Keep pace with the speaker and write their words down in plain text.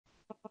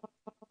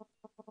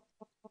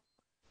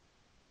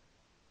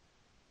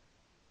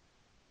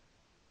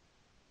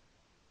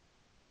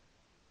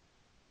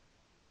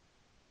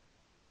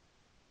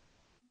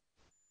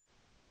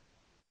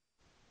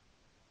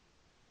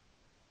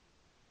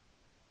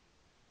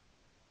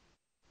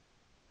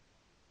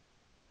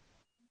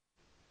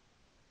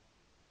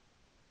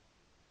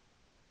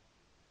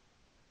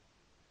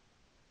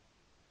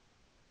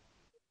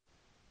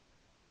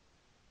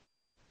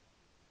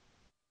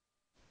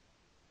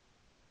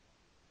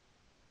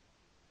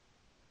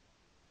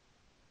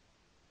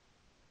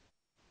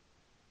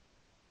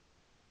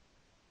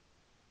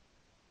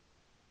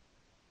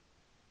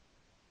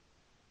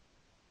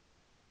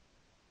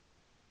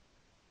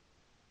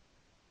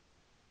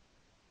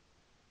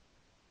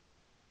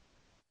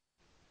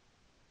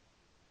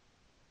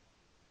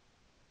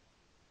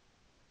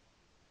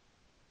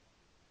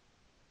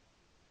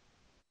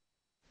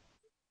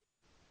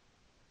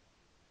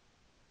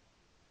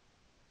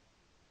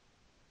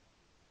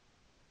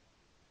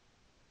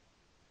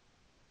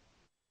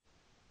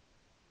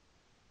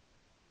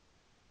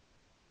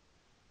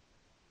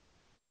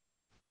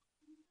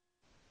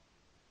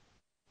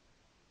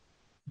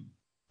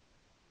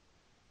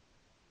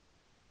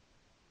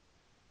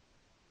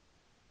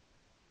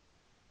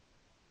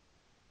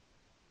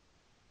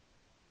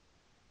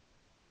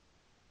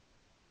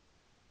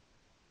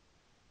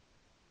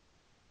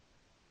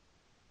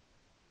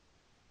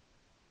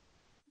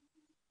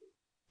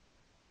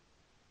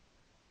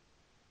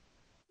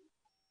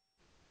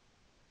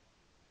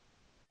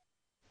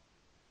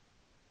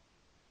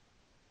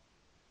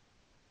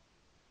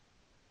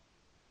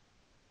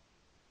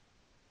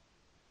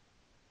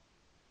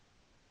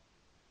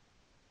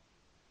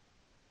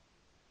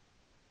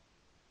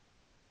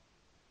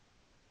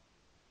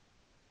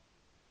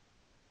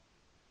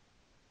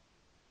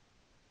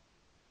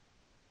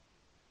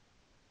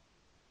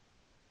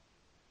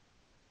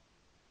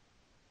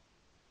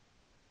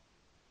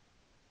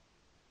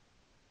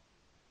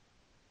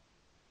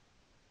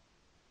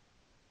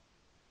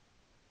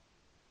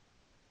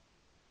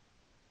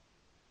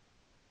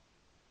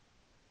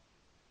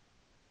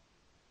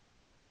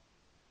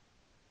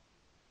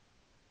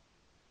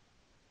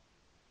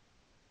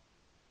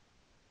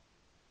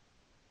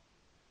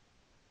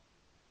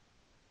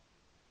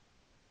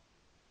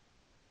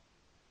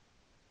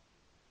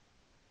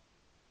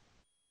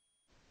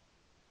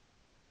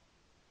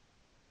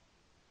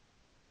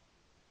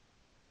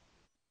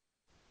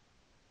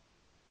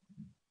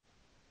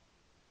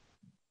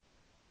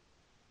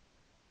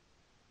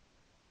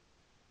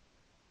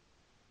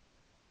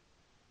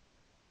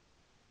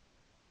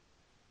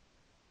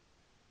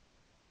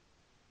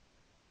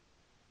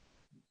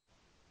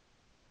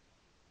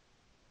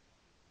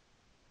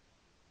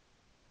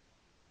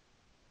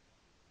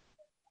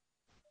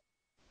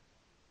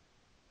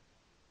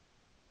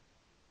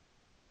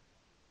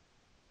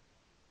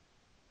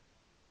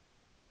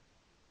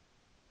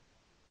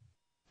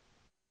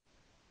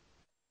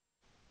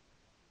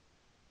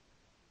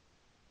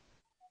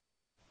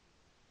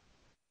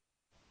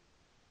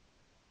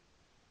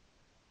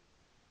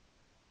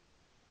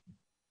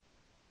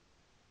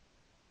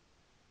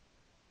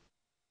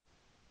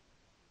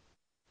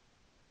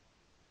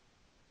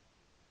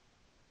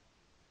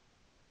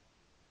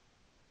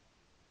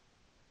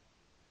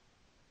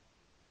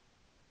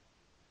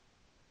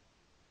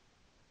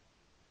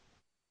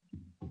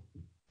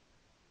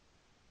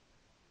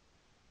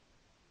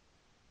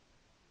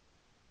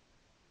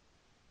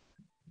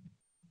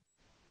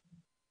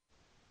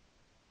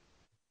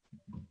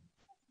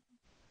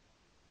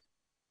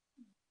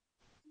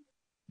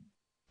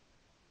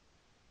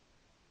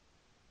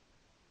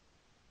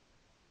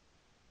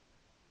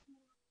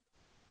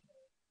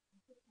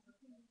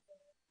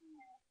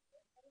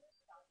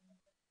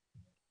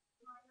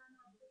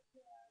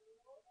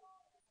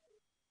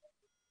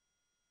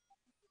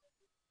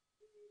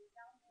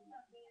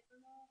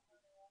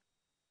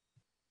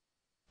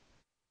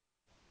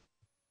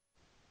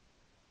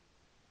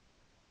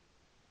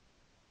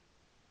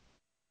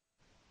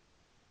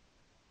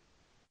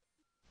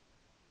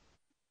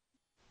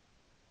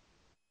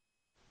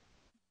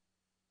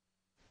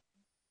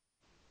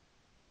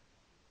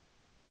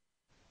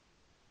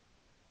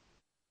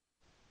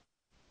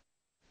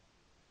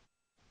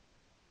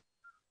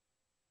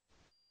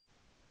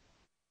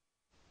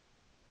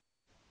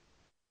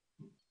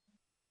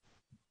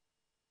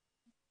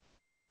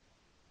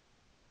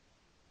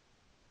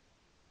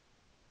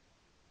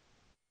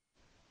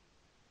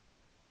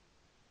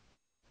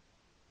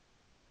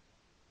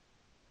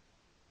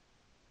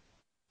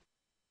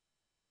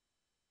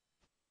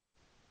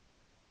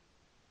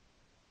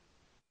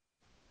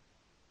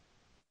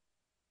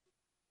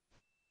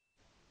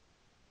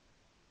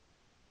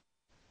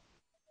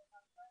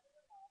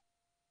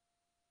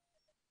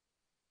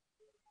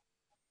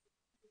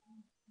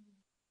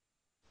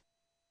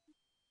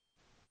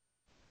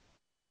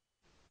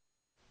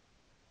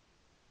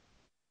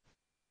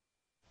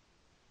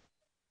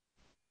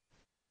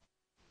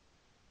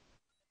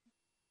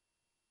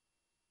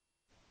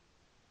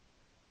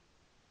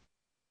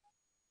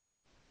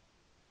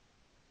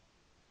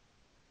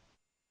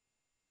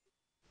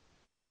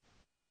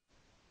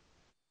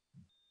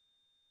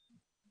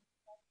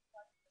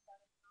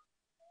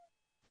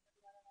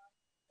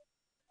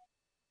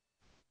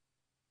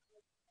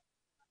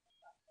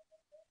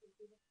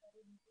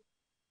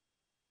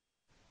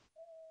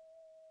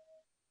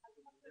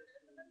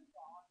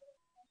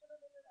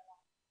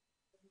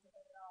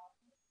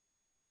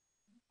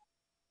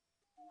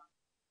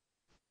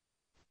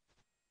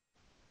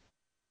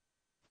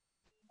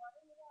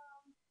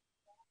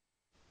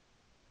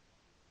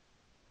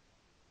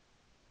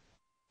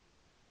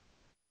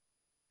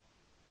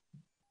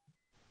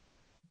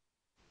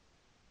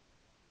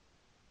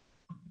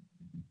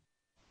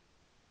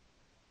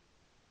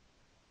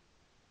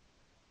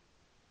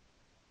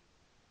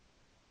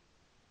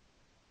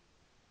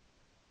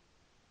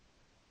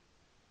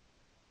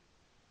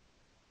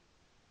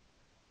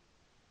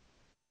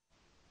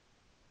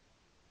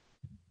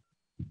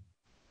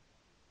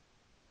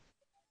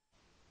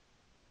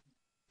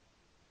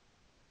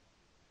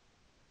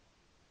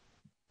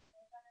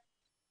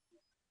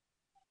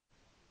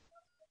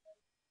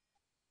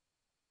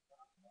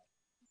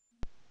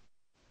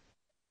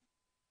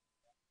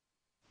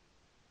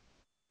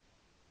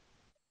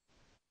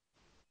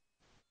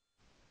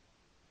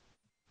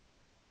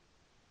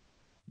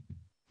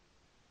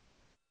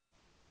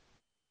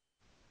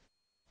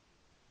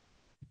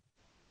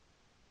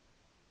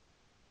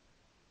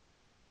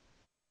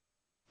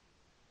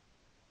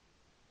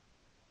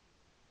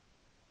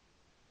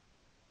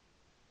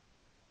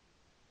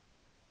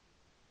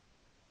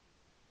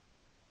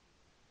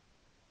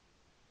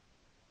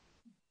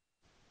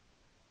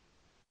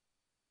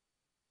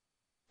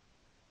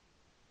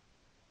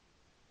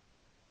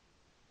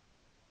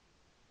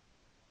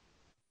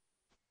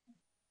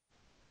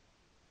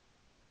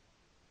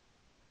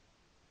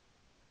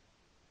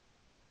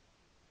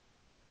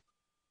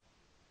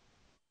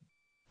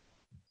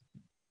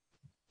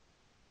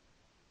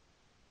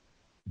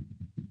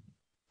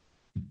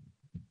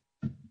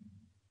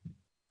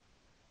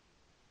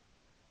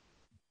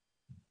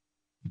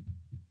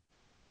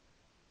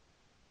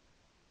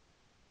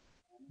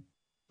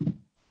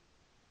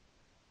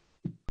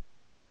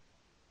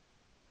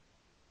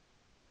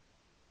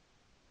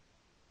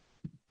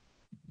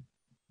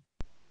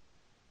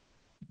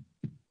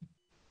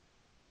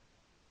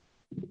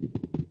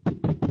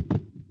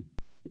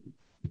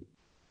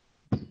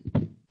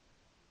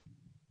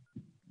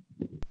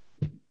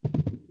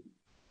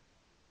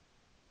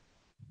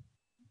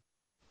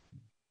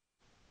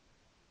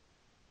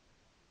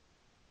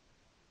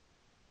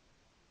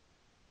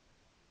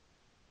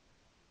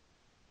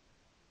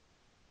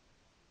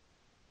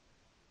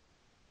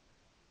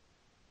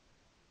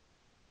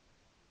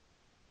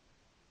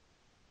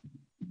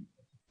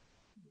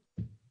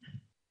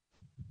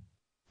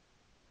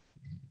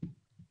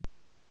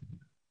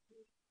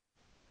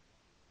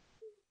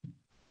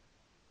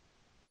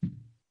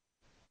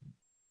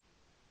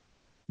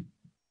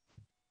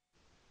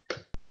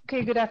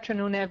Okay, good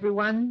afternoon,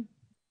 everyone.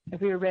 If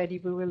we're ready,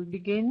 we will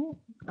begin.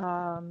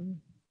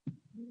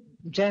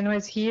 Genoa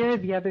is here.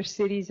 The other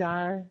cities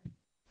are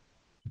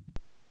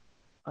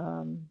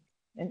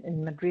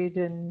in Madrid,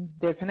 and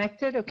they're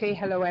connected. Okay,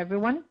 hello,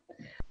 everyone.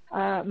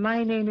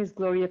 My name is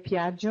Gloria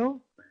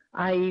Piaggio.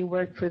 I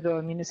work for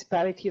the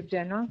municipality of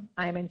Genoa.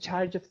 I'm in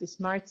charge of the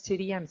Smart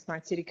City. I'm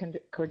Smart City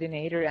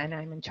Coordinator, and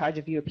I'm in charge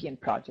of European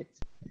projects.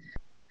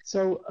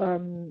 So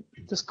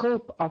the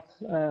scope of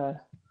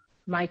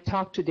my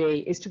talk today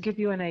is to give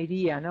you an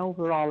idea, an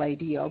overall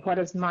idea of what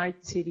a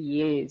smart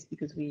city is,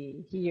 because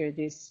we hear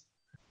this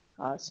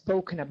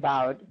spoken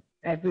about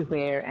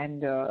everywhere,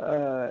 and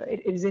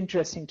it is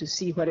interesting to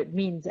see what it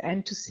means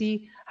and to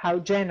see how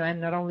Genoa,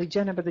 and not only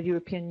Genoa, but the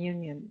European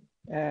Union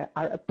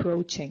are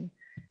approaching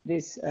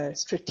this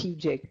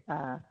strategic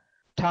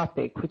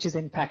topic, which is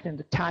in fact in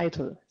the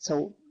title.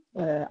 So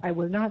I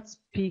will not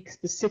speak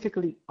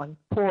specifically on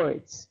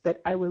ports,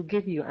 but I will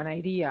give you an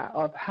idea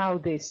of how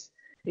this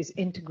is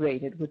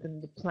integrated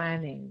within the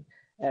planning,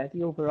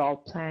 the overall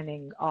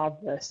planning of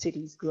the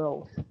city's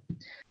growth.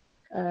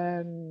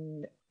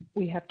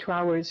 We have 2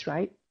 hours,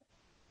 right?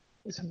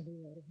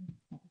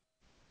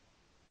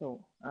 So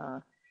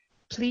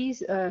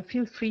please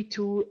feel free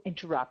to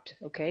interrupt,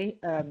 okay?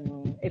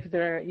 If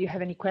you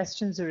have any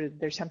questions or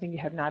there's something you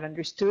have not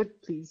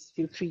understood, please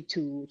feel free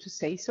to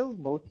say so,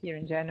 both here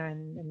in Genoa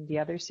and in the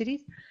other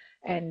cities.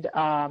 And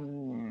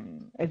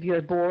if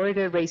you're bored,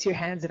 raise your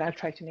hands and I'll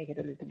try to make it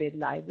a little bit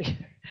lively.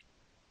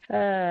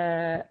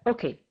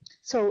 Okay,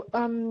 so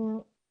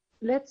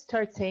let's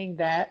start saying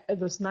that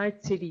the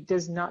smart city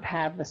does not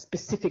have a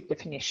specific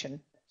definition.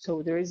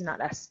 So there is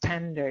not a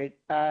standard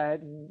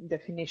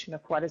definition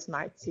of what a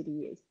smart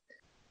city is.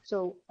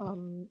 So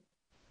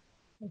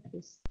if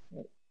this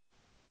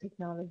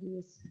technology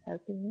is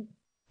helping me.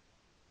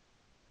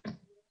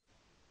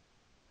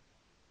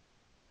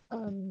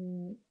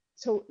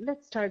 So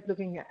let's start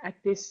looking at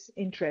this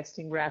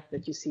interesting graph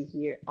that you see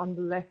here. On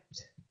the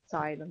left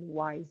side, on the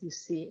Y, you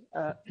see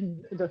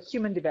the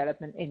Human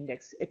Development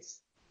Index.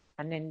 It's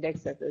an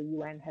index that the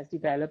UN has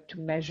developed to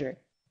measure,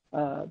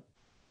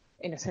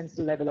 in a sense,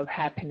 the level of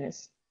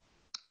happiness,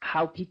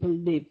 how people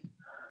live.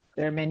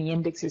 There are many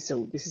indexes,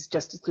 so this is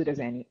just as good as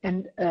any.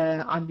 And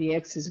on the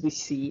axis, we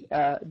see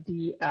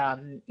the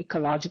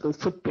ecological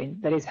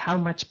footprint, that is how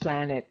much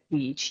planet we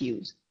each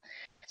use.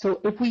 So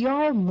if we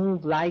all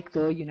move like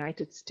the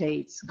United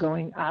States,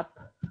 going up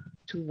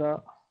to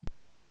the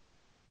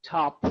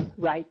top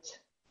right,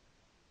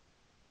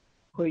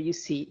 where you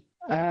see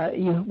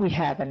we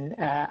have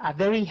a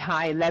very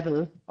high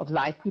level of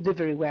life. We live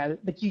very well,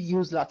 but you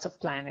use lots of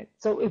planets.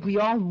 So if we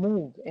all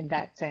move in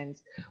that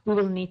sense, we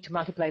will need to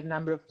multiply the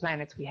number of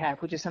planets we have,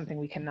 which is something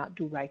we cannot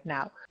do right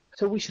now.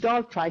 So we should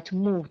all try to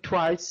move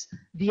towards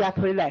the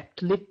upper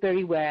left, live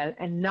very well,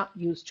 and not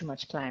use too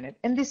much planet.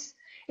 And this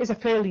is a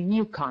fairly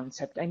new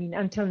concept. I mean,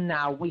 until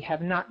now, we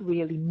have not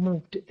really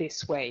moved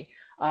this way.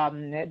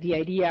 The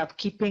idea of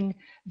keeping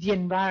the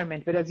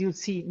environment, but as you'll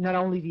see, not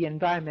only the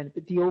environment,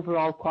 but the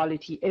overall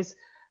quality is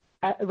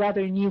a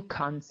rather new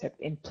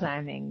concept in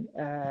planning.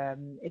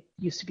 It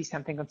used to be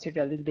something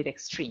considered a little bit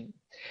extreme.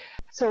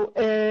 So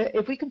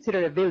if we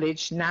consider a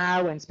village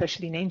now, and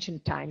especially in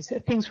ancient times,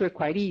 things were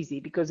quite easy,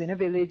 because in a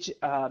village,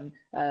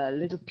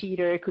 little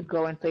Peter could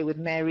go and play with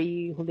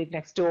Mary, who lived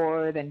next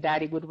door, then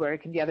Daddy would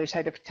work in the other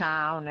side of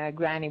town,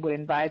 Granny would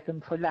invite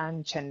them for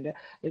lunch, and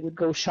they would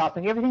go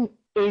shopping. Everything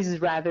is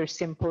rather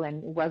simple,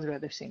 and was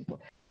rather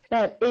simple.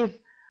 But if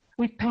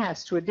we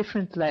pass to a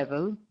different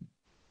level,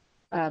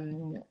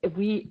 if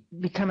we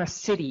become a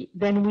city,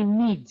 then we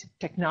need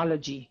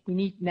technology, we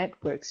need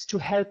networks to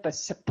help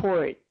us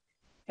support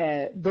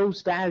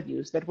those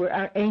values that were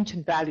our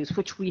ancient values,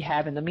 which we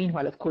have in the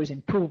meanwhile, of course,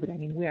 improved. I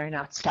mean, we are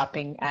not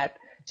stopping at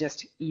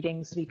just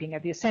eating, sleeping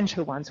at the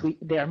essential ones.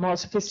 They are more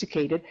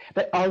sophisticated,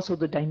 but also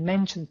the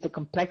dimensions, the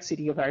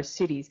complexity of our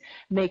cities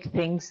make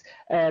things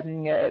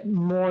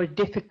more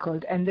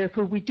difficult. And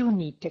therefore, we do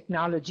need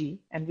technology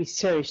and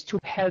research to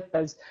help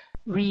us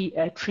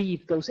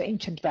retrieve those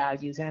ancient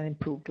values in an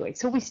improved way.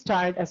 So we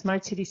start, as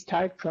smart cities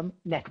start from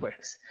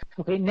networks.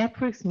 Okay,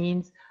 networks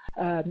means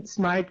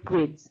smart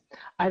grids.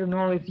 I don't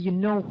know if you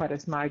know what a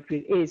smart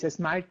grid is. A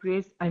smart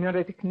grid, I'm not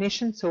a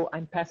technician, so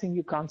I'm passing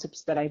you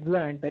concepts that I've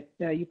learned, but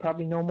you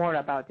probably know more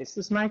about this.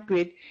 The smart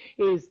grid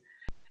is,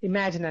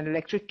 imagine an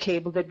electric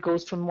cable that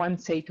goes from one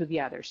side to the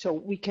other. So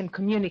we can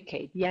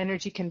communicate. The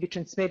energy can be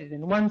transmitted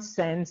in one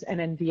sense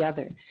and in the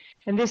other.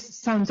 And this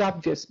sounds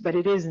obvious, but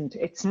it isn't.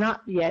 It's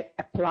not yet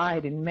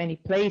applied in many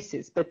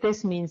places, but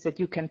this means that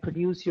you can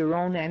produce your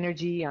own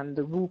energy on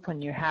the roof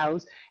on your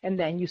house, and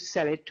then you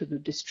sell it to the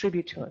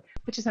distributor,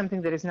 which is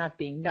something that is not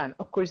being done.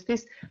 Of course,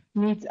 this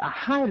needs a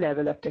high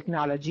level of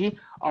technology,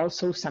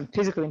 also some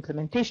physical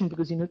implementation,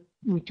 because you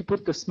need to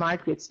put the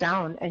smart grids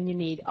down, and you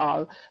need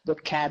all the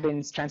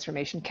cabins,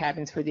 transformation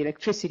cabins for the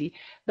electricity.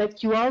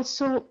 But you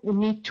also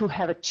need to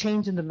have a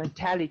change in the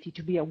mentality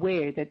to be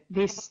aware that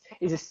this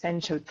is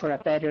essential for a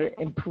better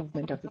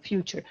improvement of the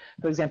future.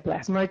 For example,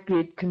 a smart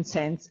grid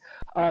consents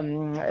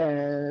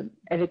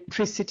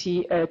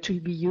electricity to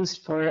be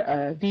used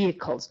for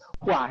vehicles.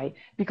 Why?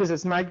 Because a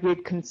smart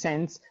grid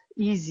consents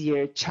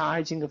easier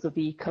charging of the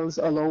vehicles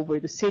all over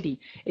the city.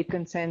 It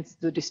consents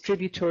the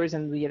distributors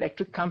and the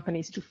electric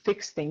companies to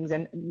fix things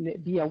and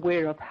be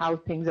aware of how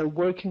things are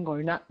working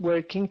or not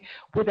working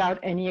without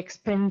any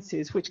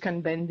expenses, which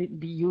can then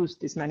be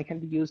used, this money can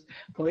be used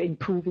for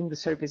improving the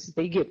services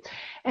they give.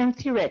 And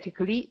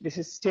theoretically, this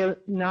is still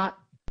not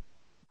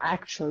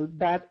actual,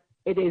 but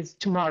it is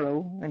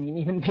tomorrow. I mean,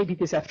 even maybe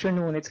this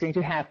afternoon it's going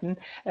to happen.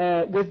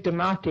 With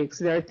domotics,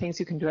 there are things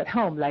you can do at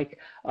home, like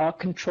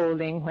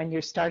controlling when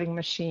your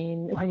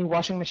when your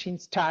washing machine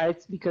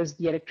starts, because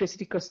the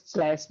electricity costs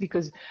less,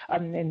 because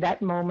in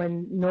that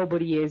moment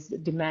nobody is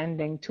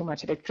demanding too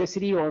much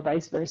electricity, or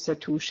vice versa,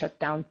 to shut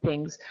down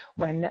things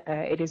when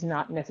it is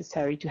not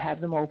necessary to have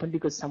them open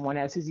because someone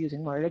else is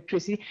using more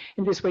electricity.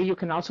 In this way, you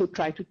can also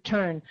try to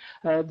turn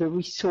the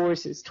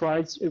resources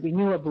towards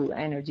renewable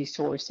energy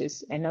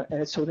sources, and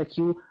so that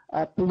you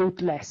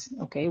pollute less.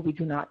 Okay, we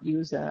do not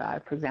use,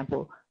 for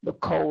example, the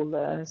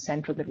coal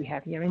central that we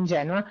have here in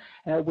Genoa.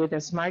 With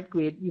a smart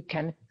grid, you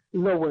can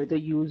lower the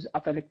use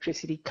of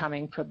electricity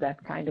coming from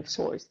that kind of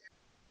source.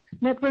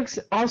 Networks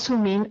also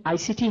mean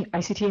ICT.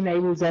 ICT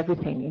enables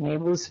everything,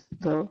 enables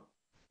the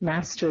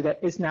master that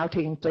is now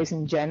taking place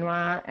in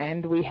Genoa,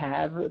 and we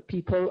have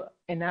people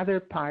in other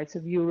parts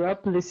of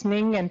Europe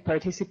listening and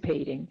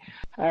participating.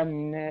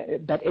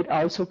 But it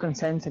also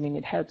concerns, I mean,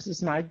 it helps the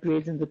smart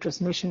grids and the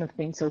transmission of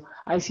things. So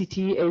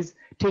ICT is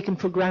taken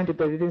for granted,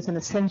 but it is an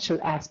essential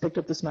aspect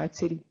of the smart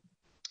city.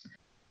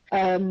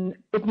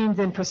 It means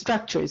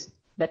infrastructures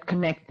that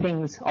connect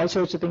things, all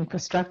sorts of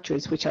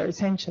infrastructures which are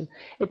essential.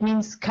 It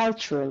means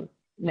cultural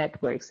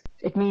networks.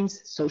 It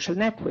means social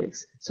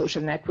networks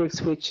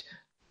which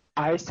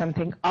are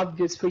something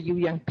obvious for you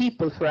young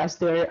people. For us,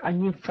 they're a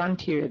new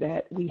frontier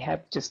that we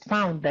have just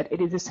found, that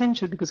it is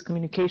essential because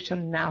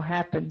communication now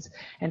happens.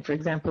 And for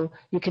example,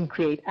 you can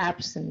create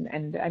apps,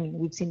 and I mean,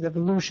 we've seen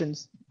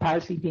revolutions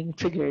partly being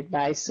triggered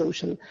by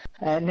social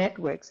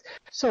networks.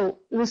 So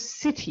the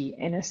city,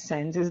 in a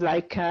sense, is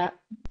like a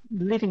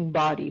living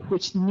body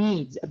which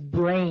needs a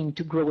brain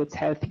to grow its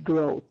healthy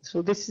growth.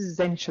 So this is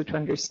essential to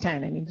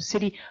understand. I mean, the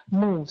city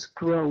moves,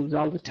 grows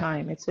all the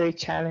time. It's very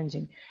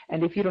challenging.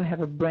 And if you don't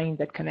have a brain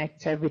that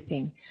connects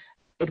everything,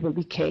 it will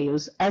be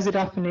chaos, as it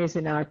often is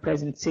in our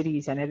present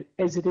cities, and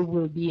as it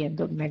will be in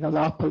the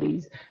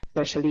megalopolis,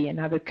 especially in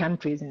other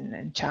countries,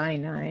 in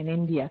China and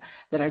India,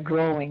 that are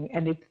growing.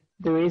 And if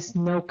there is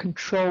no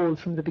control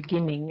from the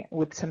beginning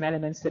with some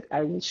elements that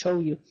I will show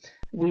you,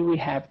 we will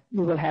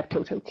have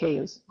total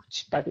chaos.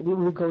 But we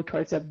will go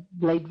towards a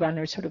Blade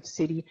Runner sort of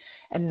city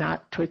and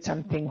not towards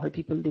something where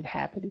people live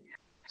happily.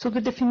 So the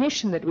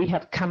definition that we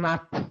have come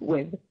up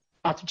with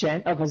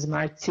of a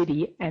smart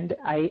city, and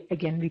I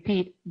again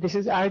repeat, this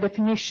is our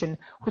definition,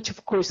 which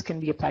of course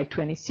can be applied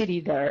to any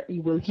city.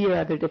 You will hear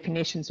other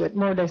definitions, but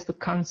more or less the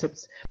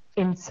concepts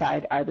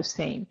inside are the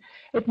same.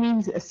 It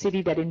means a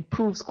city that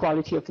improves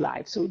quality of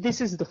life. So this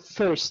is the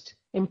first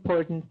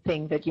important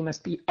thing that you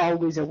must be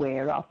always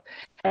aware of.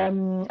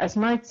 A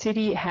smart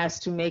city has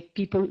to make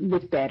people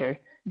live better.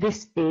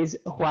 This is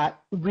what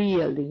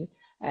really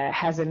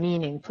has a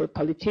meaning for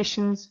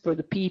politicians, for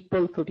the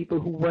people, for people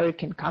who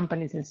work in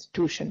companies,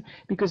 institutions,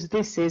 because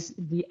this is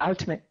the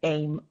ultimate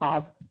aim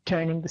of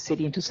turning the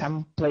city into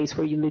some place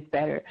where you live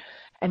better.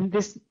 And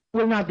this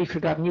will not be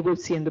forgotten. You will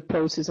see in the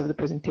process of the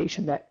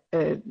presentation that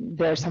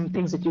there are some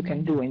things that you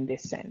can do in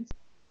this sense.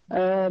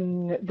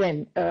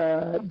 Then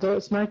the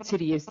smart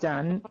city is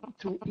done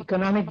through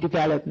economic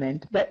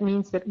development. That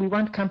means that we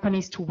want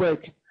companies to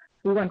work.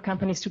 We want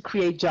companies to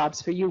create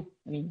jobs for you.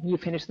 I mean, you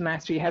finish the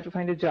master, you have to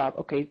find a job.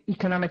 Okay,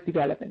 economic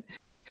development.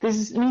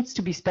 This needs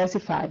to be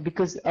specified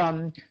because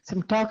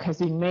some talk has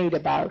been made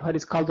about what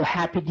is called the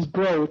happy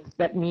degrowth.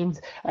 That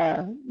means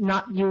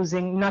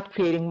not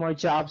creating more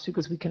jobs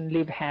because we can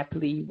live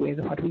happily with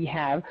what we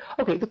have.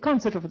 Okay, the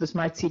concept of the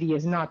smart city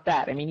is not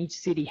that. I mean, each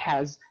city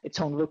has its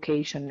own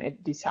location.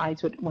 It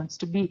decides what it wants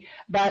to be.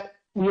 But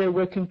we are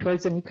working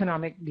towards an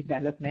economic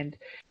development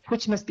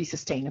which must be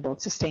sustainable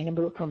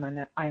from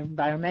an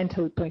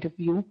environmental point of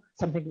view,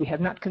 something we have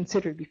not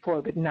considered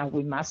before, but now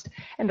we must,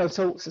 and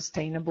also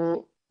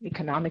sustainable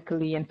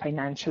economically and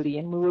financially,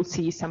 and we will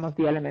see some of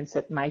the elements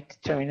that might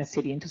turn a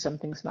city into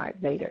something smart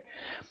later.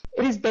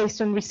 It is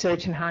based on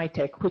research and high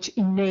tech, which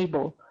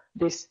enable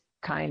this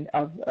kind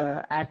of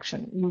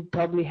action. You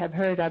probably have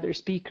heard other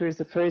speakers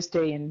the first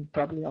day and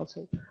probably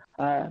also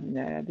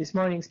this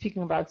morning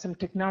speaking about some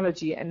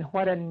technology and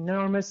what an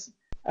enormous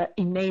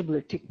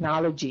enabler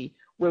technology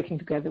working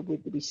together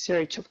with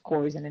research, of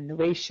course, and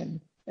innovation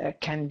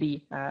can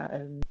be.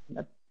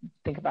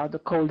 Think about the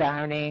coal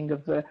downing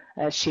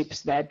of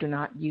ships that do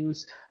not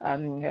use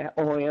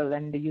oil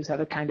and they use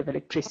other kind of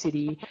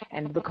electricity,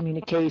 and the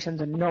communications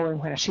and knowing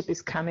when a ship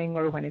is coming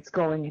or when it's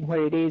going and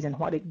where it is and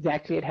what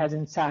exactly it has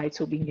inside,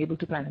 so being able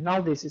to plan. And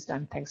all this is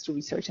done thanks to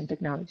research and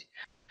technology.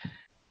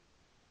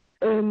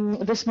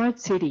 The smart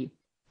city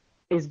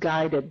is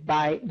guided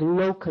by the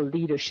local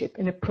leadership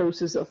in a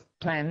process of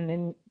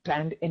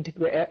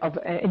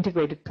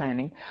integrated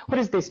planning. What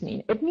does this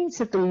mean? It means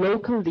that the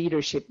local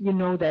leadership, you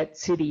know that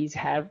cities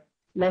have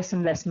less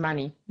and less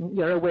money.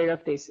 You're aware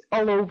of this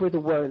all over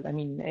the world. I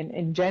mean,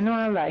 in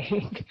Genoa, like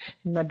in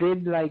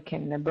Madrid, like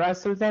in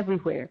Brussels,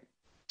 everywhere.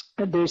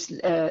 there's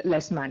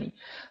less money.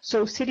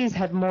 So cities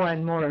have more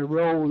and more a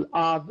role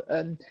of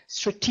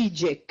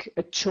strategic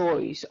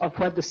choice of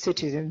what the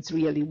citizens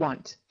really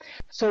want.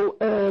 So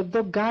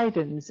the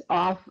guidance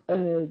of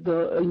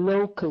the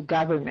local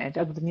government,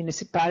 of the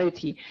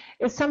municipality,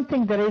 is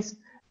something that is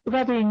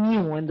rather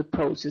new in the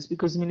process,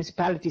 because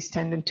municipalities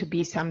tended to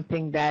be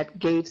something that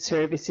gave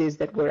services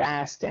that were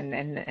asked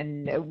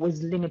and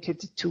was limited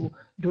to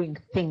doing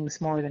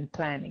things more than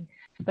planning.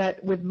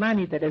 But with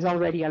money that is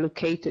already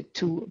allocated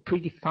to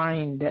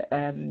predefined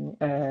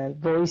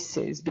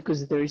voices,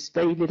 because there is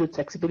very little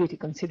flexibility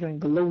considering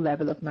the low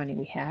level of money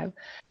we have,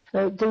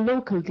 the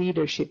local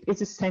leadership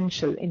is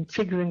essential in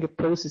triggering a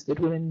process that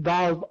will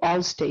involve all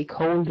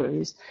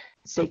stakeholders.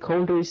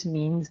 Stakeholders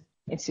means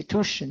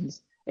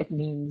institutions, it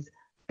means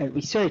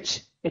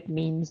research, it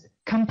means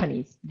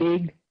companies,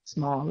 big,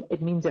 small,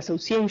 it means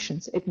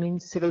associations, it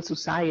means civil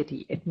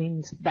society, it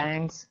means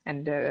banks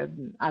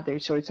and other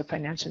sorts of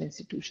financial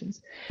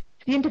institutions.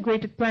 The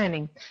integrated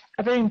planning,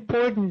 a very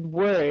important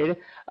word,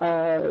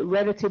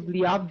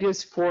 relatively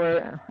obvious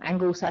for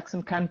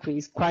Anglo-Saxon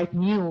countries, quite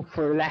new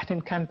for Latin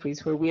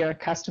countries, where we are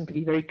accustomed to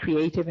be very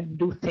creative and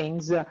do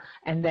things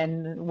and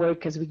then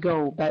work as we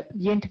go. But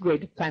the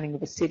integrated planning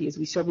of a city, as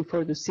we saw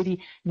before, the city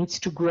needs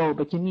to grow,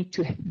 but you need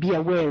to be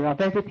aware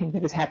of everything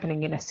that is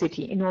happening in a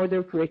city in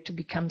order for it to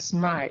become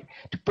smart,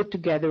 to put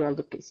together all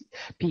the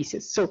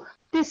pieces. So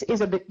this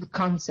is a bit the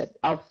concept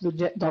of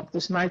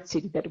the smart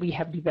city that we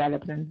have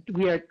developed, and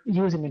we are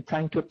using and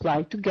trying to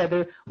apply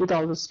together with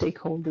all the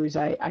stakeholders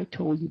I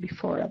told you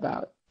before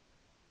about.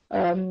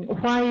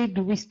 Why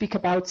do we speak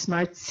about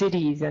smart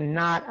cities and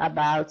not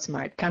about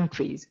smart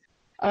countries?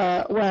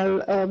 At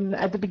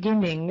the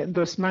beginning,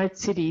 the smart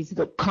cities,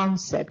 the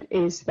concept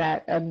is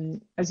that,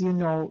 as you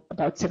know,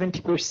 about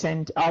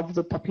 70% of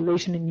the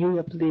population in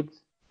Europe lives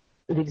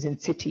in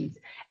cities,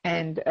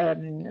 and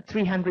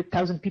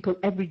 300,000 people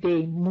every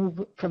day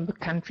move from the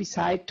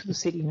countryside to the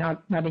city,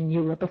 not in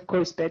Europe, of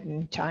course, but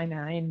in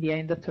China, India,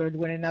 and the third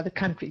world, and other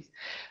countries.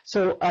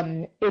 So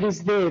it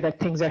is there that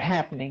things are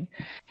happening.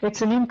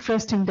 It's an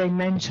interesting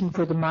dimension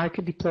for the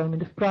market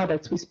deployment of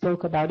products. We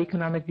spoke about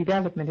economic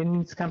development. It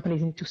means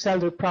companies need to sell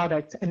their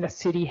products, and the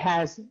city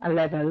has a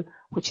level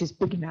which is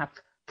big enough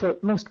for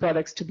most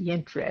products to be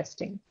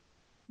interesting.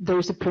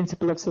 There's a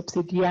principle of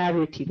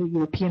subsidiarity, the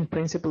European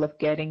principle of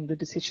getting the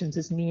decisions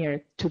as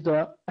near to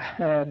the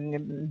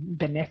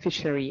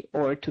beneficiary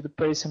or to the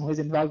person who is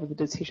involved with the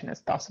decision as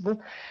possible.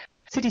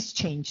 Cities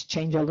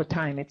change all the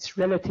time. It's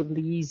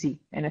relatively easy,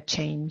 and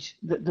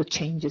the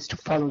changes to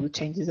follow the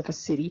changes of a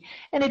city,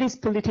 and it is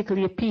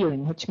politically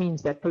appealing, which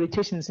means that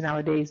politicians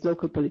nowadays,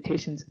 local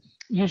politicians,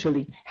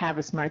 usually have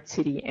a smart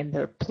city in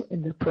their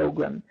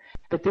program.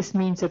 But this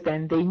means that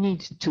then they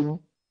need to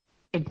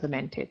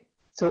implement it.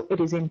 So it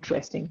is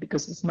interesting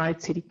because the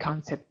smart city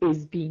concept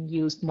is being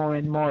used more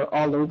and more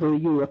all over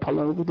Europe, all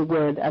over the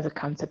world, as a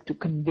concept to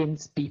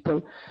convince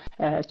people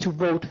to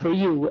vote for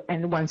you.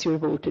 And once you're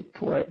voted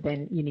for,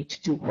 then you need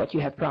to do what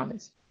you have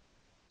promised.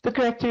 The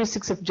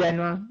characteristics of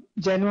Genoa.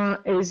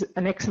 Genoa is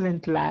an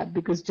excellent lab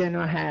because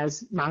Genoa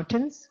has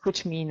mountains,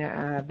 which mean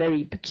a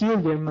very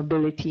peculiar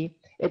mobility.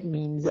 It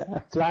means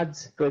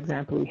floods. For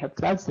example, we have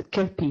floods that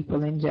kill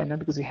people in Genoa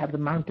because we have the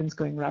mountains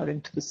going out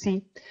into the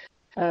sea.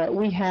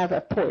 We have a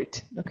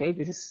port, okay,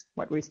 this is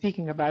what we're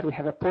speaking about. We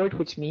have a port,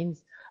 which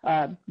means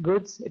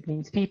goods, it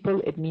means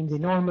people, it means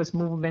enormous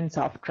movements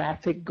of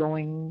traffic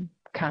going,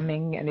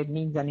 coming, and it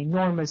means an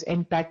enormous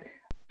impact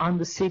on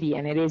the city,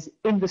 and it is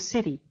in the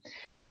city.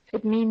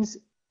 It means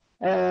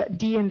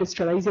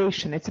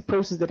deindustrialization. It's a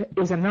process that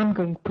is an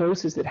ongoing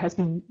process that has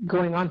been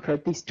going on for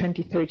at least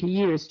 20, 30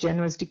 years.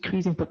 Genoa's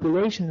decreasing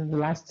population in the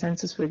last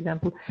census, for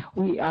example,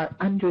 we are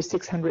under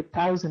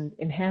 600,000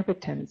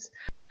 inhabitants.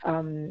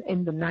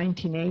 In the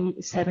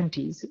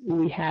 1970s,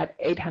 we had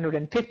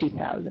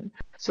 850,000.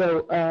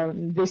 So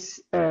this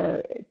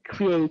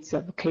creates a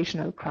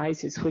vocational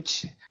crisis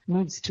which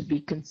needs to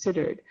be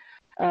considered.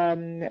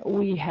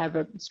 We have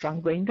a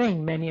strong brain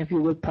drain. Many of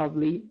you will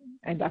probably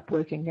end up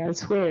working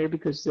elsewhere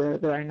because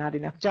there are not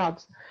enough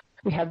jobs.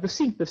 We have the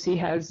sea. The sea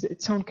has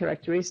its own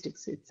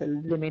characteristics. It's a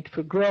limit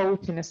for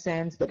growth in a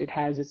sense, but it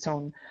has its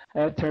own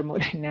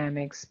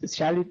thermodynamic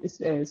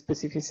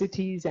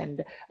specificities,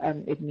 and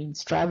it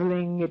means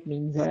traveling, it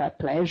means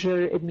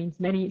pleasure, it means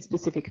many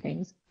specific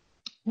things.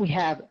 We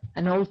have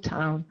an old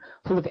town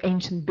full of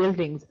ancient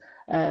buildings,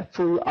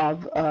 full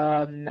of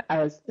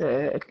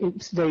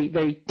it's very,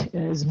 very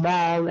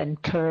small and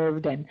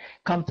curved and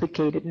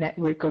complicated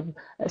network of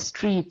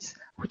streets,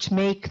 which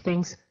make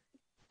things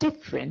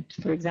different,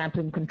 for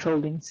example, in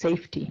controlling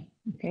safety.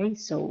 Okay,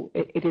 so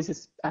it is a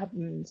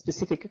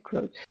specific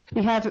approach.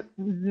 We have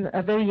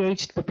a very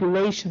aged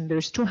population.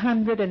 There's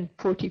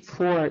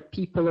 244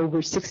 people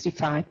over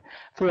 65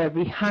 for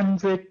every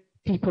 100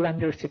 people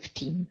under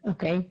 15.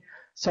 Okay,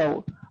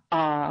 so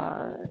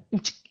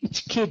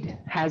each kid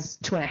has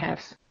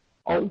 2.5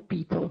 old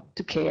people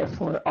to care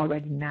for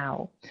already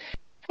now.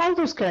 All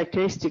those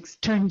characteristics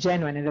turn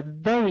Genoa into a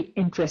very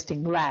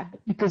interesting lab,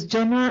 because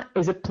Genoa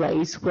is a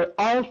place where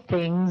all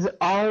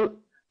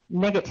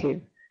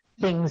negative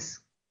things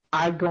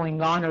are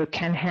going on or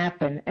can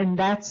happen, and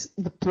that's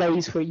the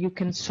place where you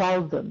can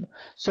solve them.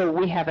 So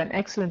we have an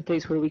excellent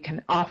place where we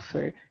can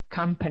offer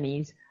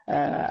companies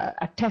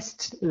a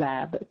test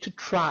lab to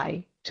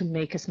try to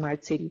make a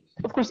smart city.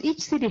 Of course,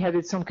 each city has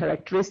its own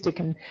characteristic,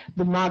 and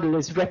the model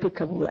is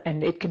replicable,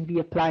 and it can be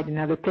applied in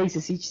other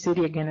places. Each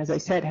city, again, as I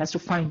said, has to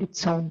find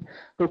its own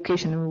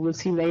location, and we will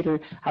see later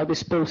how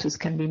this process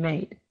can be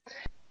made.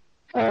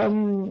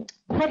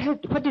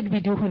 What did we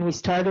do when we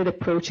started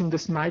approaching the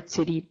smart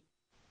city?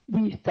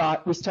 We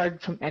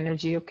started from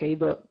energy. Okay,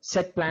 the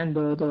set plan,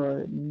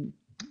 the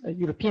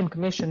European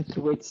Commission,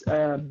 through its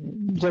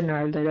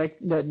General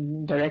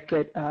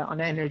Directorate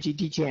on Energy,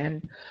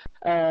 DGN,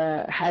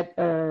 had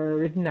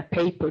written a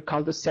paper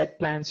called the SET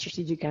Plan,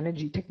 Strategic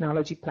Energy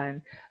Technology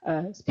Plan,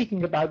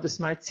 speaking about the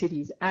smart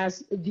cities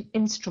as the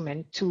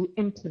instrument to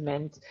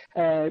implement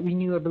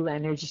renewable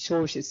energy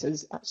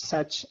sources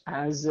such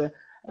as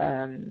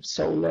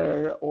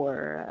solar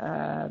or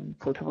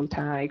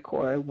photovoltaic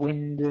or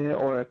wind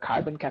or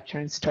carbon capture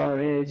and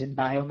storage and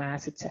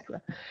biomass, etc.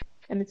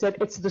 And it's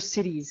that it's the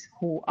cities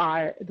who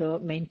are the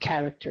main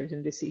characters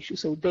in this issue.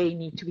 So they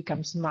need to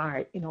become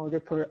smart in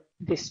order for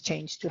this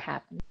change to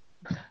happen.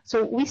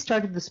 So we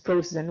started this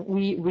process, and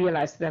we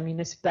realized that a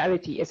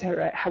municipality is,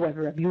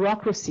 however, a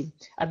bureaucracy.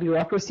 A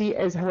bureaucracy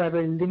is,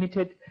 however,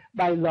 limited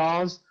by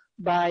laws,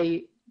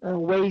 by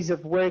ways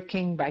of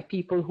working, by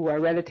people who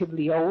are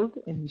relatively old.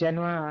 In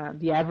Genoa,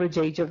 the average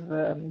age of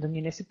the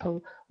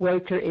municipal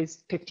worker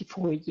is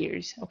 54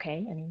 years.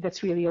 Okay, I mean,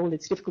 that's really old.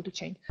 It's difficult to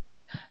change.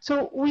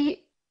 So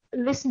we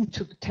listened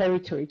to the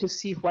territory to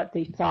see what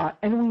they thought,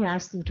 and we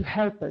asked them to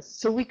help us.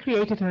 So we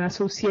created an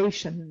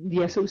association,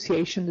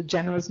 the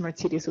Genoa Smart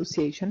City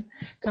Association.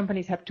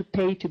 Companies have to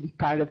pay to be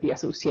part of the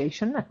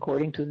association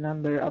according to the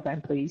number of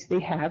employees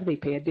they have. They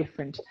pay a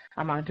different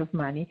amount of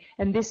money,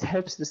 and this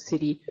helps the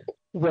city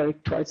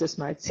work towards a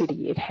smart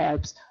city. It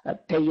helps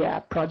pay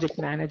a project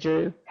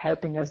manager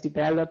helping us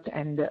develop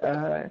and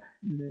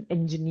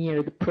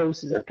engineer the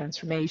process of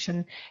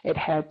transformation. It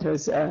helped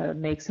us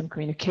make some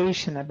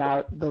communication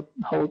about the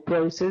whole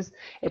process.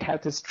 It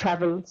helped us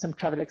some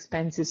travel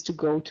expenses to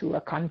go to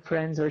a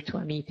conference or to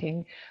a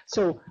meeting.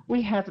 So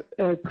we have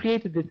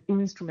created this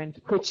instrument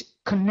which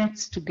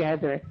connects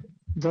together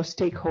those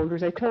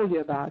stakeholders I told you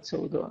about.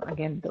 So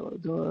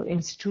the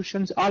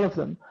institutions, all of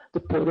them,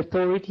 the Port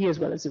Authority, as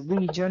well as the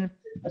region,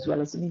 as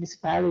well as the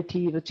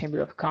municipality, the Chamber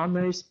of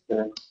Commerce,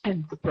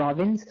 and the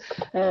province.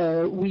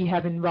 We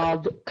have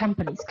involved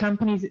companies.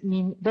 Companies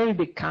mean very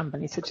big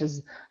companies such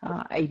as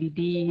ABB,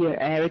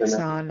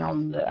 Ericsson,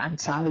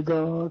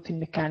 Ansaldo,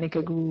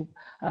 Finmeccanica Group,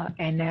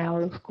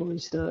 Enel, of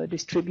course, the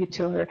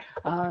distributor,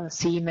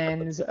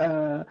 Siemens,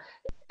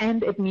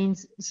 and it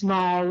means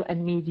small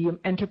and medium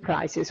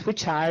enterprises,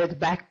 which are the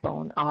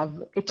backbone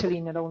of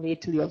Italy, not only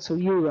Italy, also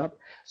Europe.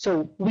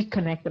 So we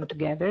connect them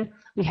together.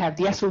 We have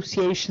the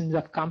associations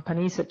of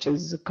companies such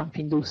as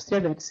Confindustria,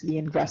 that's the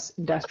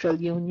Industrial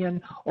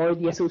Union, or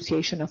the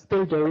Association of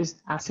Builders,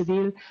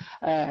 ASEDIL,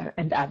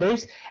 and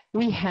others.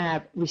 We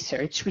have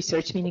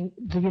research meaning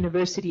the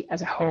university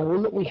as a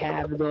whole. We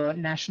have the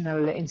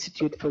National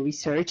Institute for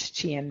Research,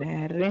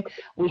 CNR.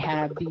 We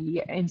have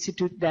the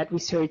institute that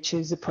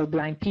researches for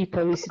blind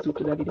people,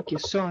 Istituto Davide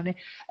Chiossone.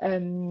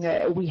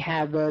 We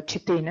have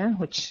CETENA,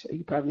 which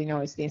you probably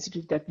know is the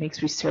institute that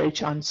makes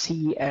research on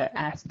sea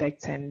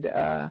aspects and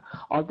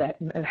all that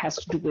has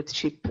to do with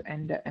ship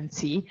and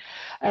sea.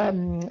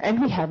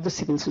 And we have the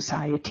civil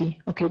society.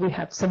 Okay, we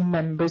have some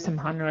members, some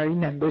honorary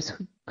members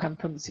who come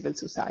from the civil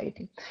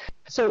society.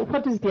 So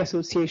what does the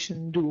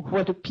association do?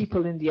 What do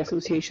people in the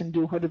association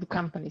do? What do the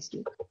companies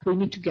do? They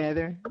meet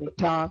together, they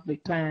talk, they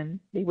plan,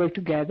 they work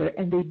together,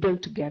 and they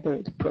build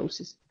together the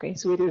process. Okay,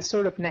 so it is a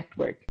sort of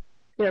network.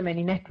 There are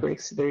many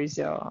networks. There is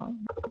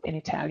in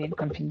Italian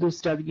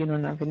Confindustria, the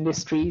Union of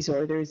Industries,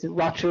 or there is a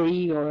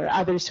Rotary, or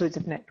other sorts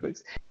of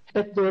networks.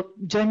 But the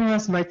Genoa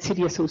Smart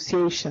City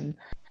Association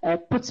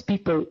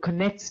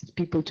connects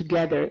people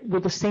together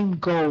with the same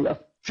goal of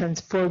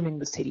transforming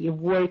the city, of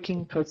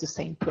working towards the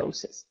same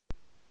process.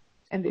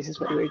 And this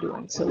is what we're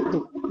doing. So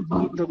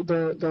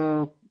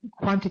the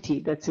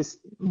quantity, that's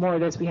more or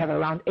less, we have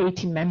around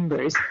 80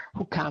 members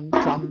who come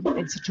from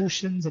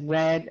institutions in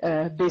red,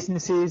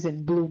 businesses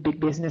in blue, big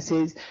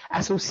businesses,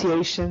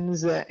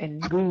 associations in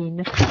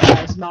green,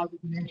 small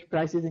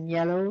enterprises in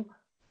yellow.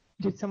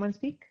 Did someone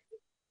speak?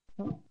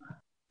 No?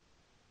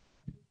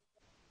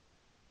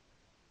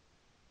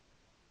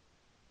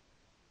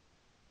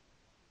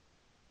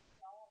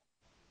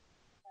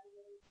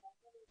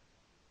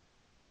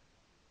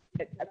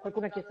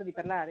 Qualcuno ha chiesto di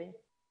parlare?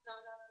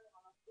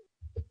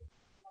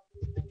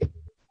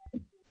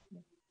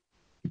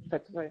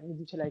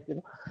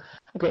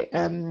 Okay,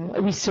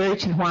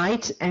 research in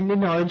white, and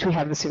in orange we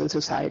have the civil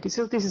society.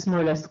 So this is more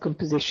or less the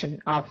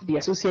composition of the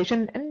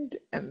association, and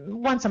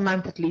once a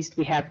month at least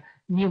we have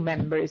new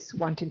members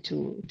wanting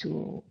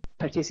to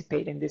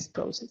participate in this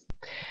process.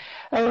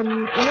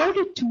 In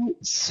order to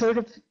sort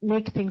of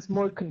make things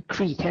more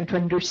concrete and to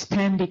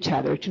understand each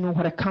other, to know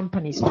what a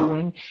company is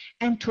doing,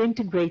 and to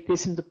integrate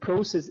this in the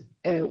process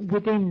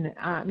within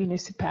a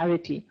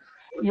municipality,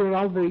 you're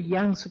all very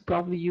young, so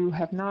probably you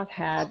have not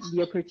had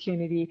the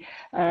opportunity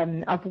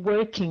of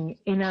working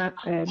in a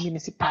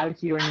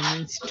municipality or in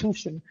an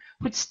institution,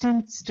 which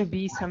tends to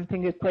be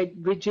something that's quite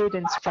rigid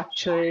and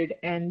structured,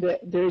 and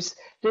there's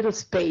little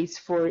space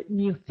for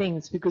new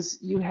things because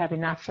you have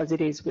enough as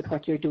it is with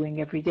what you're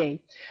doing every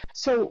day.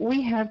 So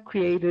we have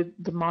created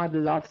the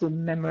model of the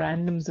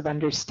memorandums of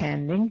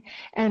understanding,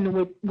 and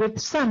with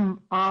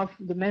some of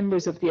the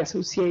members of the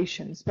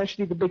association,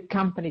 especially the big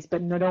companies,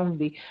 but not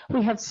only,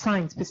 we have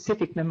signed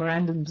specific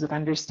memorandums of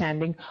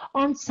understanding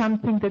on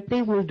something that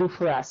they will do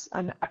for us,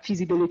 on a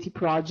feasibility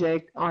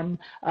project, on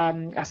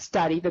a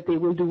study that they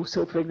will do.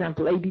 So, for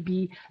example,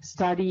 ABB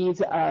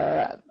studies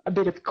a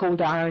bit of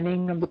cold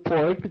ironing on the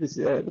port, because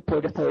the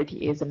Port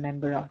Authority is a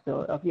member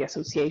of the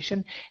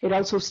association. It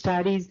also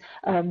studies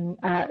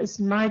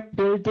smart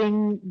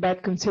building,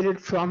 but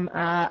considered from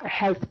a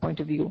health point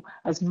of view.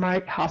 A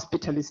smart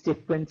hospital is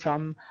different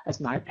from a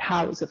smart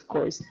house, of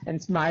course,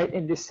 and smart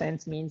in this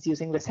sense means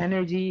using less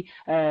energy,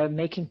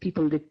 making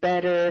people live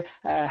better,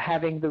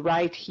 having the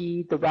right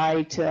heat, the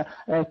right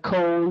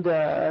cold,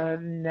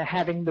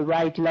 having the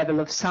right level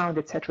of sound,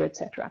 etc.,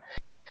 etc.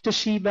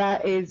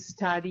 Toshiba is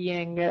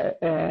studying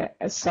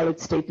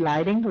solid-state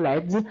lighting,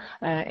 LEDs,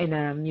 in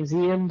a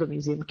museum, the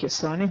Museum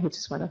Chiosone, which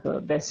is one of the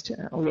best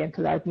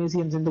Oriental art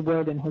museums in the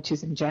world, and which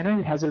is in Genoa.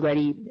 It has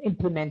already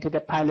implemented a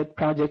pilot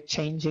project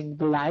changing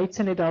the lights,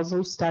 and it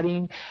also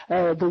studying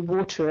the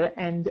water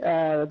and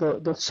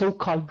the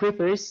so-called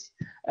rivers.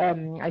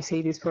 I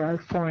say this for our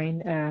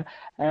foreign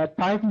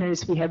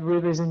partners. We have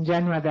rivers in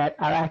Genoa that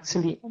are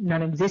actually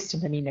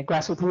non-existent. I mean, a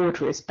glass of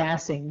water is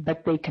passing,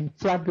 but they can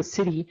flood the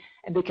city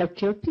and they can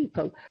kill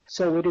people.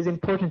 So it is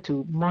important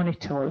to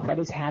monitor what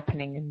is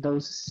happening in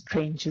those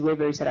strange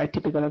rivers that are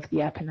typical of the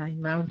Apennine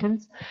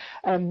Mountains.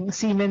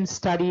 Siemens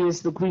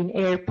studies the green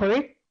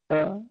airport.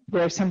 There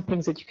are some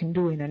things that you can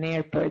do in an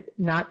airport,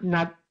 not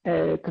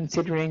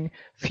considering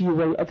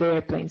fuel of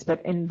airplanes,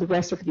 but in the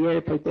rest of the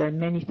airport there are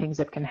many things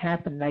that can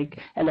happen, like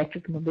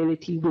electric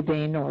mobility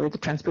within, or the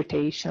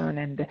transportation,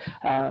 and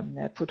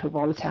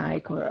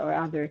photovoltaic or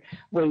other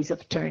ways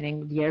of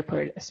turning the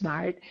airport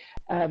smart.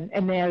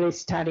 Enel is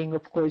studying,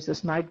 of course, the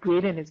smart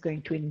grid, and is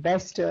going to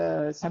invest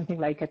something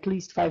like at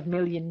least 5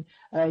 million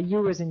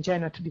euros in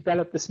Genoa to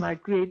develop the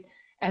smart grid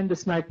and the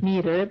smart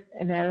meter.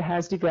 Enel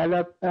has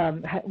developed,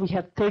 we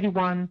have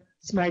 31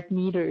 smart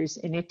meters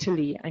in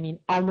Italy. I mean,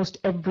 almost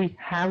every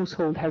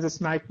household has a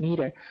smart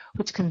meter,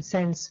 which can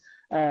sense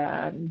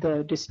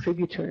the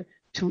distributor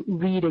to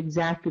read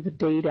exactly the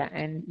data,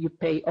 and you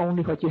pay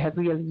only what you have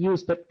really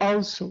used. But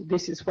also,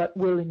 this is what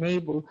will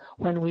enable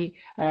when we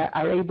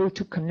are able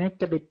to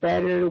connect a bit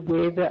better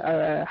with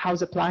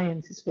house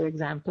appliances, for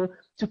example,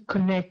 to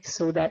connect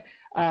so that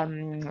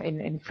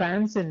in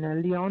France, in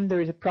Lyon,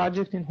 there is a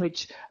project in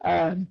which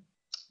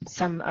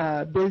some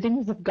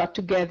buildings have got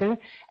together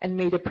and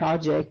made a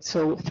project.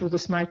 So through the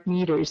smart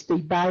meters, they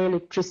buy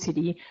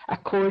electricity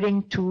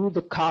according to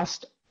the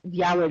cost,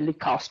 the hourly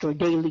cost or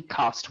daily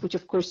cost, which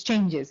of course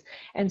changes.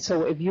 And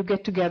so if you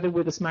get together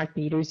with the smart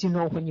meters, you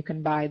know when you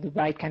can buy the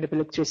right kind of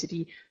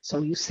electricity,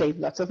 so you save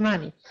lots of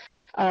money.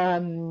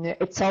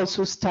 It's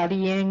also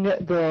studying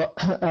the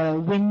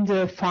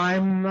wind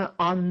farm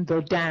on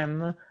the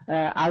dam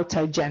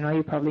outside Genoa.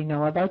 You probably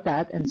know about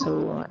that, and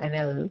so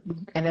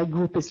Enel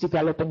Group is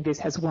developing this,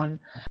 has won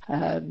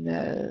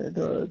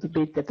the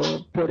bid that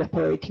the Port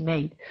Authority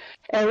made.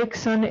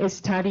 Ericsson is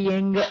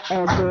studying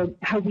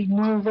how we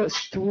move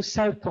through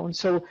cell phones.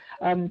 So,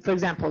 for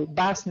example,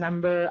 bus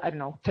number, I don't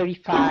know,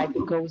 35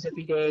 goes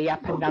every day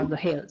up and down the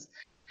hills.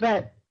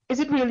 But is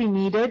it really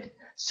needed?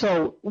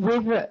 So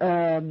with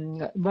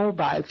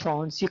mobile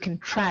phones, you can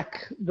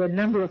track the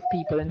number of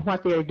people and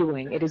what they are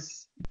doing. It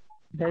is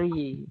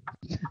very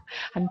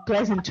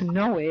unpleasant to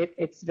know it.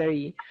 It's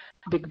very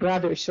Big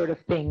Brother sort of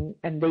thing,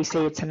 and they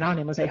say it's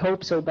anonymous. I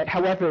hope so, but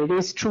however, it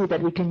is true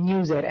that we can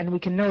use it, and we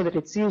can know that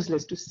it's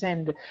useless to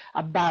send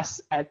a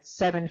bus at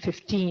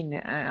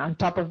 7:15 on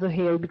top of the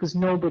hill because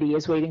nobody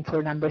is waiting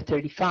for number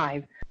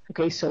 35.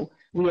 Okay, so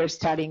we are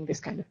studying this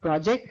kind of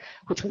project,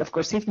 which will of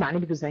course save money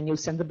because then you'll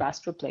send the bus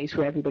to a place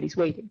where everybody's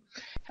waiting.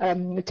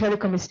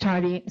 Telecom is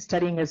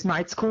studying a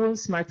smart school.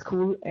 Smart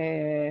school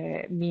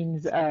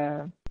means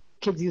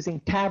kids using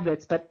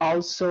tablets, but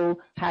also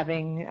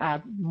having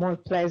a more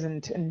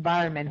pleasant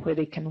environment where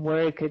they can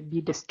work and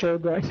be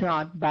disturbed or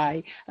not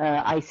by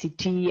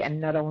ICT,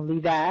 and not only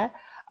that.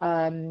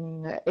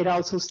 It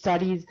also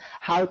studies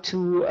how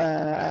to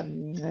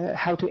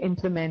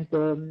implement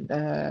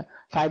the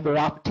fiber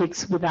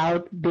optics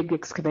without big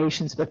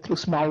excavations, but through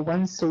small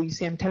ones. So you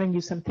see, I'm telling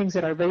you some things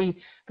that are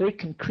very, very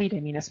concrete. I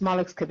mean, a small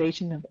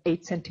excavation of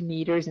 8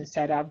 centimeters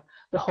instead of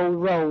the whole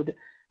road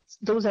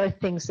those are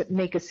things that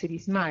make a city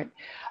smart.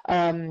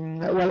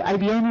 Well,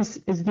 IBM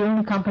is the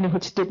only company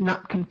which did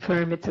not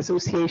confirm its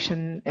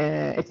association,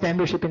 its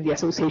membership in the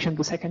association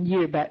the second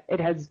year, but it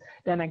has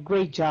done a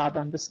great job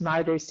on the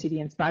Smarter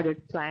City and Smarter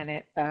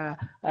Planet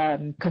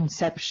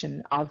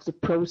conception of the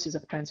process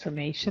of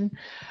transformation.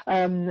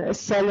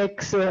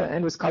 Selex,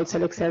 it was called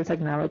Selex Celtec,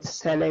 now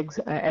it's Selex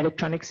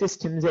Electronic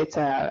Systems. It's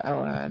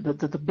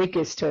the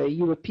biggest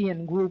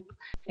European group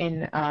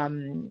in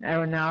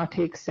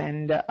aeronautics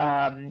and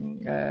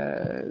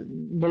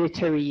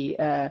military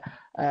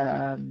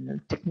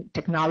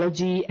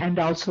technology, and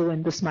also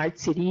in the smart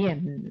city,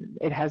 and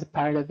it has a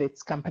part of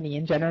its company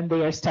in general. And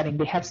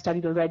they have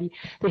studied already,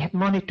 they have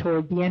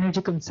monitored the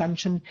energy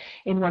consumption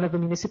in one of the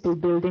municipal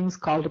buildings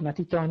called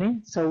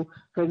Matitone. So,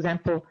 for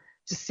example,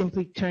 just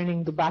simply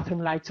turning the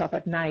bathroom lights off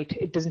at night,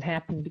 it doesn't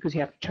happen because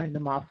you have to turn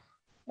them off.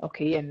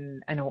 Okay,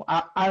 and I know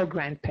our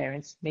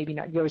grandparents, maybe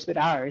not yours, but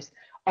ours,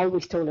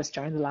 always told us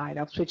turn the light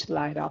off, switch the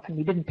light off, and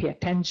we didn't pay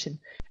attention.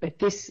 But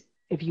this,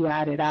 if you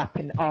add it up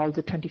in all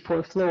the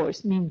 24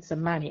 floors, means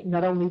some money.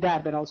 Not only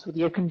that, but also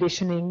the air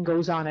conditioning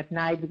goes on at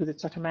night because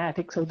it's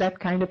automatic. So that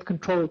kind of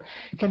control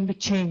can be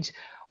changed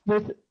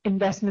with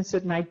investments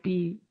that might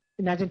be,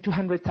 imagine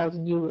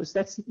 200,000 euros.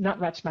 That's not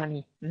much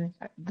money.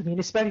 The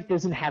municipality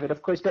doesn't have it,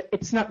 of course, but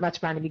it's not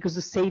much money because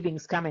the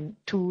savings come in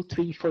 2,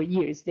 3, 4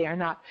 years. They are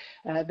not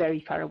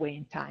very far away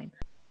in time.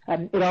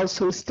 It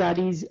also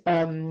studies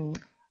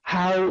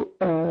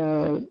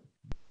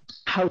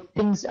how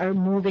things are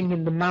moving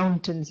in the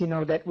mountains, you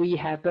know, that we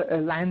have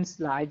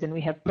landslides and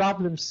we have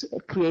problems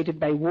created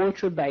by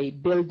water, by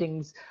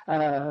buildings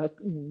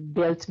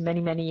built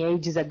many, many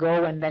ages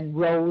ago, and then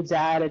roads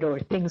added or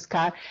things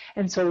cut.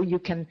 And so you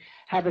can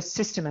have a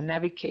system, a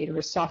navigator,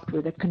 a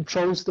software that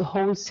controls the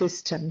whole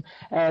system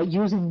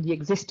using the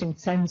existing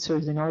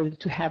sensors in order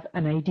to have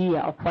an idea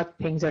of what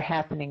things are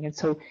happening. And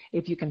so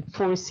if you can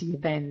foresee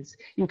events,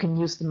 you can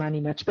use the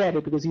money much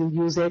better because you'll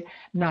use it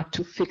not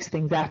to fix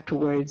things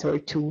afterwards or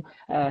to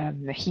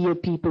heal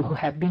people who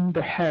have been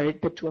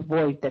hurt, but to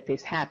avoid that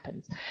this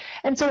happens.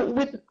 And so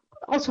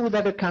also with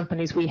other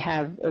companies, we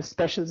have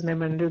special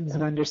memorandums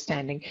of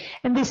understanding.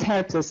 And this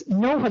helps us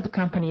know what the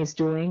company is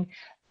doing.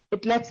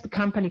 It lets the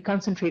company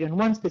concentrate on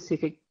one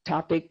specific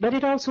topic, but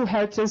it also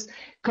helps us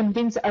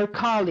convince our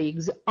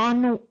colleagues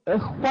on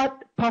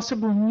what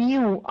possible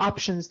new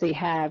options they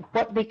have,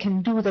 what they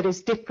can do that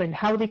is different,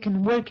 how they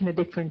can work in a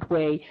different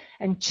way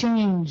and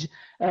change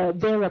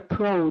their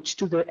approach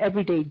to their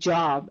everyday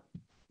job,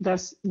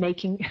 thus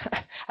making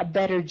a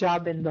better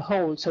job in the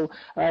whole. So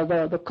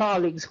the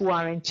colleagues who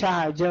are in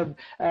charge of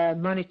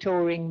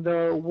monitoring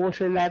the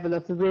water level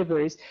of the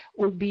rivers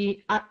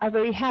are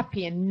very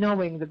happy in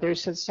knowing that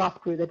there's a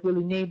software that will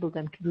enable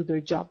them to do their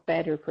job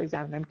better, for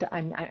example.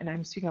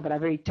 I'm speaking about a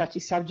very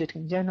touchy subject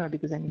in general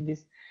because, I mean,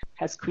 this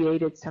has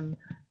created some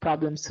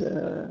problems,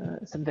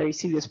 some very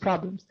serious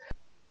problems.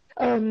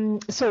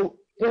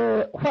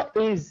 What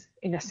is,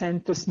 in a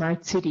sense, the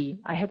smart city?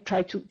 I have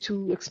tried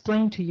to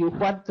explain to you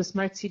what the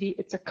smart city,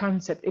 it's a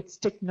concept, it's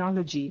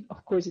technology.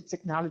 Of course, it's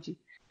technology.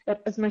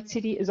 But a smart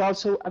city is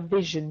also a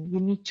vision. You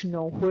need to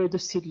know where the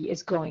city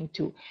is going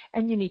to.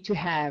 And you need to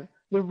have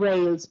the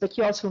rails, but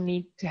you also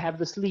need to have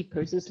the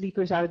sleepers. The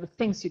sleepers are the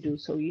things you do.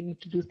 So you need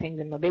to do things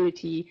in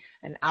mobility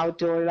and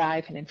outdoor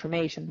life and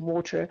information,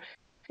 water.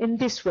 In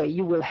this way,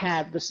 you will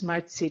have the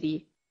smart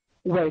city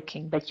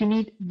working, but you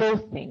need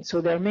both things.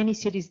 So there are many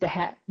cities that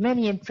have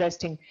many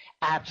interesting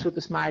apps with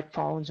the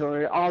smartphones,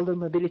 or all the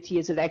mobility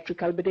is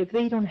electrical, but if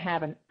they don't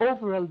have an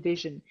overall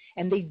vision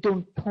and they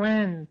don't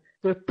plan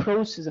the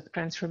process of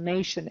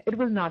transformation, it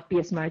will not be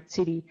a smart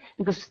city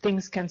because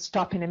things can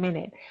stop in a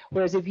minute.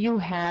 Whereas if you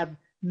have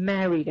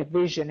married a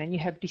vision and you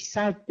have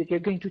decided that you're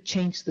going to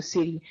change the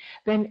city,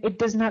 then it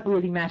does not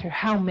really matter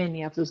how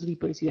many of those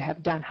leapers you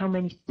have done, how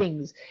many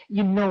things,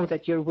 you know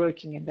that you're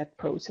working in that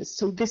process.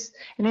 So this,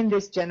 and in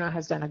this, Genoa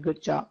has done a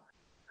good job.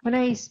 When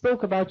I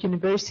spoke about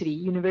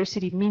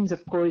university means,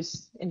 of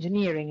course,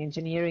 engineering.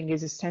 Engineering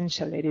is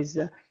essential. It is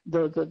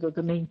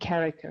the main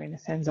character, in a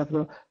sense, of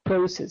the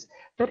process.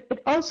 But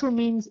it also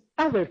means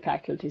other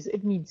faculties.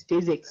 It means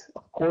physics,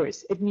 of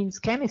course. It means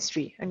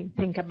chemistry. I mean,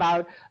 think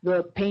about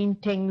the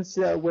paintings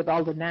with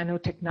all the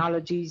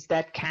nanotechnologies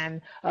that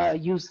can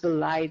use the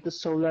light, the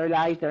solar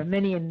light. There are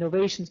many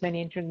innovations,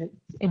 many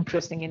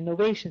interesting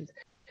innovations.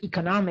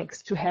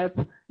 Economics,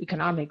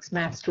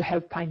 maths to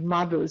help find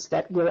models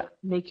that will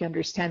make you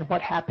understand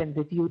what happens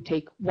if you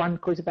take one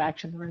course of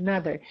action or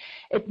another.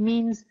 It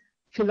means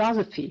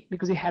philosophy,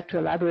 because you have to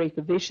elaborate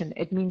the vision.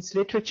 It means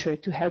literature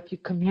to help you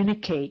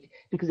communicate,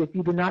 because if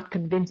you do not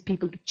convince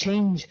people to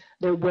change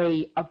their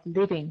way of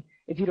living,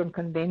 if you don't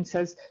convince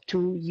us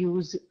to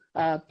use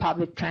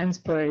public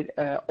transport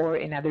or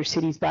in other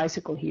cities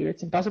bicycle here,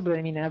 it's impossible.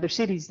 I mean, in other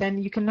cities,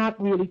 then you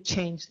cannot really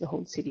change the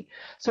whole city.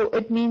 So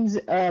it means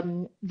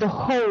the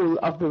whole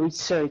of the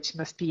research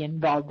must be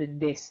involved in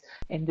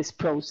this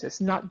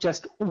process, not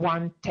just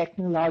one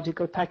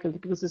technological faculty,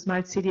 because the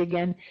smart city,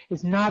 again,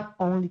 is not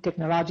only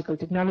technological.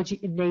 Technology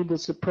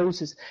enables the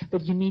process,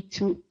 but you need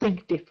to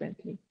think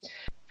differently.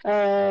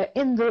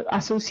 In the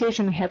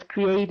association, we have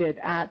created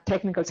a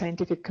technical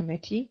scientific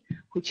committee,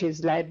 which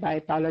is led by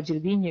Paola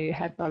Girvigno. You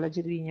had Paola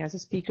Girvigno as a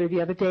speaker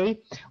the other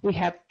day. We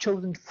have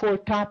chosen 4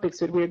 topics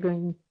that we're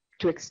going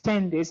to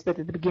extend this, but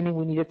at the beginning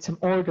we needed some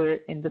order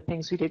in the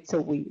things we did.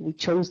 So we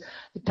chose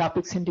the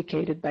topics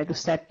indicated by the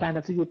set plan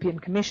of the European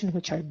Commission,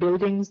 which are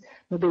buildings,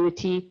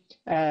 mobility,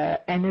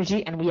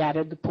 energy, and we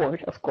added the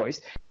port, of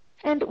course.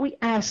 And we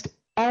asked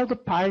all the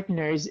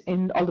partners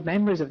and all the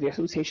members of the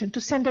association to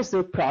send us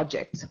their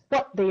projects,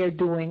 what they are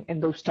doing in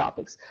those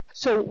topics.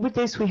 So with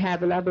this, we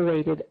have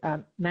elaborated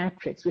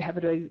matrix, we have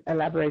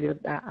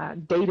elaborated a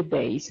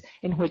database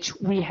in which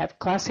we have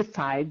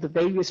classified the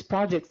various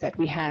projects that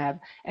we have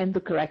and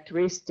the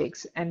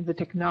characteristics and the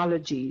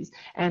technologies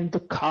and the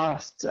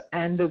costs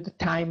and the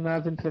time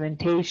of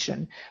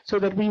implementation, so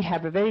that we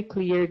have a very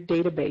clear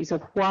database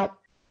of what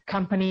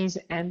companies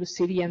and the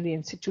city and the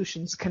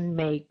institutions can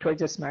make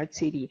towards a smart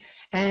city.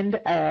 And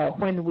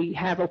when we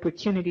have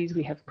opportunities,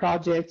 we have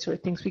projects or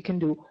things we can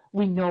do,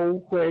 we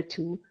know where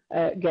to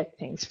get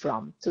things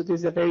from. So this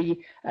is a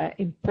very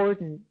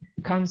important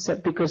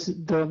concept, because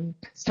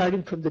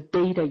starting from the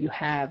data you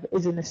have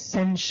is an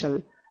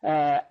essential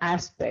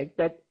aspect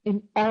that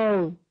in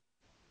all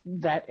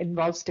that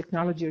involves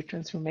technology or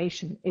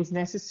transformation is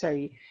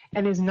necessary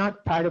and is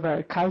not part of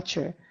our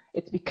culture.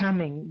 It's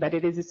becoming, but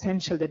it is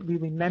essential that we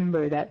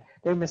remember that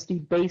there must be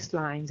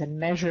baselines and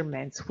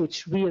measurements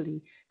which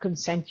really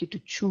consent you to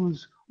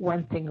choose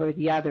one thing or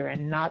the other,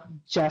 and not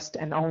just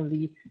and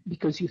only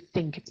because you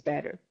think it's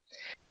better.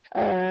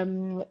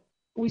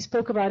 We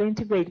spoke about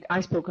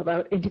I spoke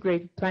about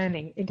integrated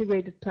planning.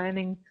 Integrated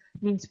planning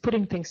means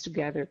putting things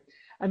together.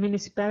 A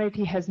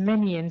municipality has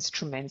many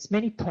instruments,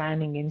 many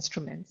planning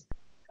instruments.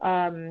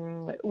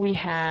 We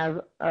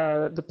have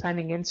the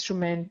planning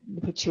instrument,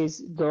 which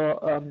is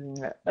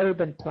the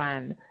urban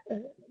plan.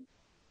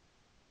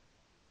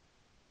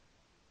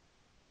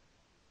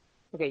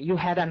 Okay, you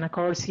had Anna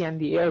Corsi and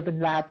the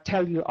Urban Lab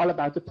tell you all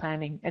about the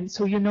planning. And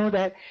so you know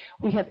that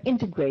we have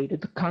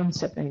integrated the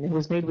concept, and it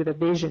was made with a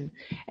vision,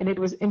 and it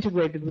was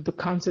integrated with the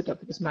concept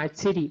of the smart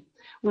city.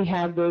 We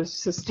have the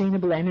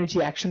Sustainable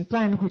Energy Action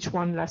Plan, which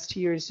won last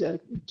year's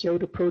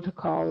Kyoto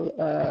Protocol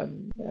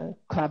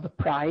Club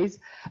Prize.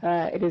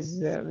 It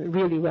is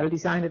really well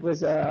designed. It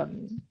was ARE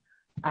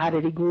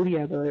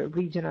Liguria, the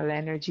regional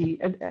energy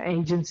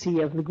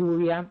agency of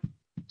Liguria,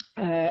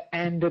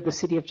 and the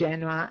city of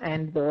Genoa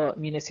and the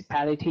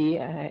municipality.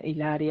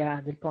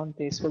 Ilaria Del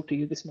Ponte spoke to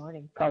you this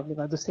morning, probably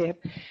about the same.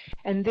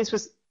 And this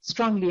was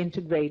strongly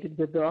integrated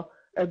with the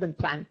urban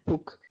plan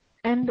book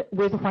and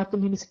with what the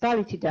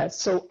municipality does.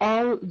 So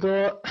all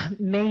the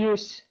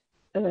mayor's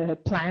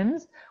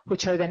plans,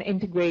 which are then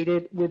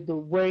integrated with the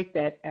work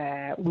that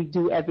we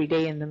do every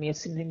day in the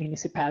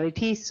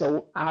municipality.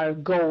 So our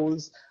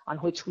goals on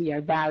which we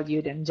are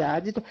valued and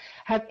judged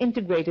have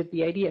integrated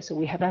the idea. So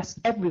we have asked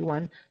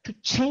everyone to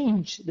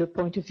change their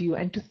point of view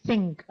and to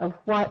think of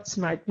what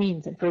smart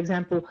means. And for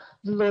example,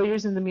 the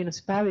lawyers in the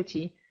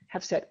municipality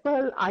have said,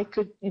 well, I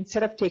could,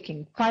 instead of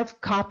taking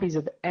 5 copies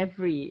of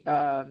every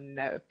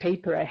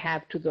paper I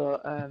have to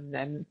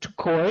the to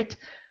court,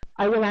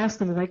 I will ask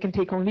them if I can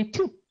take only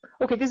 2.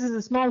 Okay, this is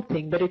a small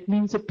thing, but it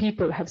means that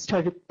people have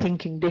started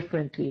thinking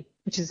differently,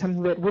 which is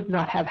something that would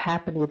not have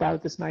happened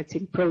without the smart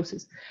city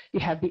process.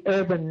 You have the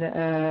urban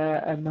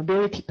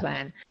mobility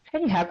plan,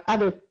 and you have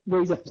other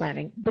ways of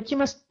planning, but you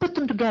must put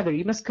them together.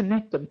 You must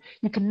connect them.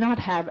 You cannot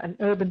have an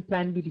urban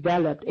plan be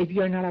developed if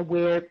you are not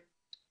aware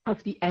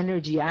of the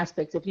energy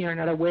aspects, if you're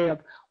not aware of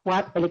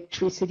what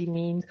electricity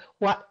means,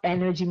 what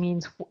energy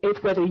means,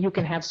 whether you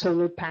can have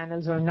solar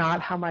panels or not,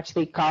 how much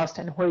they cost,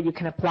 and where you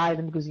can apply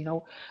them, because, you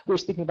know, we're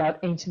speaking about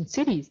ancient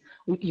cities.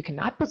 You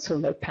cannot put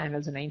solar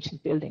panels in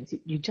ancient buildings.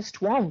 You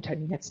just won't. I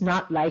mean, it's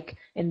not like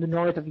in the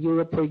north of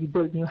Europe where you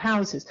build new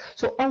houses.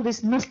 So all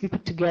this must be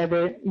put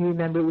together. You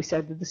remember we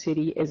said that the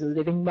city is a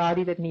living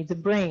body that needs a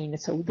brain.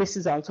 So this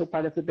is also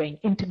part of the brain,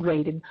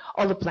 integrating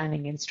all the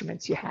planning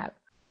instruments you have.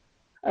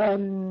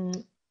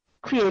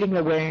 Creating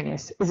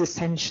awareness is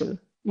essential.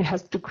 You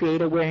have to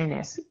create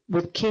awareness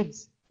with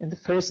kids in the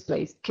first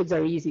place. Kids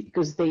are easy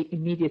because they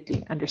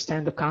immediately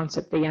understand the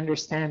concept. They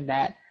understand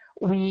that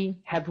we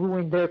have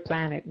ruined their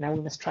planet. Now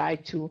we must try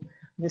to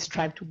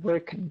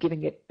work on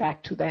giving it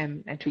back to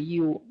them and to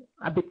you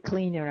a bit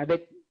cleaner, a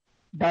bit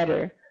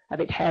better, a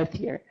bit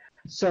healthier.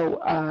 So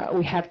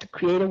we have to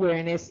create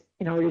awareness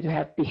in order to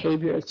have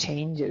behavioral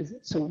changes.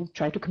 So we'll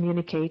try to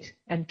communicate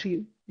and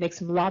to make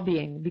some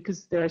lobbying,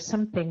 because there are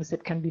some things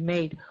that can be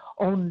made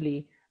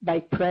only by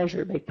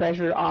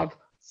pressure of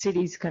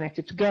cities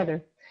connected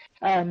together.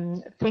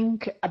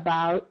 Think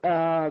about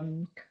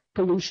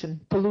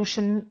pollution.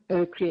 Pollution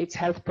creates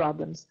health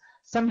problems.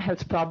 Some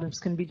health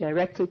problems can be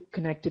directly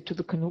connected to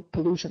the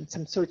pollution,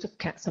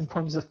 some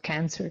forms of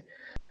cancer.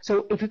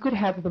 So if we could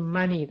have the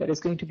money that is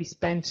going to be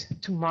spent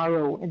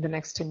tomorrow in the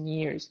next 10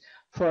 years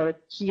for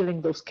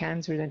healing those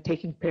cancers and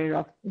taking care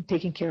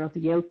of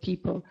the ill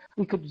people,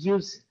 we could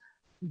use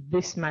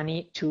this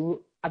money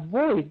to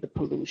avoid the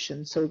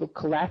pollution. So the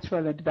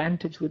collateral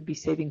advantage would be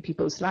saving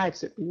people's lives,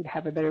 so we would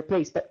have a better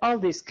place. But all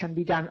this can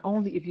be done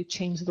only if you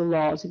change the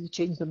laws, if you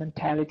change the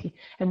mentality,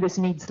 and this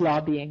needs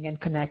lobbying and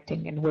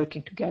connecting and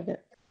working together.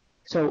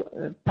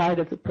 So part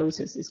of the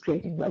process is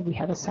creating, well, we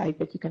have a site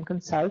that you can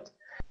consult.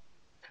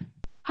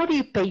 How do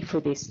you pay for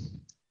this?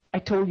 I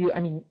told you,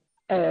 I mean,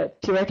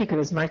 theoretically,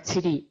 a smart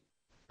city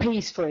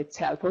pays for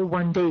itself, or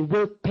one day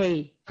will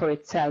pay for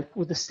itself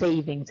with the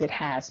savings it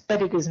has,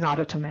 but it is not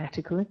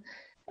automatically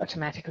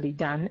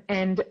done.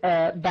 And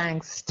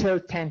banks still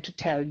tend to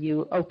tell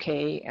you,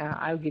 okay,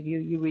 I'll give you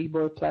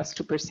Euribor plus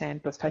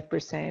 2%, plus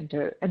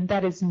 5%, and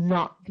that is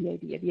not the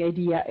idea. The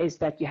idea is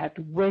that you have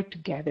to work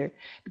together,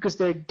 because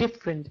there are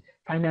different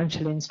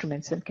financial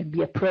instruments that can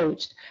be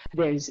approached.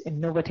 There is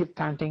innovative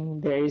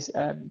funding, there is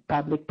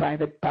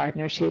public-private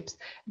partnerships,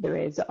 there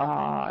is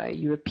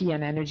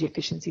European Energy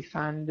Efficiency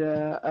Fund,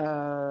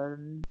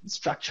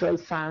 structural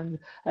fund,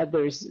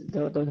 there's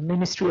the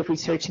Ministry of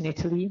Research in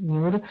Italy,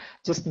 MUR,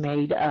 just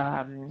made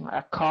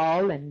a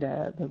call, and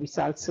the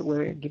results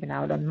were given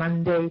out on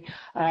Monday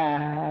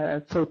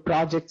for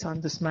projects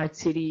on the smart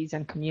cities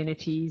and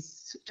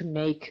communities to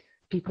make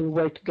people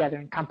work together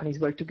and companies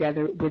work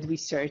together with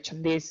research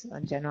on this.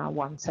 Genoa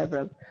won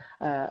several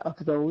of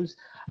those.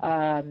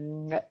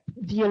 The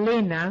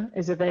ELENA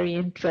is a very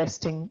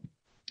interesting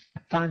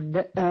fund.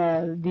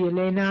 The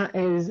ELENA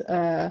is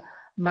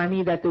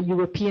money that the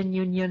European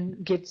Union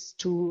gives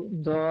to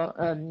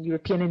the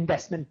European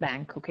Investment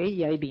Bank, okay,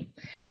 EIB.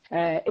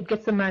 It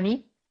gets the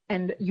money,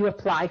 and you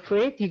apply for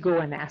it. You go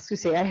and ask, you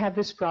say, I have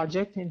this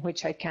project in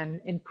which I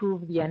can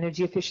improve the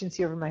energy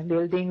efficiency of my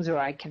buildings, or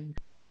I can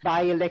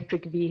buy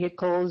electric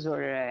vehicles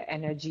or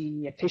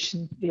energy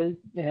efficient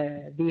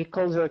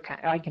vehicles, or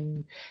I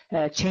can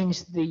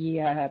change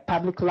the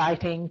public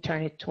lighting,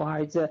 turn it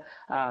towards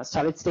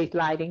solid state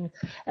lighting.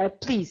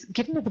 Please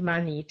give me the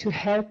money to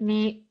help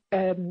me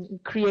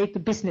create the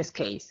business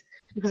case,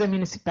 because a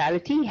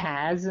municipality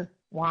has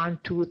 1,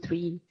 2,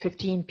 3,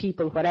 15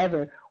 people,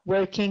 whatever,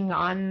 working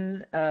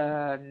on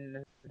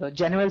the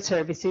general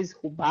services,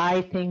 who buy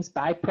things,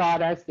 buy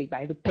products, they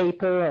buy the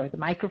paper or the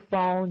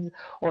microphones,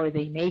 or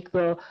they make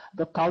the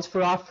calls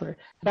for offer,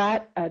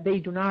 but they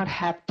do not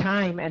have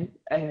time and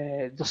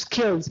the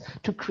skills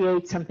to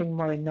create something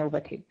more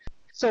innovative.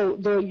 So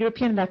the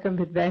European Bank of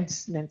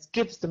Investments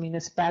gives the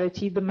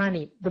municipality the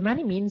money. The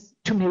money means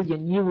 2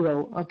 million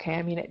euro, okay?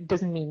 I mean, it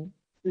doesn't mean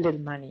little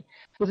money.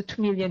 With the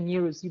 2 million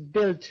euros, you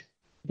build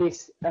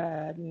this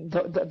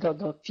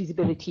the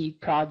feasibility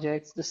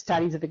projects, the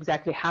studies of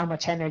exactly how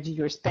much energy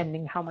you're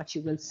spending, how much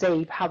you will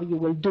save, how you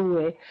will do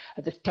it,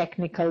 the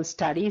technical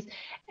studies,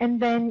 and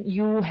then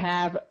you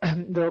have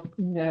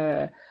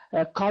the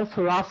call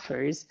for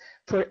offers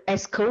for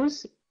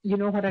ESCOs. You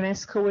know what an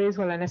ESCO is?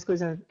 Well, an ESCO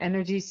is an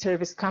energy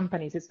service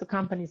companies. It's the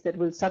companies that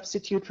will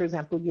substitute, for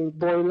example, your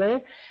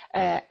boiler,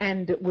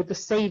 and with the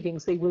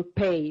savings, they will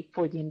pay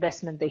for the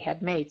investment they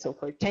had made. So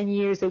for 10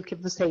 years, they'll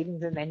keep the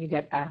savings, and then you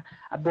get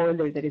a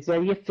boiler that is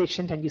very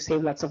efficient, and you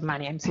save lots of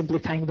money. I'm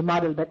simplifying the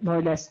model, but more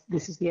or less,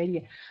 this is the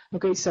idea.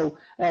 Okay, so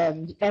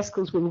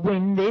ESCOs will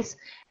win this.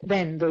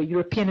 Then the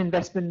European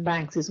Investment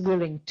Banks is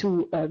willing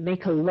to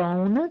make a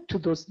loan to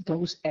those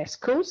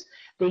ESCOs.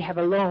 They have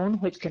a loan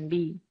which can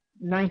be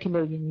 90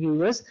 million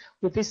euros.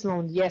 With this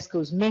loan, the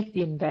ESCOs make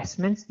the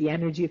investments, the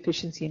energy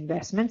efficiency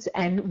investments,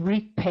 and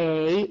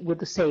repay with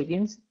the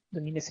savings.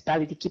 The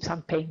municipality keeps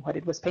on paying what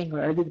it was paying,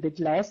 or a little bit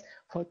less,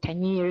 for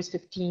 10 years,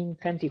 15,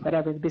 20,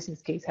 whatever the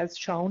business case has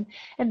shown.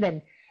 And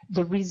then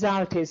the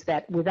result is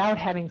that without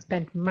having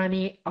spent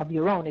money of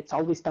your own, it's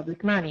always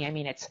public money, I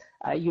mean, it's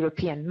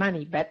European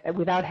money, but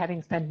without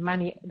having spent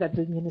money that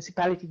the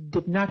municipality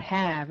did not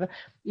have,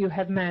 you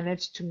have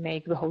managed to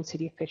make the whole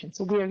city efficient.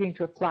 So we are going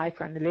to apply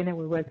for an ELENA.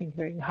 We're working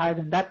very hard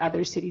on that.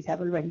 Other cities have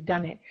already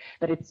done it,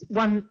 but it's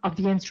one of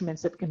the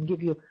instruments that can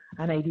give you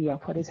an idea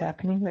of what is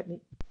happening. Let me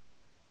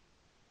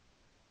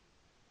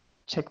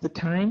check the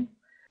time.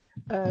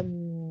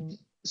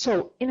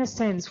 So in a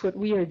sense, what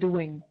we are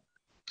doing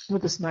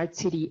with the smart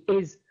city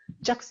is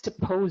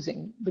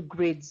juxtaposing the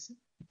grids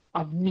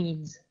of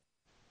needs.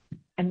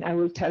 And I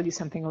will tell you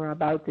something more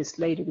about this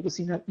later, because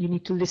you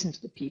need to listen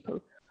to the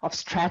people, of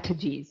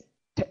strategies,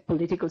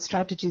 political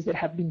strategies that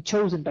have been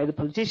chosen by the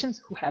politicians,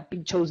 who have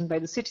been chosen by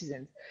the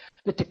citizens,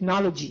 the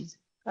technologies,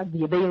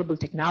 the available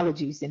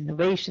technologies,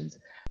 innovations,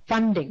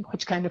 funding,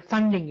 which kind of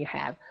funding you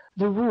have,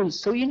 the rules.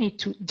 So you need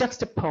to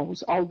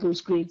juxtapose all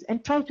those grids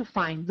and try to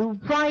find the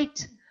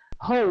right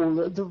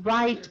whole, the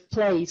right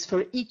place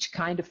for each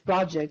kind of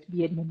project,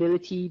 be it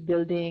mobility,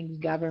 building,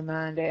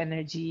 government,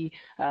 energy,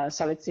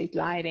 solid state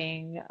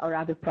lighting, or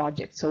other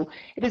projects. So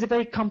it is a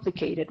very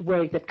complicated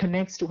work that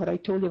connects to what I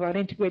told you about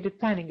integrated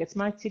planning. A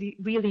smart city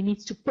really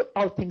needs to put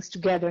all things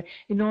together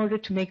in order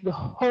to make the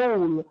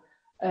whole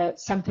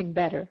something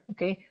better,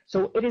 okay?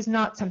 So it is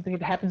not something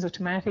that happens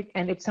automatic,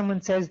 and if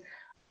someone says,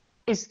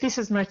 is this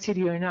a smart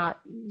city or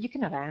not? You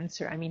cannot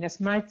answer. I mean, a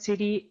smart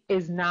city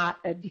is not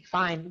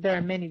defined. There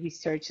are many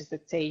researches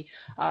that say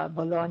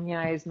Bologna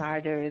is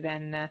smarter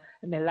than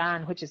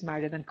Milan, which is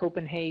smarter than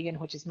Copenhagen,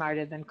 which is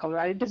smarter than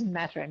Colorado. It doesn't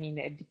matter. I mean,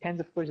 it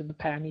depends, of course, on the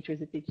parameters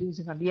that they're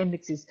using on the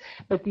indexes.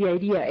 But the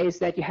idea is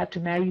that you have to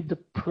marry the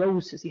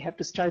process. You have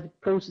to start the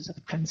process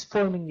of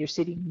transforming your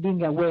city,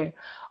 being aware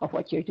of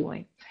what you're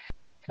doing.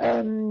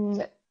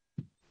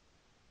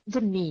 The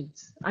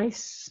needs. I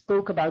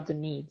spoke about the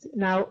needs.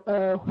 Now,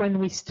 when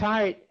we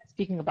start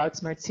speaking about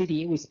smart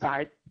city, we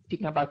start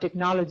speaking about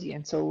technology.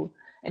 And so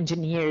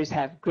engineers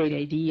have great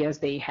ideas.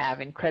 They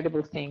have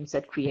incredible things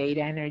that create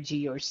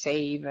energy or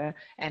save.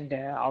 And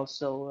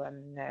also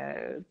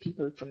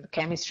people from the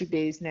chemistry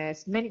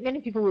business.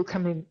 Many people will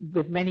come in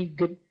with many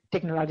good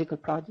technological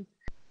projects.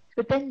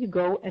 But then you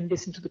go and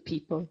listen to the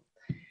people.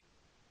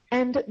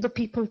 And the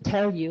people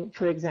tell you,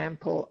 for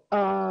example,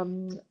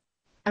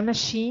 a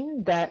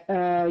machine that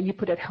you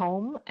put at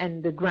home,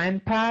 and the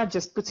grandpa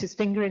just puts his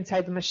finger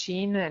inside the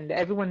machine, and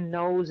everyone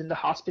knows in the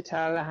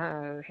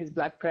hospital his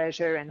blood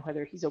pressure and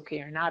whether he's okay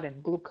or not,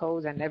 and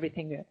glucose and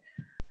everything.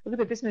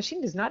 Look at this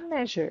machine does not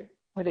measure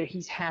whether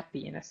he's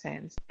happy, in a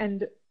sense.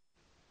 And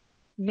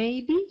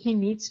maybe he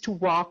needs to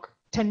walk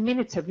 10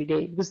 minutes every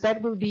day, because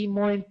that will be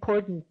more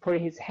important for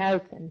his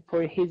health and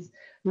for his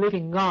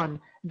living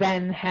on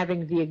than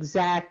having the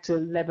exact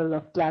level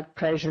of blood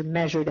pressure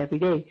measured every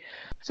day.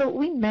 So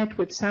we met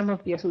with some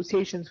of the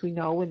associations we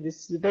know in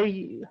this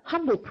very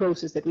humble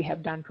process that we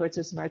have done towards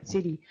a smart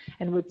city,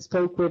 and we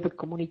spoke with the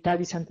Comunità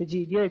di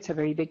Sant'Egidio. It's a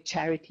very big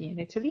charity in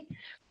Italy.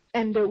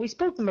 And we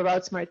spoke to them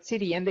about smart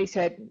city, and they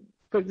said,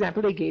 for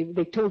example,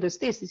 they told us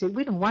this. They said,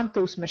 we don't want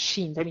those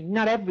machines. I mean,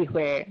 not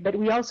everywhere, but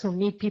we also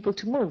need people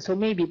to move. So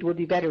maybe it would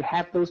be better to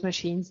have those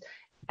machines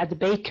at the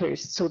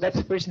bakers, so that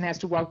the person has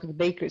to walk to the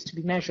bakers to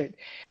be measured.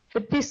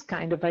 But this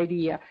kind of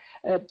idea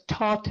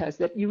taught us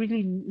that you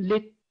really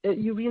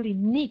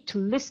need to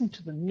listen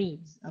to the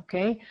needs,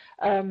 okay?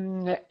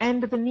 And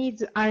the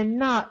needs are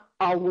not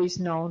always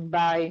known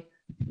by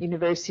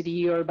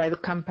university or by the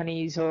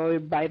companies or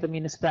by the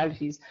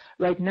municipalities.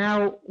 Right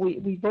now,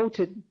 we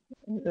voted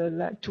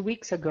 2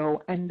 weeks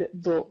ago, and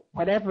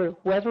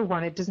whoever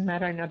won, it doesn't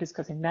matter, I'm not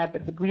discussing that,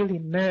 but what really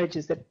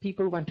emerges that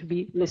people want to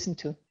be listened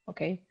to,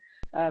 okay?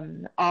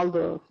 All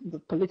the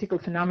political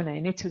phenomena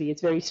in Italy,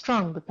 it's very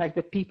strong, the fact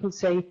that people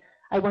say,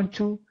 I want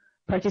to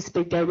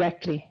participate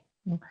directly.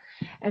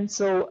 And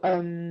so I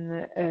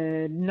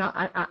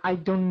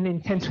don't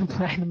intend to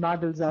apply the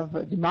models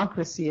of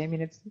democracy. I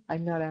mean,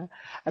 I'm not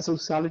a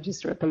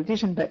sociologist or a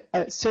politician, but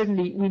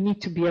certainly we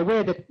need to be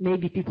aware that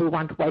maybe people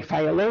want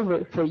Wi-Fi all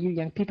over. For you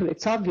young people,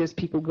 it's obvious.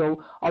 People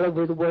go all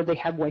over the world, they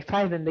have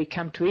Wi-Fi, then they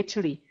come to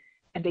Italy,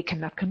 and they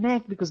cannot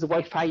connect because the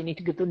Wi-Fi, you need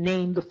to get the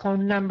name, the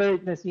phone number.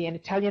 It must be an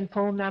Italian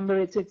phone number.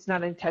 It's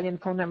not an Italian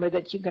phone number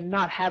that you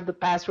cannot have the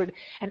password,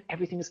 and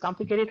everything is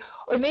complicated.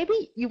 Or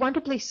maybe you want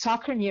to play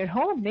soccer near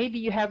home. Maybe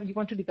you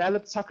want to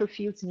develop soccer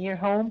fields near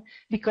home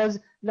because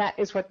that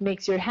is what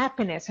makes your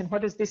happiness. And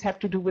what does this have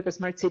to do with a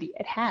smart city?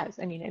 It has.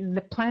 I mean, in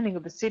the planning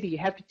of the city, you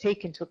have to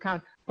take into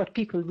account what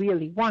people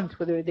really want,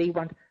 whether they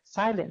want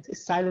silence.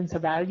 Is silence a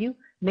value?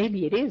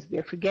 Maybe it is. We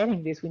are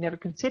forgetting this. We never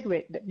consider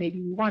it, that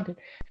maybe we want it.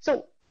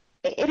 So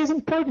it is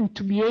important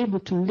to be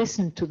able to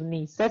listen to the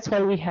needs. That's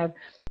why we have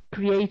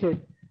created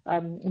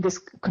this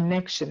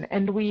connection.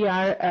 And we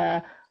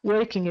are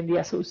working in the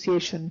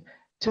association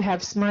to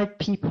have smart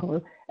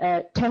people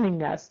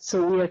telling us.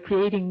 So we are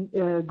creating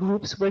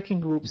working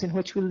groups, in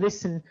which we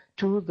listen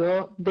to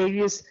the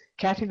various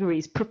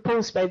categories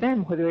proposed by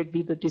them, whether it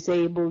be the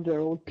disabled or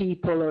old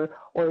people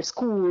or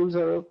schools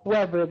or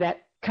whoever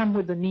that come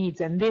with the needs.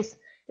 And this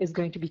is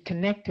going to be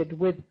connected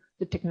with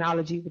the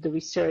technology, with the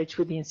research,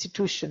 with the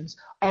institutions,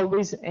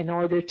 always in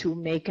order to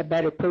make a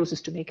better process,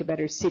 to make a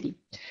better city.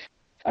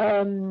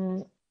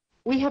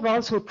 We have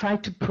also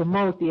tried to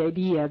promote the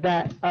idea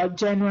that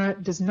Genoa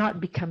does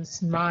not become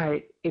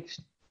smart if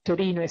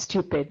Torino is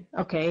stupid,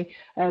 okay?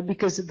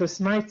 Because the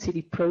smart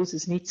city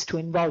process needs to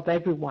involve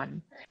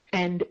everyone.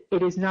 And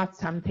it is not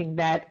something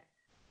that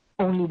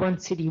only one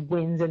city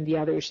wins and the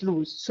others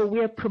lose. So we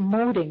are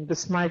promoting the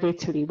Smart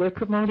Italy. We're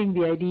promoting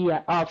the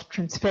idea of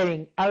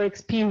transferring our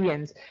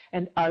experience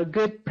and our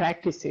good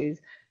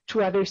practices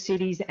to other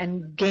cities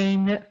and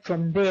gain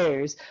from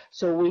theirs.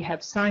 So we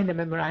have signed a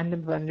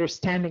memorandum of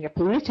understanding, a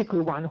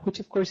political one, which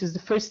of course is the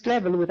first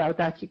level. Without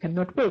that you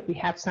cannot work. We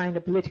have signed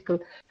a political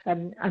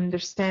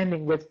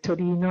understanding with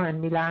Torino and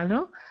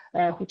Milano,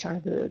 which are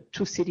the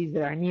two cities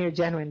that are near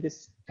Genoa in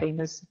this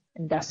famous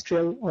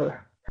industrial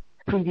or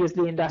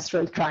previously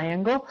industrial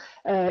triangle,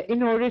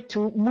 in order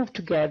to move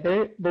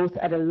together both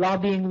at a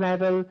lobbying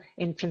level,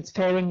 in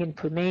transferring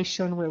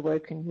information. We're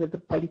working with the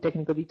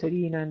Politecnico di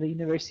Torino and the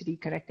university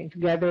connecting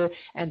together,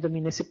 and the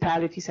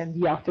municipalities and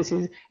the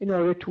offices, in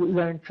order to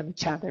learn from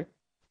each other.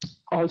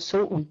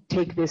 also we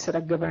take this at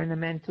a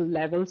governmental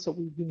level. So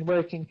we've been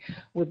working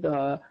with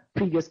the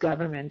previous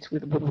government,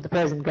 with the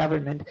present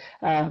government,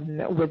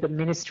 with the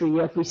Ministry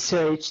of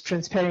Research,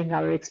 transferring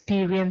our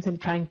experience and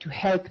trying to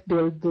help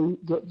build the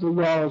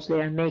laws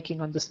they are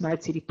making on the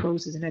smart city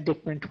process in a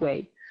different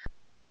way.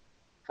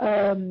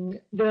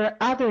 There are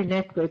other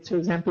networks. For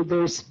example,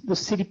 there's the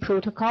City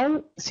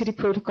Protocol. City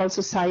Protocol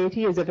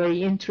Society is a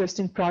very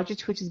interesting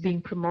project which is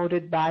being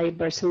promoted by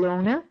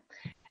Barcelona,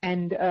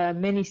 and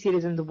many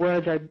cities in the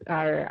world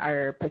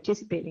are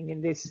participating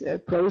in this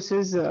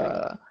process.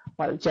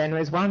 Well, Genoa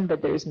is one,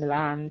 but there's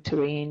Milan,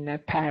 Turin,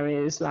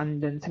 Paris,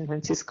 London, San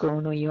Francisco,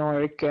 New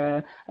York,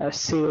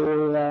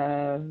 Seoul,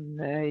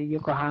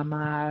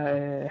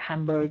 Yokohama,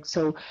 Hamburg.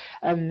 So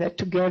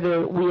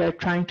together we are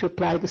trying to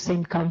apply the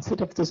same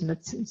concept of the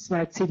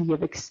smart city,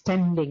 of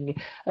extending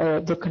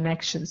the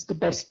connections, the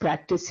best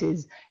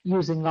practices,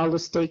 using all the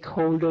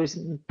stakeholders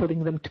and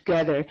putting them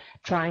together,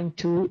 trying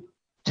to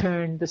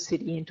turn the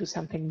city into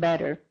something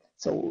better.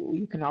 So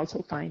you can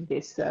also find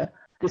this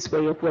this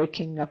way of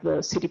working of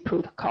the City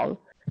Protocol,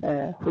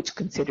 which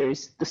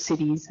considers the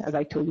cities, as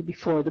I told you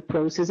before, the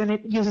process, and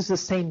it uses the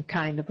same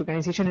kind of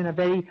organization in a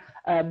very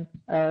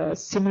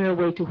similar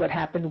way to what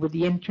happened with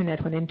the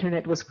internet when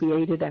internet was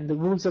created, and the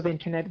rules of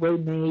internet were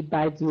made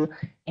by the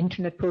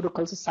Internet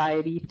Protocol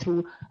Society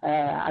through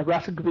a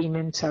rough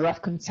agreement, a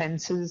rough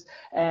consensus,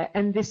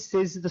 and this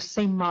is the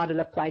same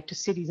model applied to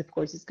cities. Of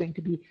course, it's going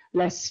to be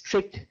less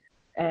strict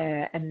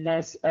and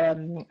less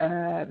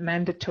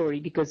mandatory,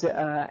 because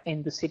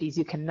in the cities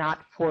you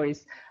cannot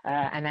force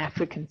an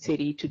African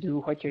city to do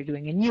what you're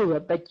doing in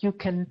Europe, but you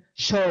can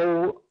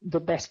show the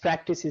best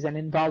practices and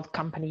involve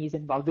companies,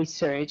 involve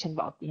research,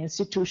 involve the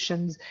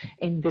institutions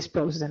in this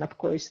process, and of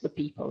course the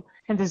people.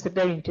 And this is a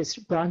very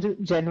interesting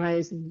project. Genoa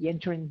is in the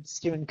interim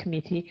steering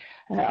committee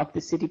of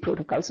the City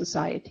Protocol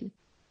Society.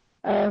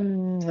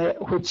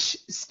 Which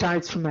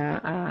starts from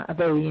a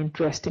very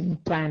interesting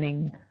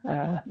planning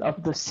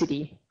of the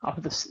city,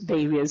 of the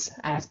various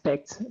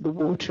aspects, the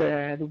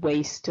water, the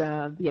waste,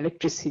 the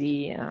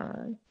electricity,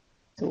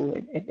 so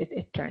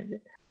it turns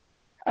it.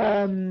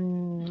 I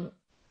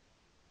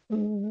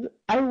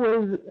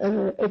will,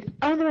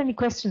 are there any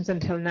questions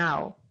until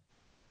now?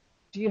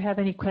 Do you have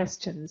any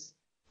questions?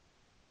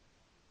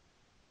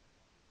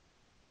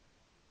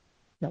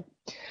 No.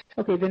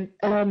 Okay, then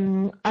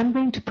I'm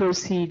going to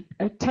proceed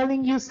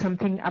telling you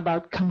something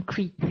about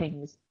concrete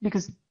things,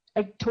 because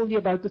I told you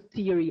about the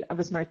theory of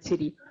a smart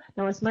city.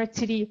 Now, a smart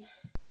city,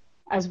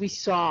 as we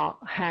saw,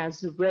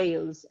 has the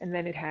rails, and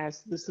then it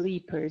has the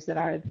sleepers that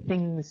are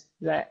things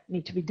that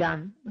need to be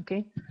done,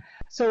 okay?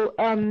 So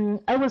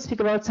I will speak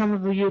about some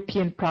of the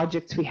European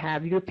projects we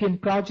have. European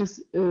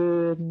projects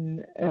are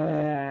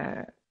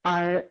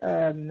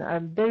a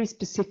very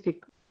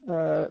specific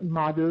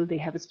model. They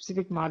have a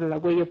specific model, a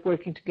way of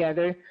working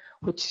together,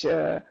 which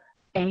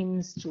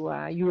aims to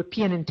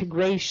European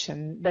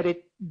integration, but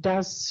it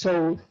does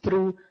so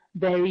through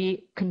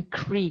very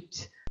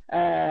concrete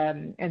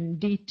and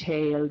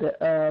detailed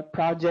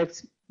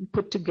projects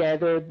put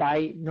together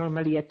by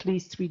normally at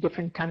least 3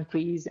 different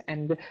countries,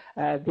 and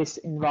this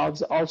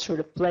involves all sort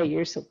of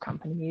players, so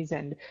companies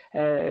and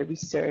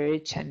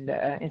research and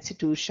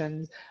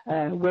institutions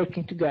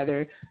working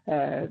together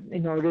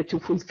in order to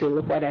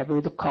fulfill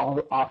whatever the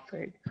call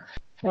offered.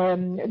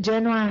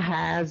 Genoa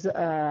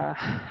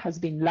has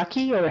been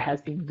lucky, or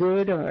has been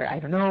good, or I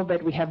don't know,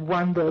 but we have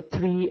won the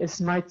 3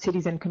 Smart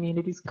Cities and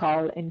Communities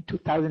call in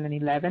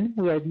 2011.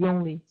 We are the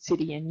only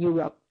city in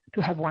Europe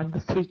to have won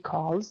the 3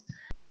 calls,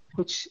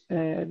 which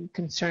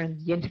concern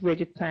the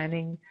integrated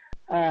planning,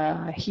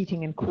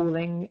 heating and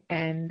cooling,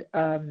 and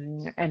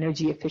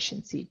energy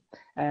efficiency.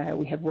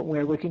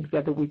 We're working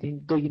together with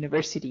the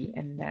university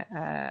and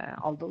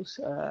all those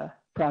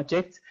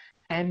projects,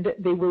 and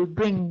they will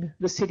bring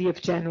the city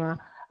of Genoa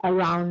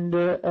around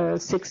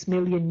 6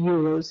 million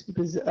euros,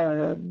 because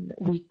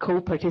we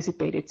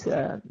co-participate. It's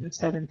a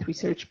 7th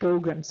research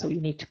program, so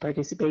you need to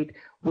participate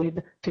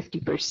with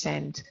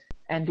 50%.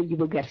 And you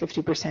will get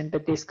 50%,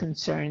 but this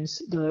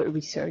concerns the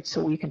research,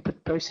 so we can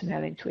put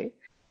personnel into it.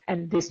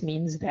 And this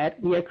means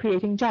that we are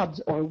creating jobs,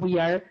 or we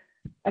are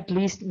at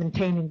least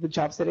maintaining the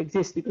jobs that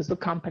exist, because the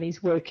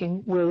companies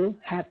working will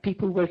have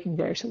people working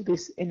there. So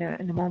this, in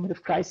a moment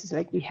of crisis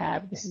like we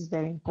have, this is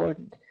very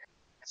important.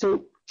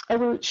 So I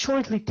will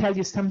shortly tell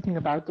you something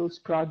about those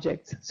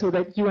projects so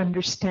that you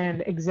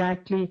understand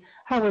exactly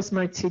how a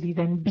smart city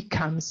then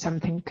becomes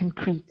something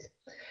concrete.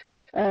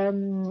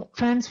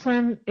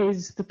 Transform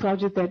is the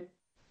project that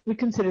we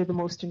consider the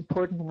most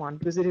important one,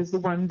 because it is the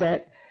one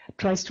that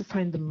tries to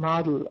find the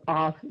model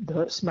of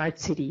the smart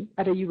city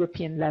at a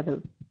European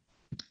level.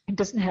 It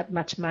doesn't have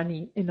much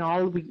money. In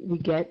all, we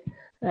get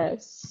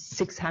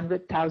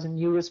 600,000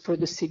 euros for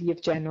the city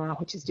of Genoa,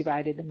 which is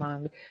divided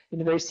among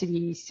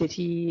university,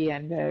 city,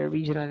 and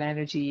regional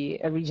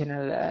energy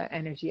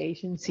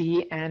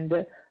agency, and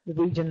the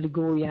region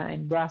Liguria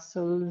in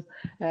Brussels,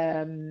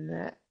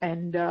 and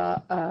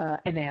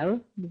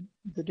Enel,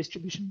 the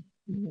distribution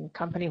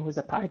company, who is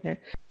a partner.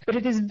 But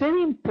it is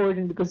very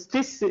important, because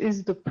this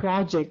is the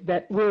project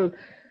that will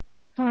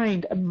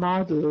find a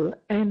model,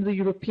 and the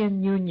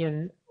European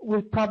Union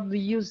will probably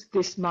use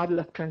this model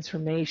of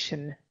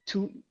transformation to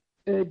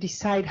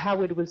decide how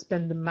it will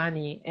spend the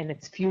money in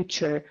its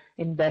future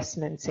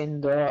investments in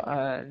the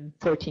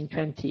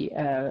 14-20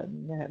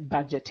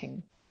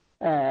 budgeting.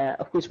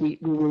 Of course, we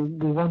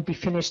won't be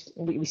finished.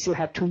 We still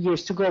have 2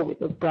 years to go.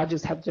 The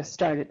projects have just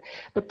started.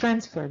 But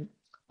Transform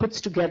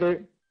puts together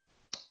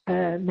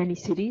many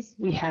cities.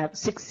 We have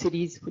 6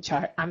 cities, which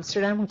are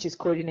Amsterdam, which is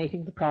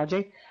coordinating the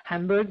project,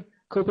 Hamburg,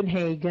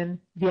 Copenhagen,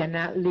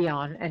 Vienna,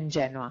 Lyon, and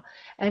Genoa.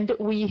 And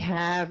we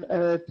have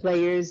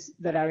players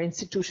that are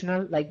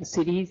institutional, like the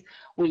cities.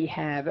 We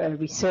have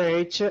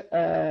research.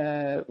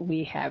 We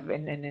have,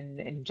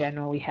 in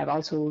Genoa, we have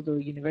also the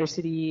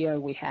university.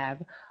 We have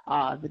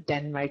the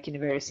Denmark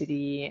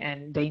University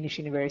and Danish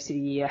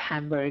University,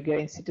 Hamburg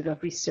Institute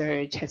of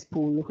Research,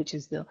 HESPOL, which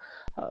is the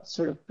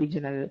sort of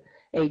regional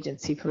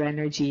agency for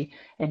energy,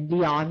 and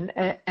Lyon.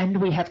 And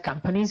we have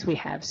companies. We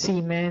have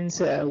Siemens,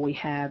 we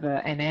have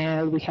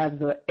Enel, we have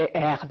the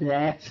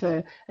RDF,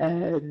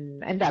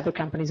 and other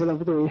companies all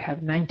over the world. We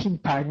have 19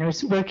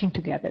 partners working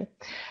together.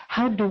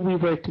 How do we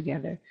work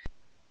together?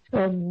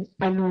 I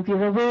know if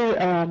you're aware,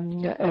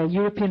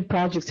 European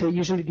projects are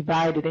usually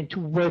divided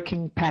into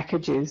working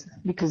packages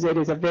because it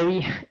is a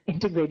very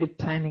integrated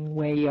planning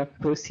way of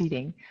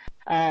proceeding.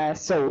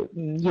 So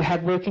you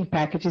have working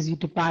packages, you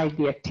divide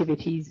the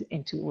activities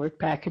into work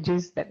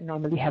packages that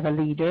normally have a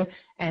leader,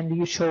 and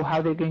you show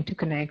how they're going to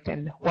connect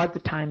and what the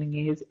timing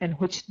is and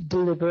which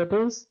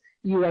deliverables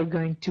you are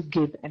going to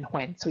give and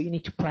when. So you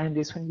need to plan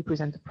this when you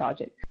present the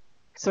project.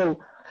 So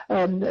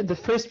the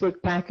first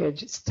work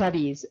package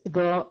studies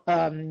the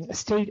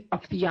state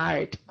of the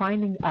art,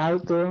 finding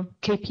out the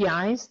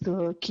KPIs,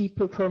 the key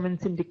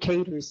performance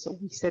indicators. So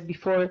we said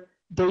before,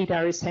 data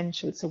are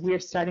essential. So we are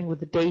starting with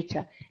the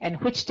data and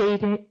which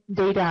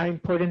data are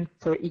important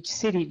for each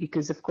city,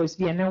 because of course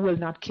Vienna will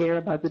not care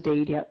about the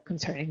data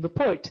concerning the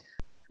port.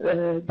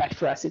 But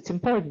for us, it's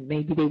important.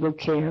 Maybe they will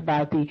care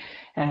about the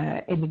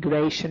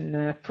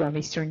immigration from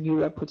Eastern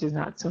Europe, which is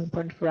not so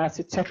important for us,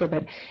 etc.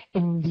 But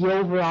in the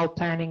overall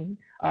planning,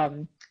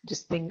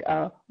 just think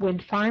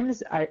wind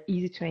farms are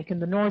easy to make in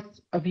the north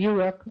of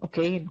Europe,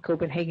 okay, in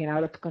Copenhagen,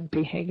 out of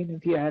Copenhagen,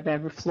 if you have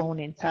ever flown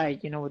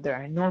inside, you know, there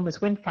are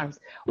enormous wind farms.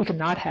 We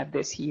cannot have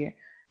this here.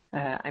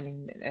 I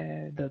mean,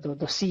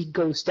 the sea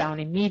goes down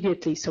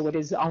immediately, so it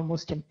is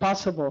almost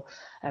impossible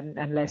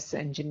unless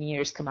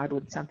engineers come out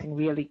with something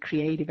really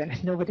creative and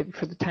innovative.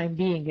 For the time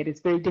being, it is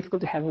very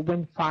difficult to have a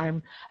wind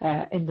farm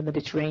in the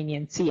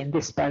Mediterranean Sea, in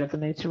this part of the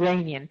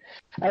Mediterranean.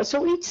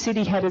 So each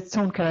city had its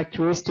own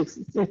characteristics,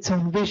 its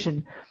own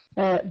vision,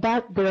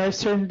 but there are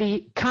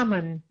certainly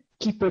common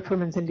key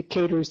performance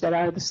indicators that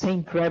are the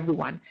same for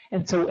everyone.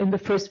 And so in the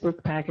first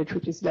work package,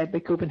 which is led by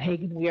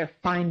Copenhagen, we are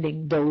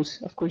finding those.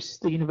 Of course,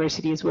 the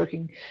university is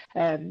working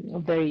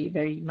very,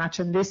 very much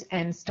on this,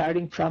 and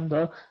starting from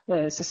the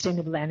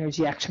Sustainable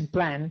Energy Action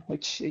Plan,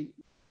 which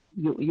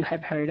you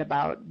have heard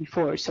about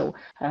before, so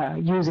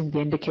using the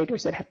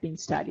indicators that have been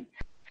studied.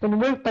 Then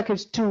work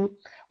package 2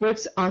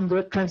 works on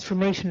the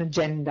transformation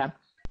agenda.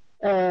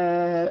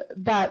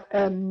 But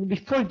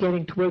before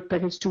getting to work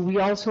package 2, we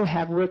also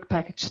have work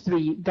package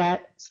 3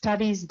 that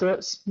studies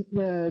work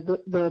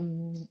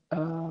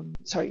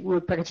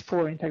package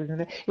 4 in fact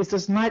is the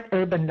smart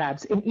urban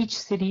labs. In each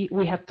city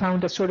we have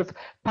found a sort of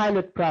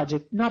pilot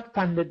project not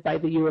funded by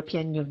the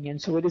European Union,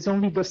 so it is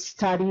only the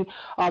study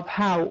of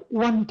how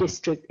one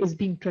district is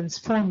being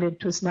transformed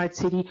into a smart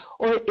city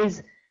or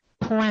is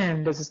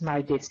planned as a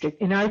smart district.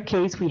 In our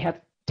case, we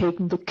have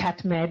taken the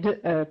CatMed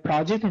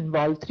project in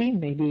Valtry.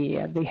 Maybe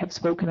they have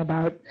spoken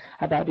about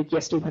it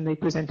yesterday when they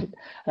presented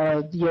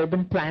the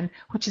urban plan,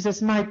 which is a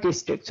smart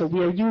district. So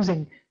we are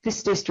using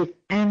this district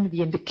and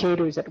the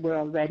indicators that were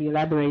already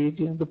elaborated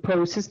during the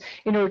process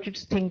in order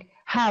to think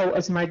how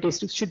a smart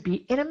district should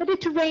be in a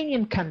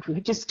Mediterranean country,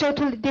 which is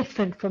totally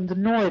different from the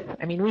north.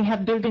 I mean, we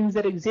have buildings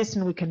that exist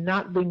and we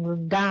cannot bring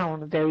them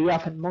down very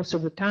often, most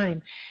of the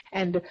time,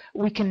 and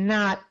we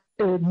cannot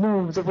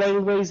move the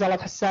railways all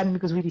of a sudden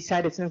because we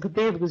decided it's not good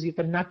there, because you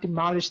cannot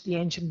demolish the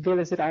ancient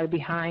villas that are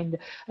behind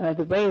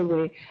the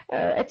railway,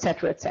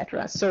 etc.,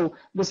 etc. So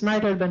the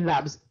smart urban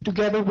labs,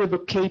 together with the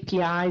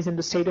KPIs and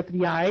the state of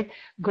the art,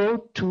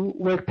 go to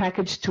work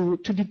package 2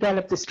 to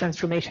develop this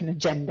transformation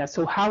agenda.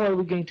 So how are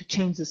we going to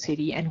change the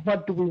city, and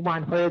what do we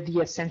want? What are the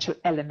essential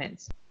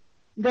elements?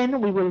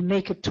 Then we will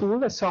make a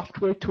tool, a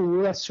software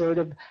tool, a sort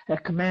of a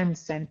command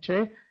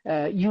center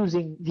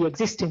using the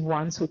existing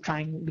one. So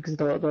trying, because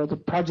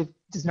the project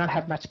does not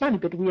have much money,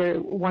 but we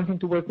are wanting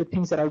to work with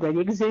things that already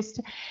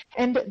exist.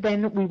 And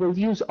then we will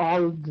use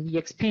all the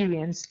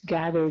experience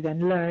gathered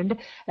and learned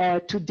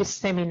to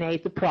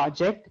disseminate the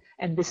project.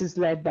 And this is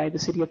led by the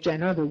City of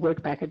Genoa, the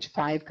work package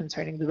 5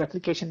 concerning the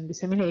replication and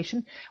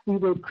dissemination. We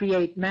will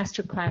create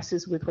master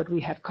classes with what we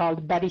have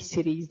called buddy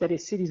cities, that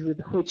is cities with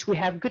which we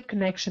have good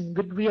connection,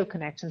 good real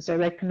connections,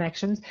 direct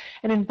connections,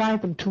 and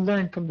invite them to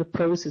learn from the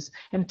process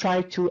and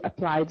try to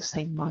apply the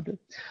same model.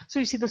 So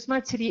you see, the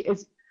smart city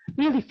is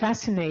really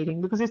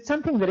fascinating because it's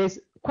something that is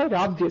quite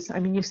obvious. I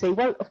mean, you say,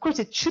 well, of course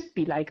it should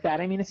be like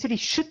that. I mean, a city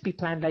should be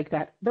planned like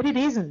that, but it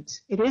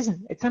isn't. It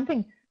isn't. It's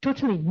something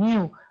totally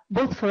new,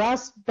 both for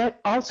us, but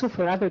also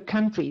for other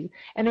countries.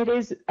 And it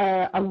is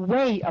a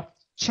way of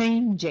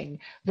changing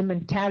the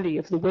mentality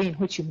of the way in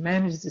which you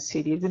manage the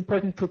city. It's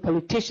important for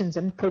politicians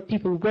and for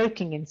people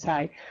working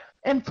inside.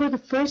 And for the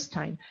first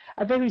time,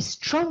 a very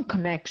strong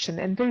connection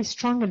and very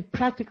strong and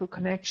practical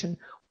connection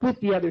with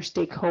the other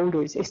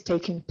stakeholders is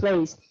taking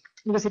place.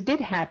 Because it did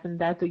happen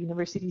that the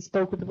university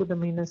spoke with the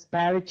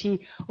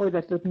municipality, or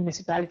that the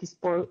municipality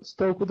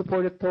spoke with the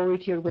Port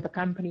Authority or with a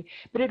company,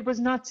 but it was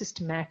not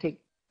systematic.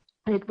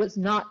 It was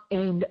not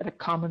aimed at a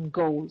common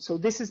goal. So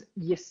this is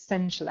the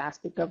essential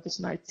aspect of the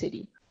smart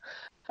city.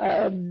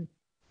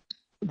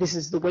 This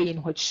is the way in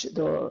which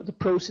the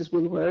process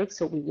will work.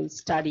 So we will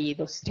study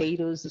the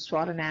status, the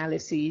SWOT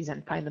analyses,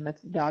 and find the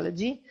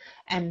methodology.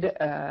 And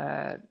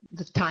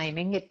the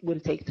timing, it will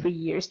take 3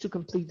 years to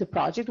complete the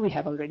project. We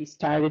have already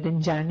started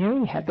in January.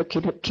 We had the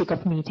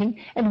kickoff meeting,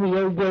 and we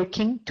are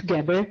working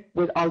together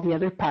with all the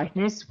other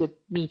partners with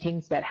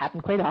meetings that happen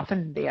quite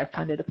often. They are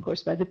funded, of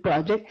course, by the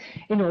project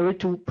in order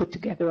to put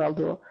together all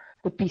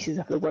the pieces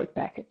of the work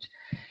package.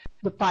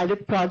 The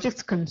pilot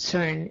projects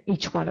concern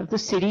each one of the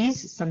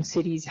cities. Some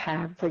cities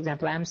have, for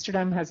example,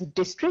 Amsterdam has a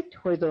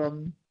district where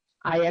the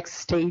Ajax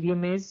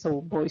Stadium is,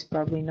 so boys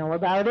probably know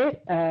about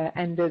it.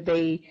 And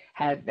they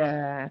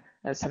had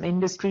some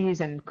industries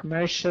and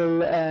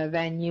commercial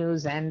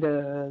venues and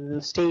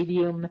the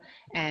stadium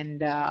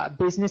and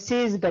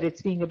businesses, but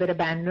it's being a bit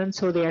abandoned,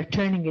 so they are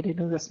turning it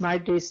into a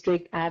smart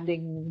district,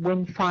 adding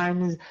wind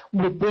farms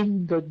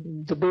within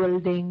the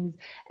buildings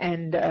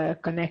and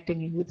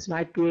connecting it with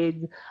smart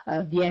grids.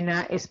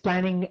 Vienna is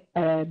planning,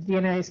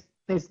 Vienna is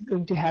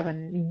going to have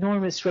an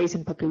enormous rise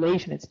in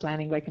population. It's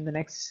planning like in the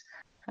next,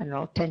 I don't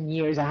know, 10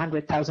 years,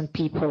 100,000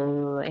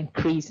 people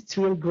increase. It's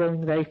really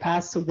growing very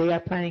fast. So they are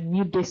planning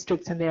new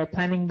districts, and they are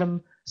planning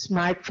them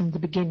smart from the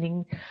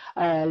beginning.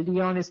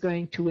 Lyon is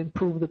going to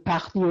improve the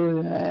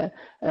Pardieu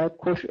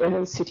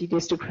city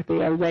district where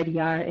they already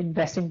are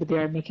investing, but they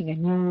are making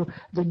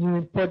the new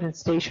important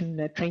station,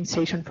 the train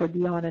station for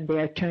Lyon, and they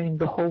are turning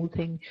the whole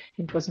thing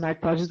into a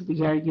smart project.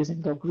 We are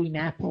using the Green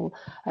Apple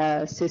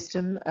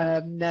system.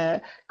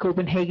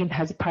 Copenhagen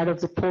has a part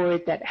of the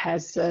port that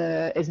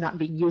is not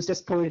being used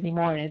as port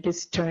anymore, and it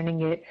is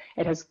turning it.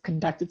 It has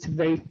conducted some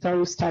very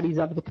thorough studies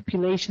of the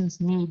population's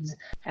needs.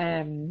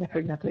 For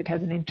example, it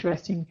has an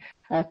interesting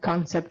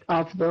concept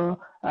of the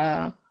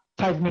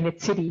 5-minute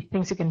city,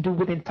 things you can do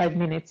within 5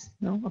 minutes.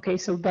 No? Okay,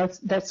 so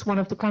that's one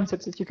of the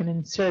concepts that you can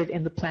insert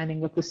in the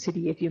planning of the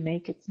city if you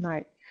make it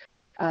smart.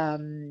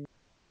 Well,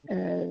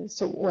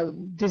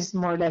 this is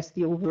more or less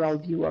the overall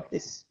view of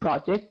this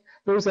project.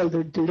 Those are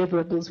the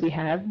deliverables we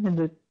have in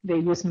the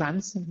various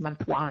months,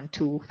 month 1,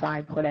 2,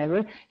 5,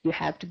 whatever. You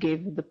have to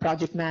give the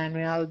project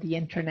manual, the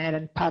internet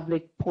and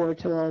public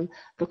portal,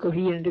 the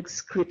coherent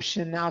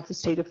description of the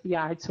state of the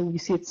art. So you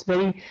see it's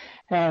very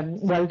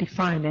well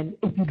defined. And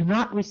if you do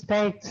not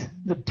respect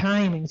the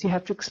timings, you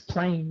have to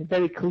explain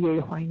very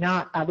clearly why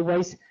not.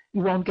 Otherwise,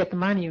 you won't get the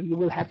money, or you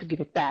will have to give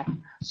it back.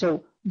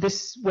 So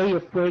this way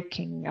of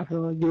working of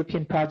the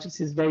European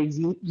projects is very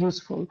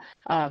useful,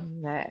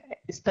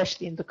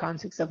 especially in the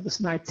context of the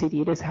smart city.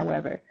 It is,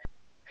 however.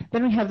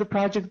 Then we have the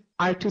project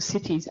R2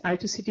 Cities.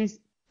 R2 Cities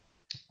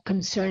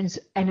concerns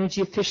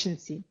energy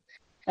efficiency.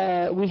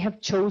 We have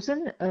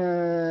chosen,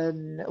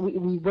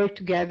 we work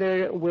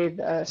together with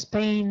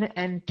Spain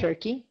and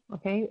Turkey,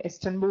 okay,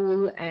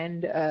 Istanbul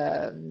and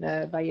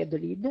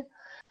Valladolid.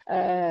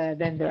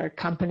 Then there are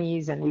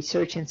companies and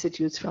research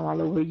institutes from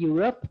all over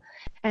Europe.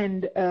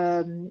 And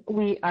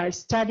we are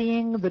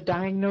studying the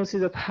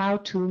diagnosis of how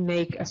to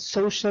make a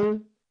social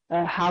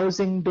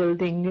housing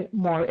building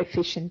more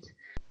efficient.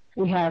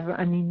 We have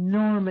an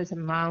enormous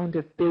amount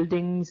of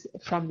buildings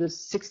from the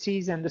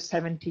 60s and the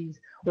 70s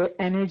where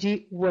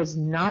energy was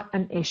not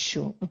an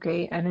issue.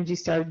 Okay, energy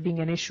started being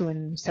an issue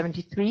in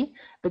 73,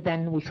 but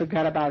then we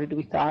forgot about it.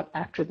 We thought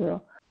after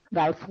the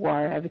Gulf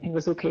War everything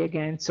was okay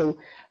again. So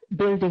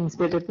buildings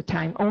built at the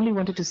time only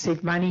wanted to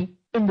save money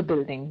in the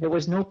building. There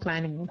was no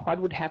planning on what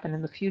would happen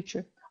in the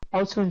future.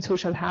 Also in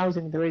social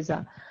housing, there is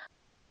a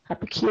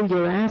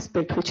peculiar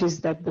aspect, which is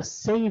that the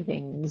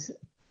savings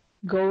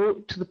go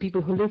to the people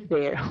who live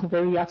there, who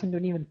very often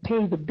don't even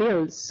pay the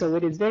bills. So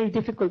it is very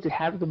difficult to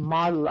have the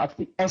model of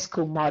the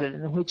ESCO model,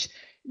 in which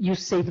you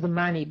save the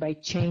money by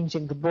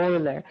changing the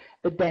boiler,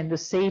 but then the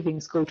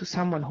savings go to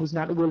someone who's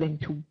not willing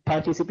to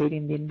participate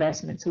in the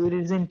investment. So it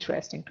is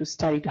interesting to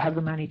study, to have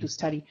the money to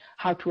study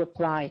how to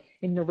apply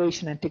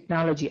innovation and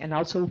technology, and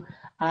also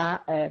a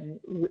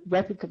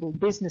replicable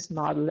business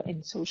model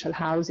in social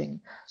housing.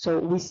 So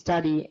we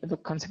study the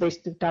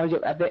conservation technology,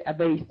 a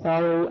very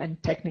thorough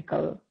and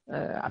technical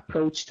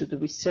approach to the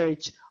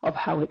research of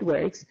how it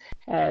works.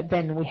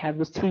 Then we have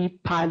the 3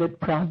 pilot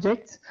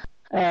projects.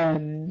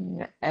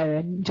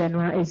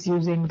 Genoa is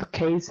using the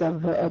case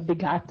of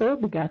Bigato.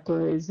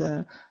 Bigato is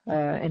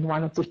in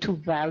one of the two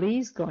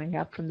valleys going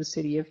up from the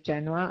city of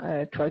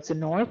Genoa towards the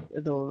north,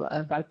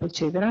 the Val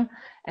Polcevera,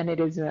 and it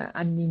is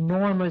an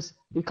enormous,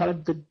 we call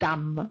it the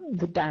dam,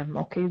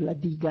 okay, La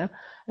Diga,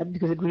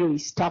 because it really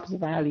stops the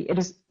valley. It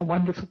is a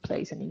wonderful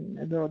place. I mean,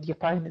 the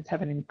apartments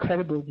have an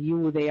incredible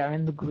view. They are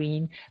in the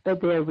green,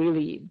 but they're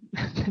really,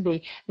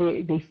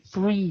 they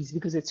freeze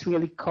because it's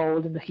really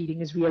cold and the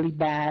heating is really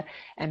bad.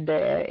 And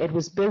it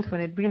was built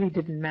when it really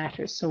didn't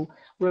matter. So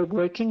we're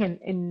working,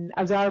 and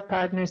as our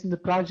partners in the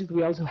project,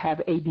 we also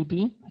have ABB,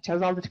 which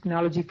has all the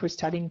technology for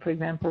studying, for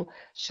example,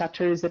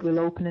 shutters that will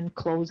open and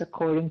close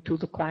according to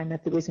the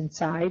climate that is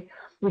inside.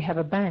 We have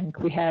a bank.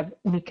 We have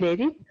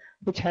Unicredit,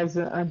 which has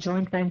a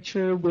joint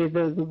venture with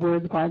the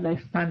World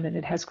Wildlife Fund, and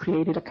it has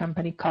created a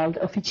company called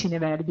Officine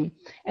Verdi,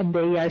 and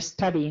they are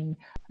studying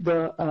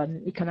the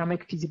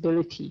economic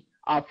feasibility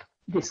of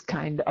this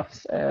kind of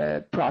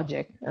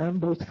project,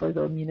 both for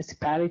the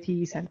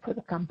municipalities and for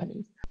the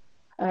companies.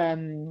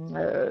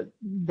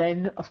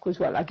 Then, of course,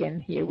 well, again,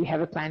 here we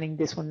have a planning.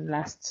 This one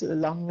lasts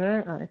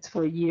longer. It's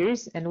 4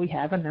 years, and we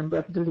have a number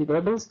of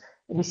deliverables.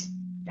 We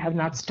have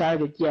not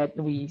started yet.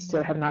 We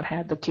still have not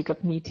had the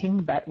kickoff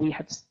meeting, but we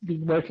have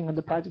been working on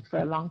the project for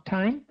a long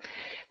time.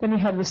 Then we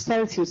have the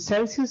Celsius.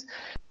 Celsius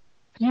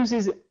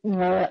uses,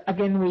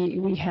 again,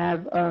 we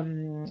have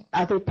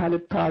other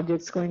pilot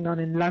projects going on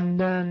in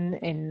London,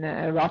 in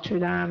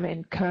Rotterdam,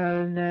 in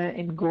Köln,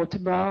 in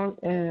Göteborg,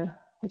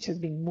 which has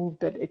been moved,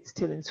 but it's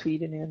still in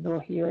Sweden, even though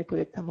here I put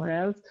it somewhere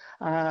else,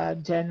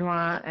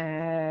 Genoa,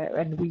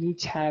 and we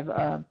each have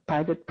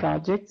pilot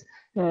projects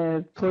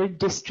for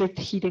district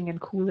heating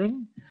and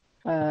cooling.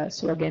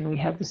 So again, we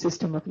have the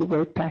system of the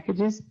work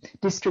packages.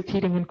 District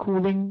heating and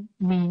cooling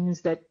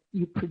means that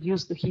you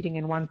produce the heating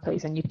in one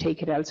place and you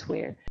take it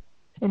elsewhere.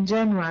 In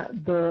Genoa,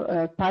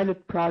 the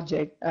pilot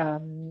project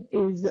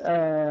is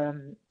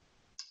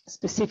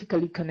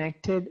specifically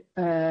connected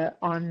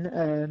on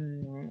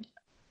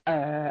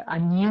a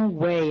new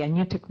way, a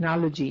new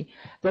technology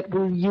that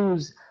will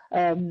use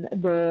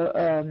the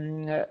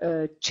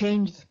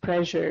change of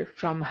pressure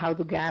from how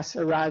the gas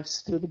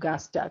arrives through the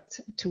gas duct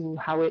to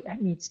how it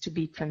needs to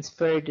be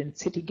transferred in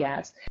city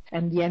gas.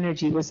 And the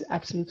energy was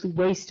absolutely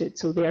wasted.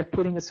 So they are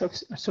putting a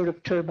sort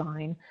of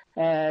turbine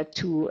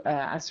to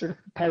a sort of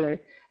propeller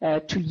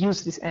to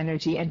use this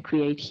energy and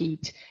create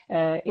heat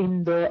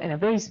in a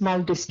very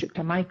small district,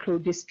 a micro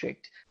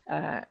district.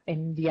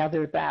 In the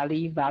other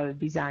valley, Val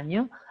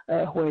Bisagno,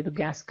 where the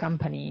gas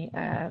company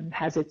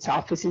has its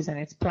offices and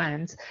its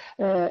plants.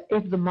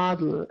 If the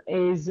model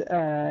is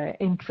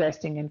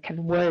interesting and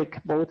can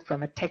work both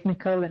from a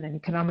technical and an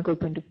economical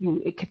point of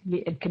view, it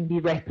can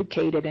be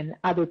replicated in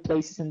other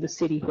places in the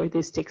city where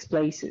this takes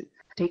place,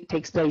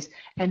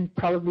 and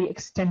probably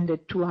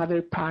extended to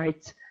other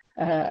parts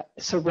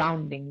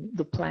surrounding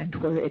the plant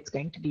where it's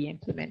going to be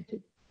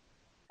implemented.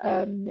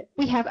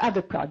 We have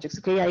other projects.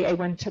 Okay, I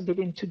went a bit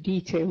into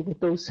detail with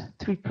those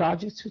 3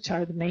 projects, which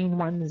are the main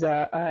ones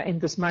in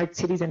the smart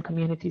cities and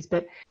communities.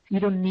 But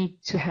you don't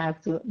need to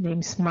have the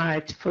name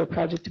SMART for a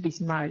project to be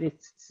smart.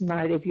 It's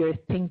smart if you're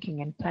thinking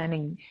and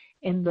planning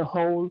in the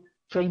whole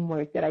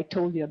framework that I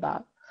told you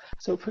about.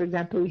 So, for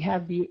example, we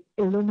have the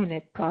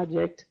Illuminate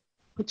project,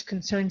 which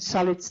concerns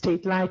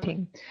solid-state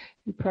lighting.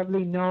 You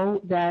probably know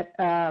that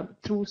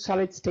through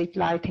solid-state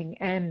lighting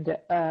and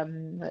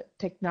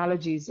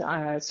technologies,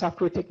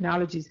 software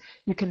technologies,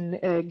 you can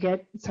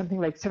get something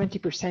like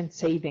 70%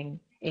 saving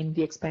in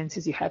the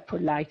expenses you have for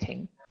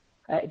lighting.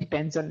 It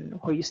depends on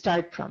where you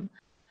start from.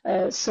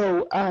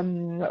 So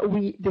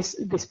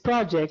this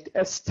project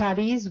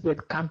studies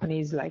with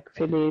companies like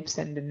Philips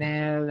and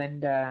Enel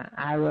and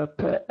Arup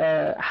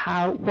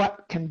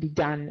what can be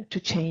done to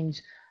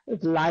change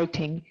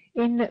lighting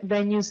in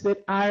venues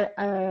that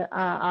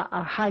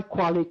are high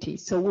quality.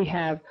 So we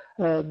have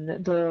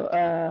the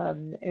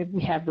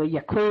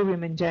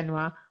aquarium in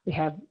Genoa. We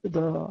have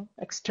the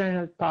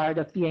external part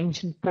of the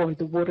ancient port,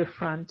 the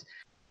waterfront.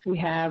 We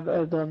have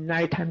the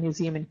Maritime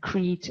Museum in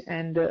Crete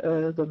and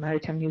the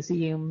Maritime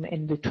Museum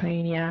in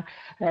Lithuania.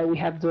 We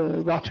have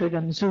the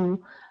Rotterdam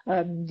Zoo,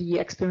 the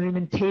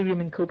Experimentarium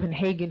in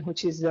Copenhagen,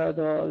 which is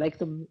like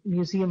the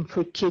museum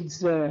for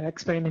kids.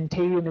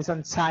 Experimentarium is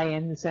on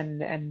science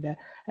and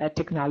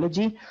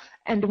technology.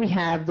 And we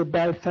have the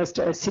Belfast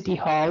City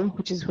Hall,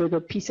 which is where the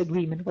peace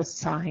agreement was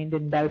signed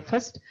in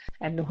Belfast,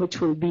 and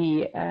which will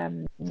be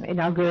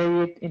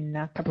inaugurated in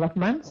a couple of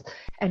months.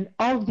 And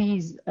all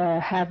these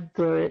have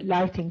the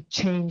lighting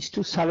changed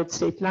to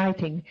solid-state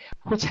lighting,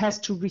 which has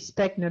to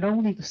respect not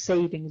only the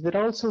savings, but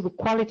also the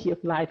quality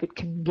of life it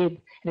can give.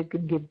 And it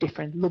can give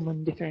different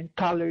lumen, different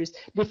colors,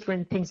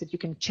 different things that you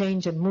can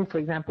change and move. For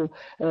example,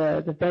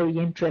 the very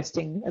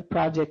interesting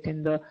project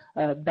in the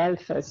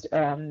Belfast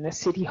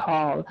City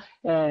Hall,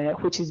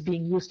 which is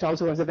being used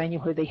also as a venue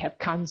where they have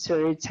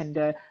concerts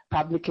and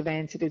public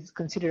events. It is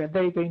considered a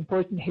very, very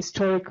important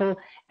historical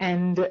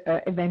and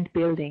event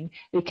building.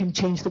 They can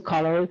change the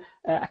color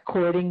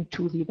according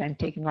to the event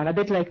taking on, a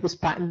bit like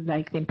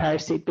the Empire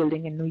State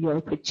Building in New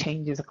York, which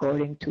changes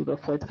according to the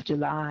 4th of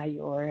July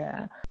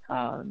or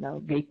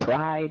Gay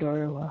Pride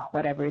or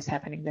whatever is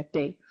happening that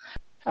day.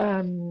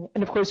 And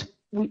of course,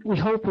 we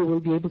hope we will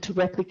be able to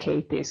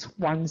replicate this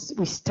once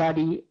we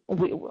study.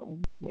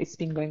 It's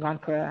been going on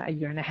for a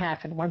year and a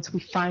half, and once we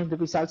find the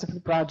results of the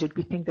project,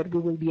 we think that we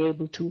will be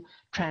able to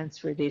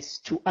transfer this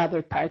to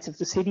other parts of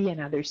the city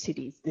and other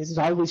cities. This is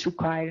always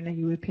required in a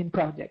European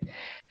project.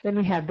 Then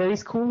we have Very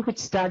School, which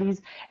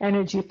studies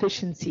energy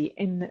efficiency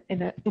in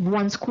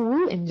one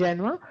school in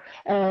general,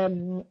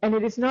 and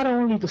it is not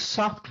only the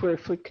software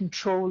for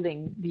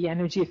controlling the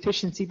energy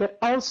efficiency, but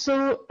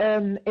also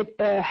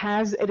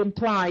it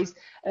implies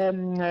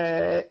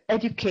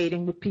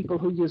educating the people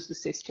who use the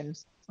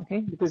systems.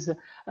 Okay, because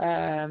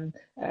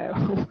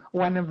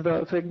one of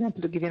the, for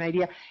example, to give you an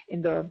idea,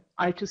 in the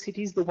R2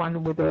 cities, the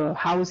one with the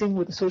housing,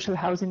 with the social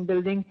housing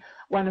building,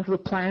 one of the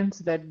plans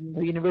that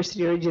the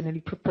university originally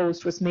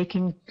proposed was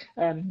making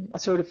a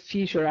sort of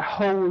fissure, a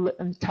hole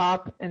on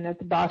top and at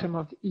the bottom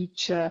of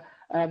each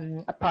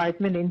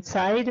apartment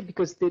inside,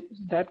 because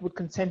that would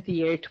consent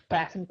the air to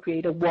pass and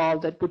create a wall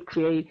that would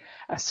create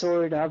a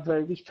sort of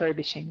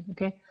refurbishing.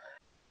 Okay,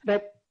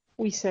 but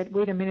we said,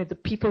 wait a minute, the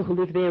people who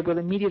live there will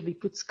immediately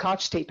put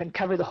Scotch tape and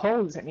cover the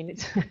holes. I mean,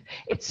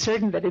 it's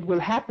certain that it will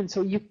happen.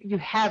 So you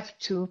have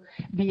to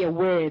be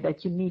aware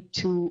that you need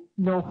to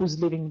know who's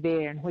living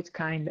there and what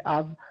kind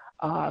of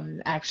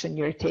action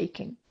you're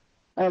taking.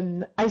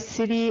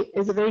 iCity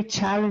is a very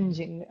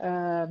challenging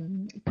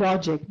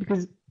project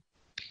because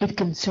it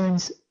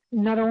concerns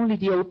not only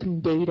the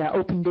open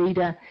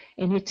data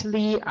in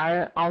Italy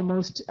are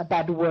almost a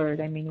bad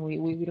word. I mean,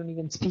 we don't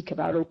even speak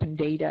about open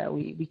data.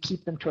 We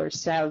keep them to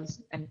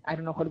ourselves, and I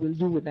don't know what we'll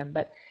do with them,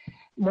 but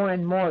more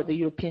and more the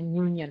European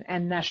Union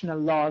and national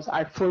laws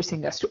are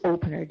forcing us to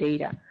open our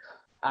data,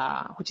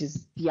 which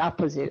is the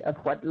opposite of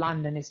what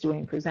London is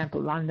doing. For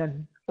example,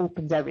 London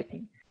opens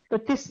everything.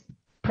 But this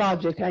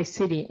project,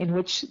 iCity, in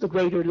which the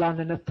Greater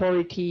London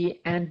Authority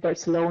and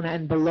Barcelona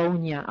and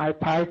Bologna are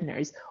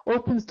partners,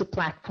 opens the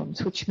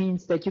platforms, which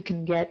means that you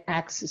can get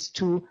access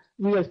to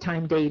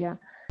real-time data.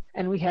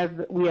 And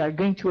we are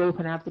going to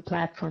open up the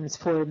platforms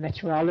for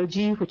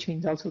meteorology, which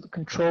means also the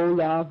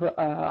control of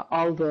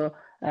all the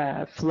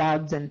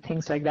floods and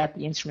things like that,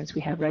 the instruments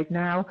we have right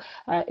now.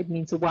 It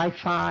means the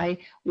Wi-Fi.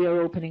 We are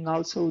opening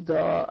also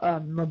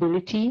the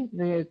mobility,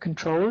 the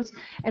controls,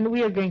 and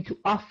we are going to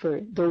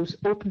offer those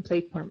open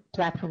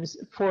platforms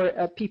for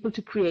people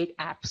to create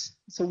apps.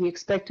 So we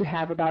expect to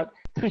have about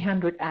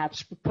 300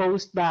 apps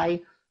proposed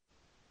by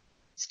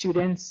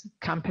students,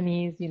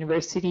 companies,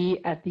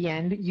 university at the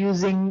end,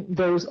 using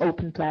those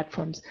open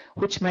platforms,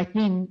 which might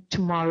mean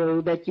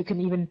tomorrow that you can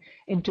even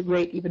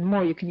integrate even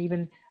more. You can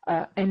even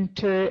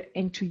enter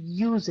into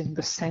using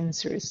the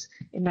sensors.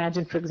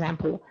 Imagine, for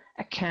example,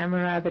 a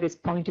camera that is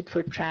pointed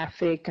for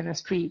traffic on a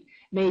street.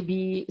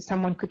 Maybe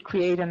someone could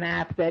create an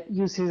app that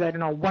uses, I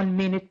don't know, 1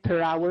 minute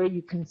per hour.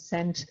 You can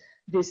send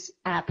this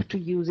app to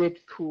use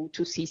it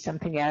to see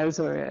something else,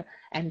 or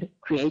and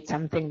create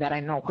something that I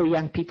know where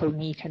young people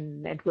meet,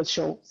 and it will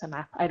show some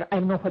app. I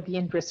don't know what the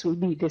interest will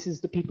be. This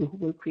is the people who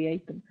will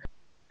create them.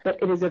 But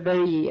it is a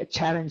very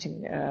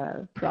challenging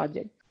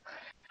project.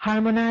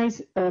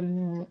 Harmonize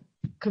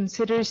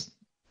considers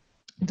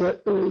the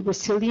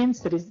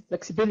resilience, that is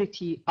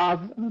flexibility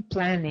of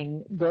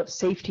planning the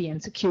safety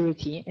and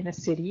security in a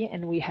city,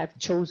 and we have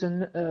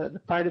chosen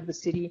the part of the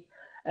city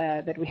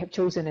that we have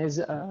chosen is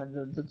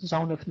the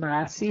zone of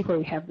Marassi, where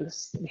we have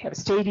a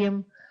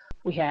stadium,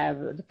 we have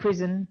the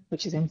prison,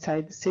 which is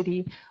inside the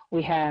city,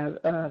 we have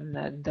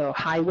the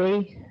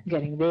highway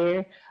getting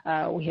there,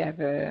 we have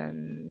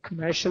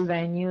commercial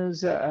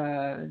venues,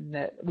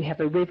 we have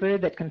a river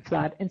that can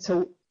flood, and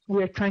so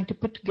we are trying to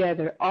put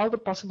together all the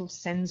possible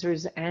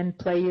sensors and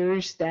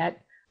players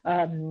that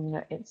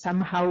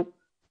somehow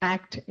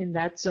act in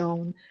that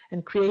zone,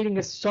 and creating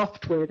a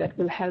software that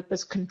will help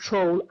us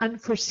control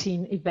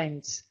unforeseen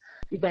events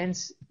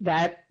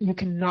that you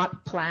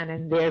cannot plan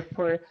and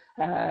therefore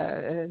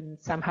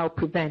somehow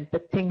prevent,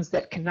 but things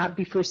that cannot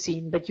be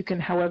foreseen, but you can,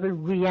 however,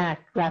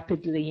 react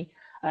rapidly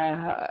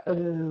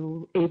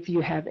if you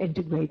have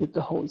integrated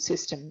the whole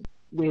system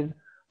with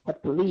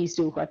what police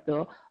do, what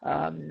the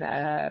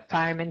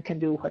firemen can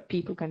do, what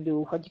people can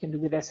do, what you can do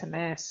with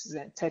SMS,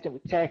 etc.,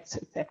 with text,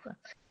 etc.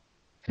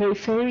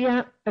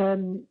 Peripheria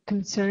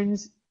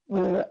concerns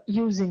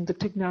using the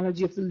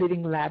technology of the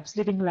living labs.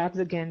 Living labs,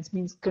 again,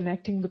 means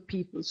connecting the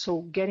people,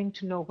 so getting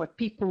to know what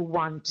people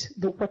want,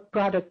 what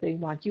product they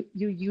want.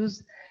 You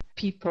use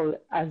people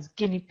as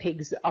guinea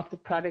pigs of the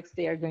products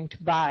they are going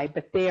to buy,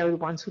 but they are the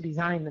ones who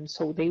design them.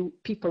 So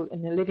people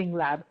in the living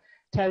lab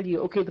tell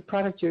you, okay, the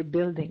product you're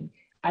building,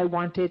 I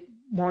want it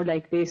more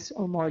like this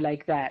or more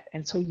like that.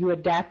 And so you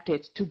adapt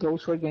it to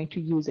those who are going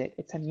to use it.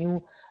 It's a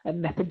new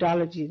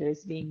methodology that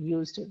is being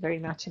used very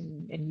much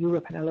in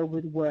Europe and all over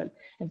the world.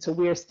 And so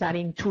we are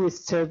studying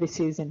tourist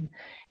services in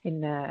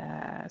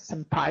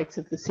some parts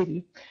of the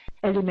city.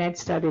 Elimed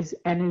studies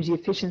energy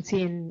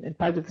efficiency in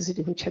parts of the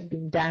city which have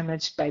been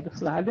damaged by the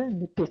flood in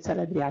the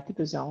Piazzale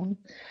Adriatico zone.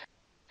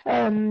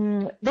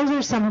 Those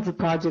are some of the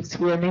projects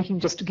we are making,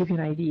 just to give you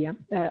an idea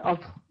of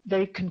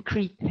very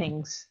concrete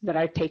things that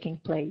are taking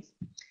place.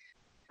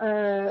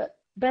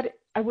 But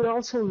I would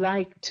also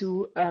like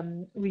to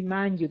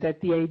remind you that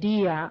the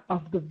idea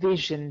of the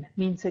vision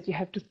means that you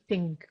have to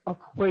think of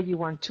where you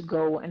want to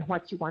go and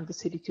what you want the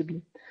city to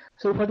be.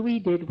 So what we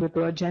did with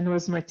the Genoa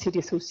Smart City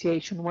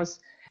Association was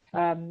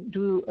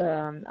do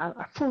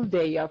a full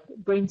day of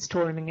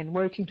brainstorming and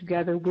working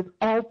together with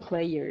all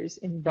players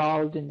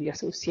involved in the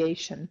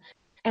association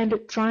and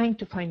trying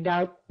to find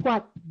out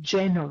what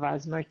Genova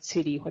Smart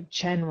City, what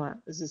Genoa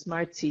as a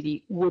smart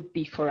city would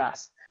be for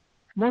us.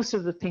 Most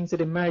of the things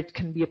that emerged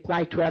can be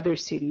applied to other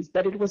cities,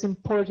 but it was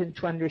important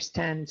to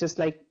understand, just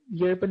like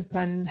the urban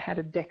plan had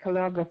a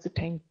decalogue of the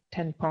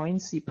 10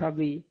 points you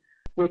probably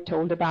were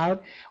told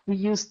about, we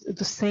used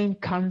the same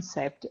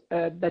concept,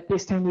 but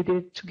this time we did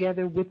it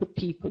together with the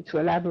people to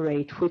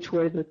elaborate which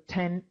were the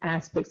 10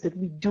 aspects that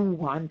we do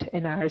want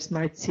in our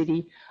smart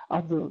city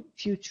of the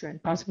future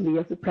and possibly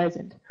of the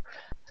present.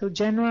 So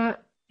Genoa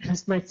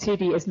Smart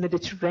City is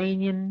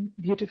Mediterranean,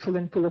 beautiful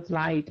and full of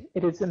light.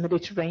 It is a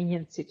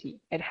Mediterranean city.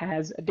 It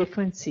has a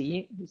different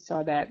sea. We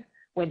saw that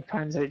wind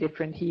farms are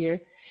different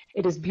here.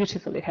 It is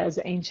beautiful. It has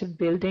ancient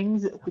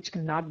buildings which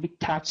cannot be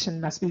touched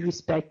and must be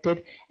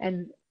respected,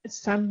 and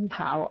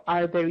somehow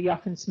are very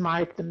often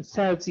smart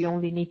themselves. You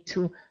only need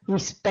to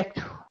respect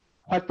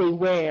what they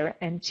wear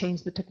and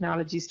change the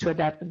technologies to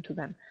adapt them to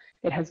them.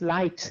 It has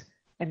light,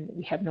 and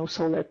we have no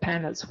solar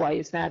panels. Why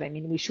is that? I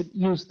mean, we should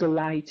use the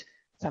light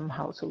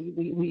somehow, so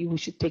we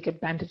should take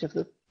advantage of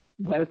the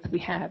wealth we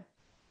have.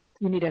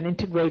 You need an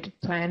integrated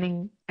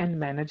planning and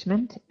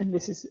management, and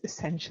this is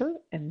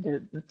essential.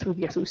 And through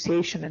the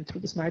association and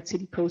through the smart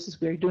city process,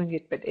 we are doing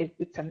it, but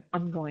it's an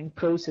ongoing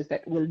process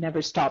that will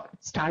never stop.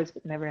 It starts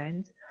but never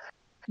ends.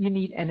 You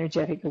need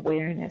energetic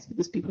awareness,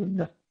 because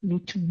people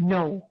need to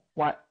know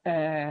what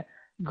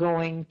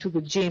going to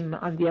the gym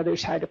on the other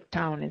side of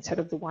town instead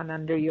of the one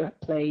under your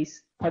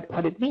place,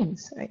 what it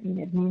means. I mean,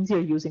 it means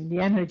you're using the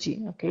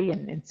energy, okay,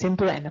 and in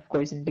simple and of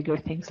course in bigger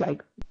things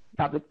like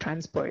public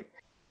transport.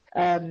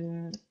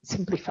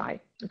 Simplify,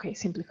 okay,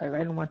 simplify.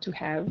 I don't want to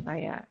have,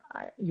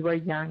 you are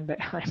young, but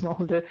I'm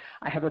older.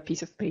 I have a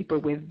piece of paper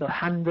with the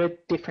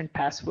 100 different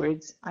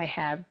passwords I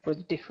have for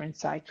the different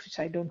sites, which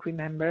I don't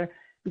remember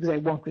because I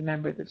won't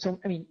remember them. So,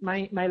 I mean,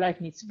 my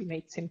life needs to be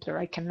made simpler.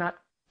 I cannot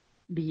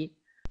be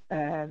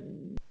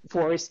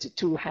forced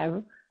to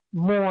have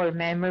more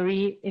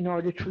memory in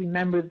order to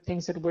remember the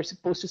things that were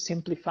supposed to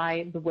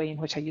simplify the way in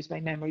which I use my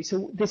memory.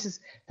 So this is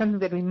something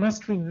that we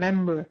must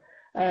remember.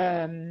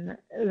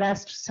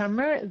 Last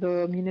summer,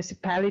 the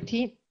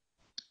municipality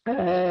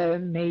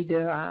made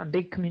a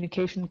big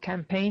communication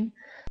campaign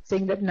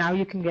saying that now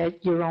you can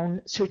get your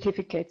own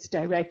certificates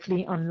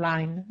directly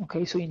online.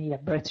 Okay, so you need a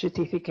birth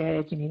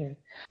certificate, you need a...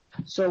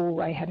 So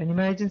I had an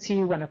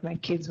emergency, one of my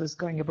kids was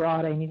going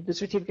abroad, I needed the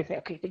certificate.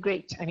 Okay,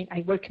 great. I mean,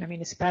 I work in a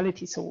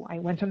municipality, so I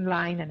went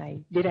online and I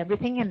did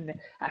everything, and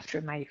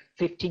after my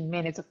 15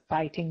 minutes of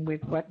fighting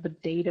with what the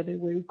data they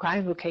were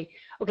requiring, okay,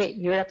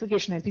 your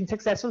application has been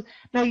successful.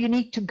 Now you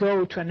need to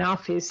go to an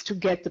office to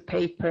get the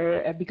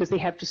paper because they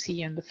have to see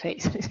you in the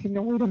face. I said,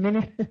 no, wait a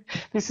minute,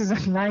 this is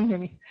online. I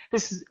mean,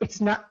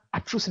 it's not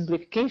a true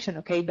simplification,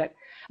 okay, but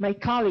my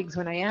colleagues,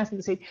 when I asked them,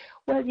 they said,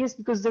 well, yes,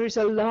 because there's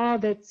a law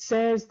that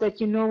says that,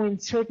 you know, in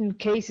certain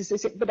cases, I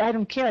said, but I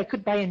don't care. I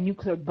could buy a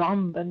nuclear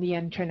bomb on the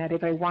internet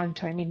if I want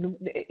to. I mean,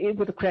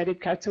 with a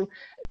credit card. So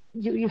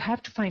you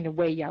have to find a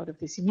way out of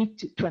this. You need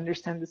to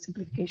understand the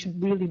simplification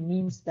really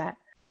means that.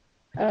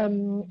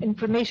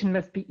 Information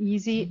must be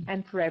easy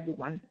and for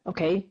everyone,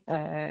 okay?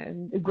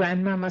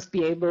 Grandma must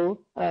be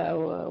able,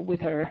 with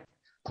her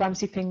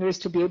clumsy fingers,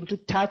 to be able to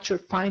touch or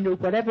find or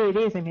whatever it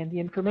is. I mean, the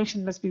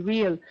information must be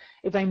real.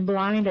 If I'm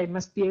blind, I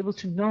must be able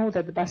to know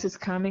that the bus is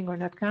coming or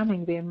not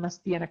coming. There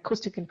must be an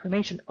acoustic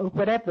information or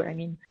whatever. I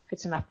mean,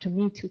 it's not up to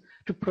me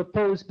to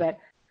propose, but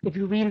if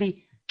you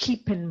really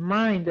keep in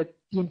mind that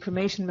the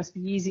information must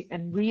be easy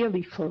and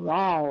really for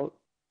all,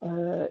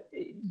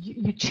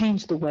 you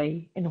change the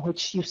way in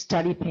which you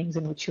study things,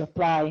 in which you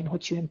apply, in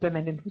which you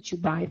implement, in which you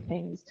buy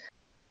things.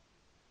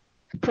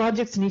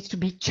 Projects need to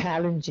be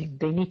challenging.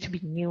 They need to be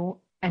new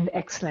and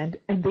excellent,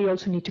 and they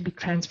also need to be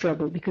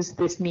transferable, because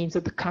this means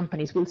that the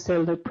companies will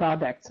sell their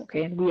products,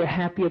 okay? And we are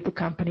happy if the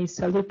companies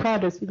sell their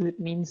products, because it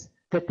means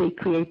that they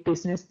create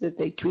business, that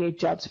they create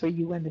jobs for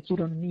you, and that you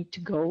don't need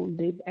to go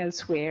live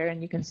elsewhere,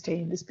 and you can stay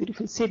in this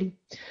beautiful city.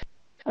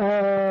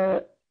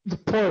 The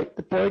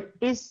port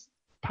is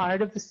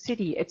part of the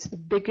city. It's the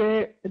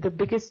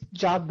biggest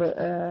job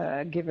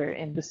giver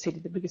in the city,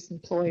 the biggest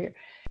employer.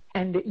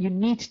 And you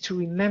need to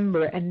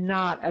remember, and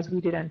not as we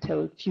did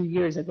until a few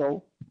years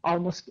ago,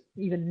 almost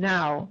even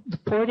now, the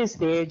port is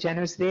there,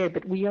 Genoa's there,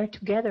 but we are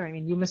together. I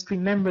mean, you must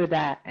remember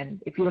that.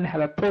 And if you don't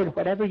have a port,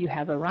 whatever you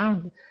have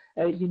around,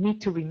 you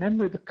need to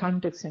remember the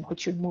context in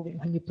which you're moving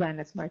when you plan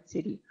a smart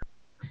city.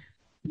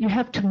 You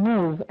have to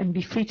move and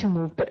be free to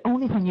move, but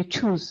only when you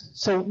choose.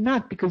 So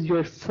not because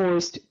you're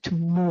forced to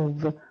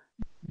move.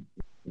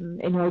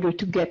 in order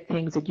to get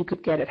things that you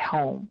could get at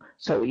home.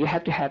 So you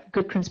have to have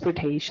good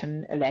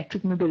transportation,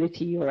 electric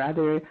mobility, or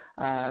other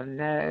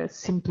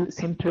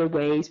simpler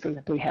ways. For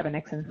example, we have an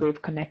excellent way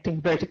of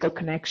connecting, vertical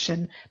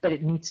connection, but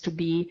it needs to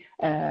be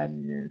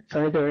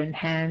further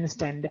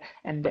enhanced and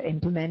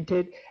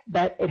implemented.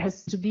 But it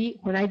has to be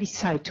when I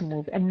decide to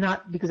move, and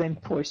not because I'm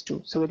forced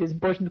to. So it is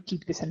important to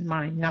keep this in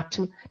mind, not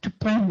to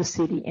plan the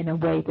city in a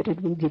way that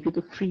it will give you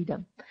the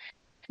freedom.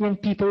 Young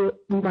people,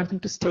 we want them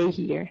to stay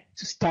here,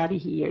 to study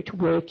here, to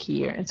work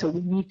here, and so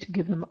we need to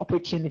give them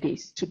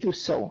opportunities to do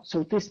so.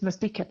 So this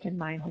must be kept in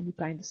mind when you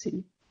plan the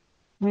city.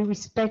 We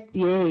respect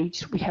the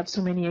age. We have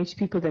so many aged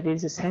people that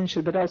is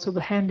essential, but also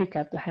the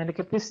handicap.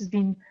 This has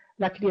been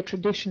luckily a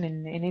tradition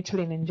in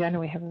Italy and in Genoa.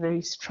 We have a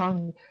very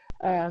strong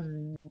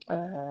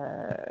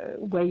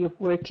way of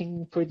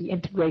working for the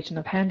integration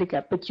of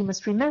handicap. But you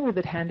must remember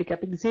that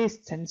handicap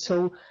exists, and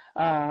so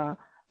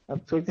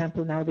for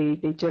example, now they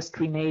just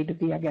remade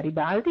Via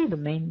Garibaldi, the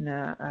main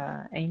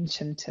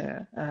ancient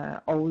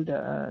old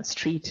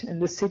street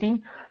in the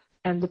city.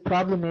 And the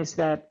problem is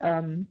that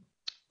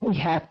we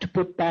have to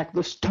put back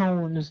the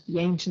stones, the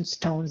ancient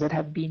stones that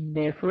have been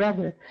there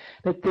forever.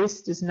 But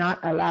this does not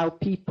allow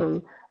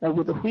people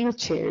with the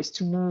wheelchairs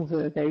to move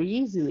very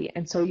easily.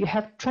 And so you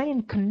have to try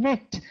and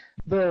connect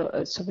the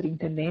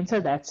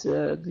Sovrintendenza, that's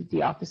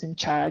the office in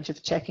charge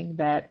of checking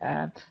that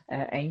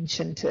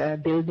ancient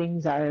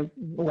buildings are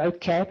well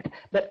kept,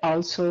 but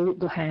also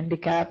the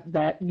handicap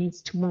that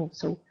needs to move.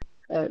 So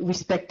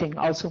respecting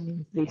also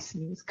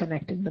means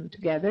connecting them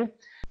together.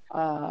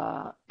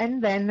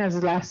 And then as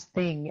a last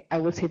thing, I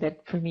will say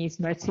that for me,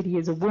 Smart City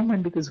is a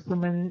woman, because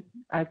women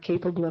are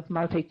capable of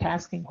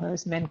multitasking,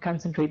 whereas men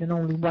concentrate on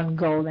only one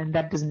goal, and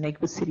that doesn't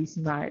make the city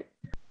smart.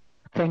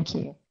 Thank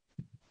you.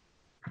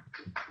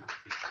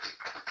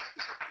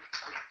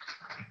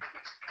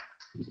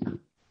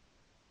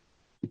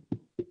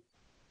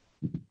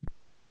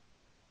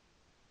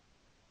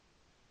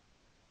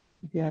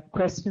 If you have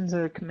questions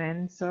or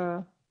comments,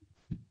 no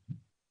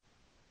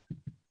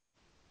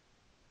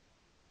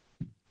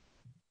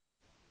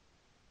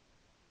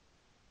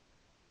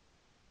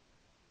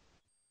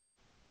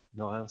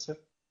answer?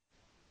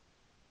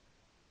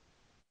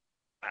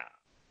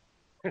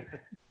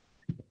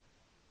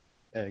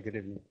 Good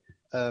evening.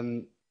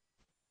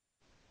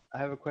 I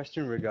have a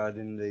question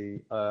regarding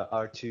the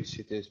R2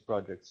 cities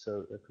project,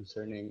 so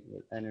concerning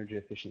energy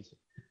efficiency.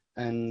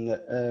 And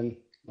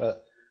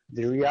well,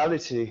 the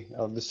reality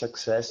of the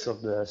success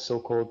of the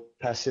so-called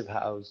passive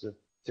house,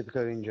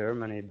 typically in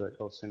Germany, but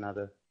also in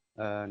other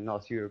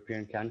North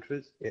European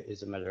countries,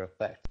 is a matter of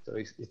fact. So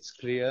it's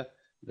clear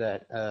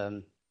that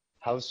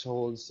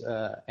households'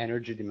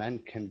 energy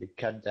demand can be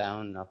cut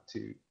down up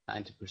to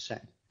 90%.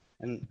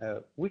 And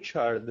which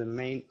are the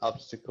main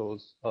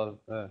obstacles of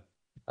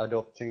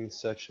adopting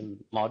such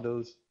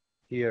models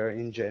here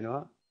in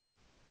Genoa?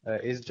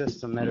 Is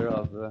just a matter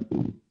of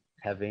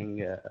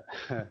having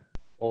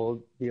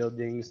old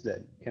buildings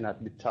that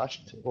cannot be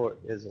touched, or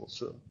is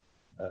also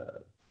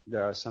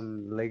there are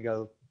some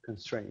legal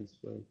constraints,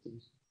 for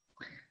instance?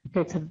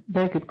 That's a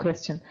very good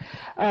question.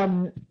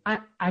 I'm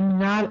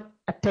not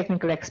a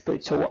technical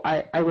expert, so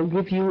I will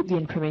give you the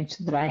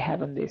information that I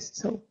have on this.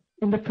 So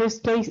in the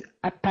first place,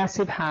 a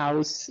passive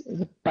house,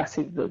 the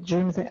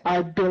Germans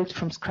are built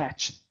from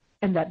scratch,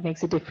 and that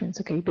makes a difference.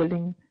 Okay,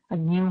 building a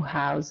new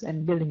house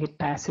and building it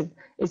passive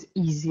is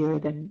easier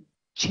than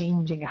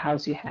changing a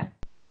house you have.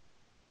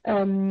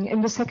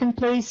 In the second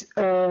place,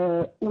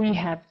 we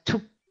have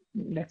two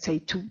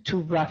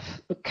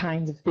rough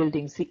kinds of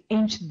buildings. The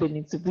ancient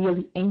buildings, the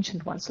really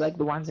ancient ones, like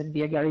the ones in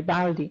Via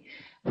Garibaldi,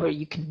 where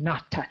you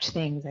cannot touch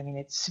things. I mean,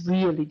 it's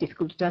really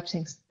difficult to touch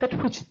things, but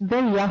which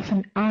very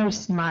often are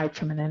smart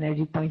from an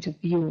energy point of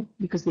view,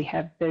 because they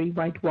have very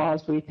white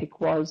walls, very thick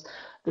walls.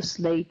 The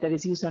slate that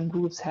is used on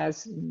roofs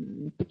has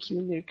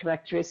peculiar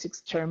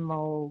characteristics,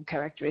 thermal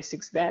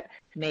characteristics that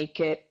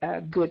make it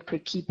good for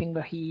keeping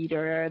the heat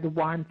or the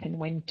warmth in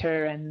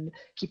winter and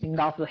keeping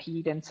off the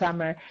heat in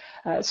summer.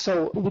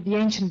 So with the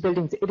ancient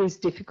buildings, it is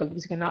difficult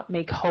because you cannot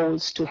make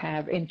holes to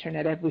have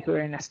internet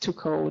everywhere in a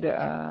stuccoed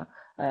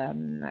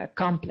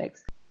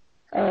complex.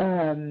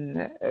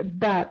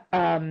 But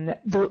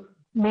the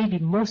maybe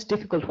most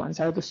difficult ones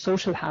are the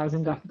social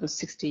housing of the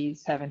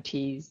 60s,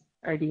 70s,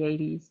 early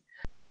 80s.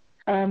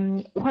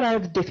 What are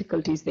the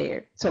difficulties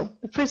there? So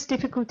the first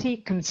difficulty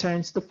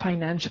concerns the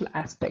financial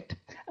aspect.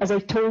 As I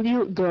told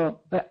you, the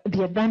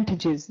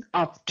advantages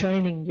of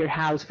turning your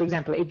house, for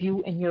example, if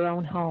you in your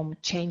own home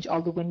change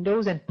all the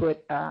windows and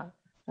put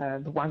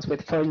the ones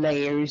with 4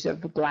 layers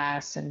of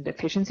glass and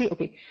efficiency,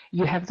 okay,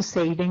 you have the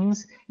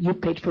savings, you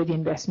paid for the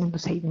investment, the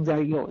savings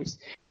are yours.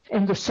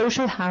 In the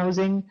social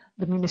housing,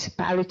 the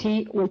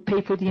municipality will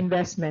pay for the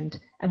investment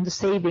and the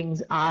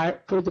savings are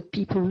for the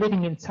people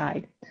living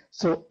inside.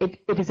 So it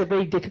is a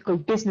very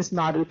difficult business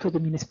model for the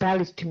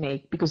municipality to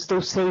make, because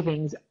those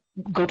savings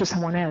go to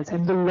someone else,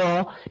 and the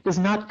law does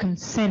not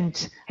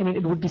consent. I mean,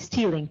 it would be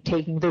stealing,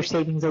 taking their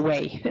savings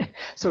away.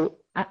 So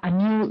a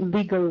new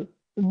legal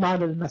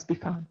model must be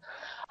found.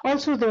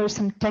 Also, there are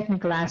some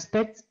technical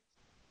aspects.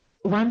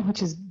 one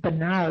which is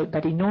banal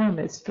but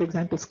enormous, for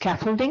example,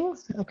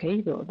 scaffoldings.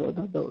 Okay,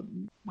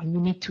 when you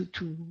need to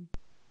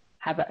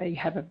you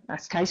have a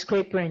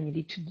skyscraper and you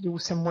need to do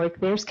some work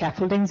there,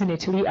 scaffoldings in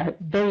Italy are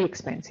very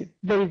expensive,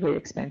 very, very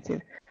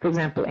expensive. For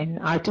example, in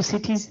our two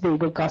cities, they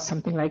will cost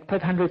something like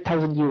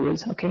 500,000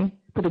 euros, okay?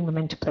 Putting them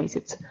into place,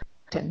 it's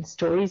 10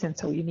 stories, and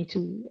so you need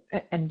to,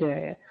 and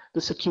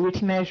the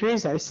security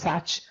measures are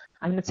such,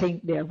 I'm not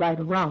saying they're right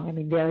or wrong, I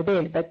mean, they are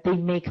there, but they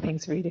make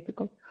things very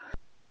difficult.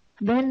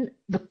 Then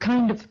the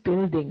kind of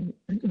building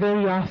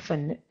very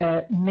often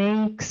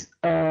makes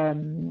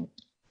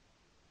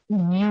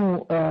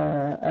new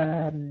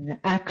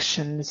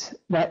actions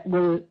that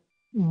will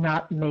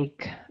not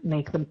make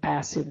them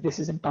passive. This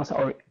is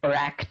impossible, or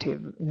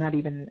active, not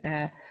even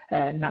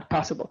not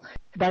possible.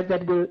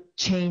 That will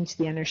change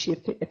the energy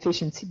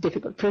efficiency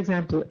difficult. For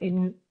example,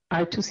 in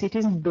our two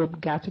cities, in the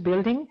Borgato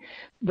building,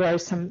 there are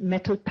some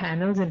metal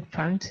panels in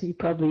front. You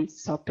probably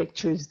saw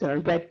pictures. There are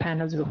red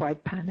panels or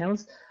white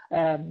panels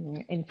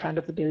in front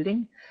of the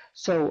building.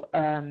 So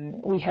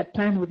we had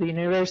planned with the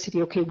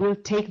university, okay, we'll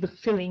take the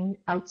filling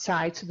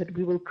outside so that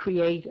we will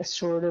create a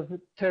sort of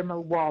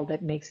thermal wall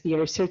that makes the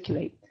air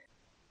circulate.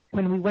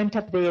 When we went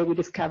up there, we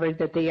discovered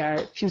that they are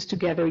fused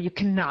together. You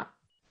cannot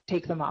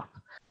take them off.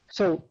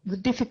 So the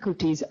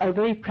difficulties are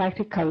very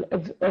practical.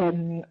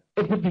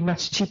 It would be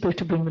much cheaper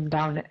to bring them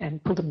down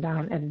and pull them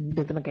down and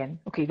build them again.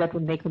 Okay, that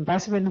would make them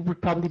passive and it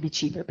would probably be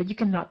cheaper, but you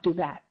cannot do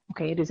that.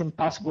 Okay, it is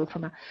impossible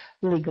from a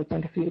legal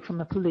point of view,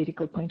 from a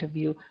political point of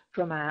view,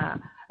 from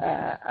a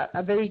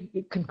very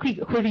concrete,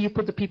 where do you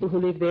put the people who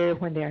live there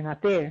when they are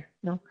not there?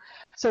 No.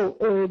 So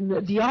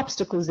the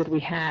obstacles that we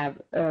have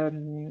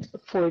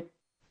for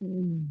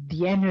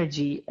the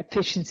energy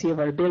efficiency of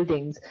our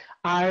buildings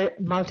are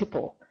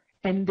multiple.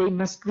 And they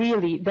must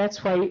really,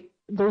 that's why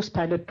those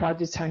pilot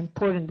projects are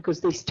important,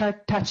 because they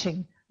start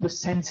touching the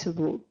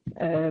sensitive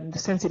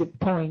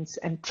points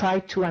and try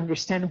to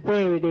understand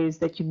where it is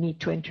that you need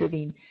to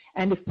intervene.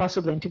 And if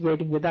possible,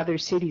 integrating with other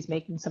cities,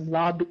 making some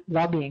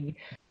lobbying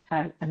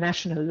at a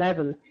national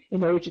level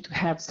in order to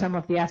have some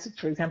of the assets,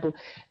 for example,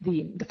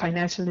 the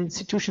financial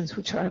institutions,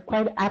 which are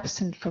quite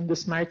absent from the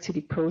smart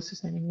city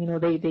process. I mean, you know,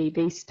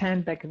 they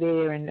stand back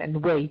there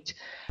and wait.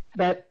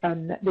 But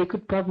they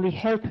could probably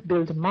help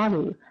build a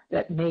model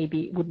that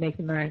maybe would make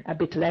them earn a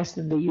bit less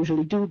than they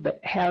usually do, but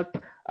help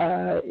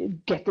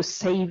get the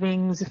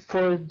savings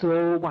for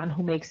the one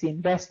who makes the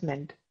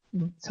investment.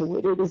 So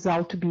it is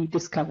all to be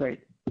discovered.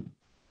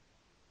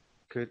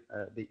 Could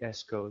the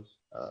ESCOs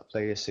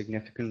play a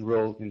significant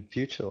role in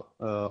future,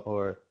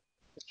 or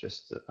it's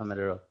just a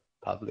matter of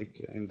public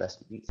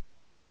investment?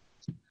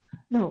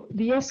 No,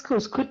 the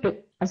ESCOs could,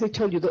 but as I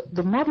told you,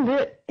 the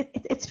model,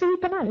 it's very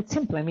banal, it's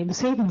simple. I mean, the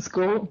savings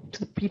go to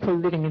the people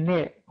living in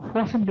there who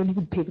often don't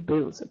even pay the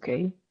bills,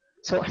 okay?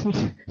 So, I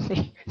mean,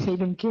 they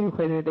don't care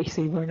whether they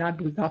save or not,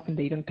 because often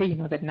they don't pay. You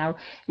know that now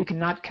you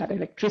cannot cut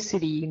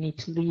electricity, you need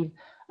to leave,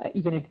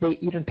 even if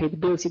you don't pay the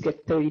bills, you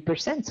get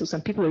 30%. So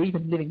some people are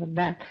even living on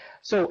that.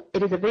 So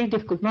it is a very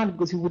difficult model,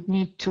 because you would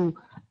need to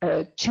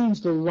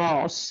change the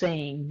law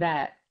saying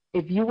that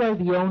if you are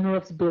the owner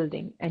of the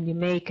building and you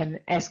make an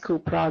ESCO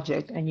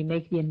project and you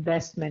make the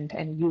investment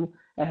and you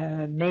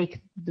make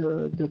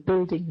the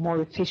building more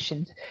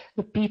efficient,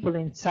 the people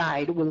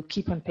inside will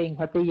keep on paying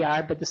what they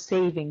are, but the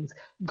savings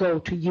go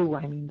to you.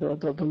 I mean,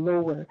 the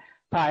lower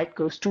part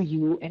goes to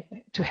you and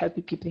to help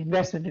you keep the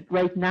investment.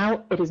 Right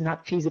now, it is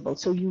not feasible.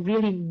 So you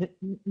really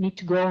need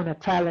to go on a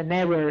trial and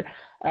error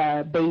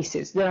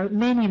basis. There are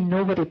many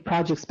innovative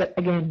projects, but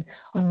again,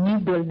 on new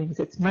buildings,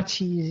 it's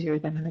much easier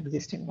than on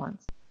existing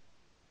ones.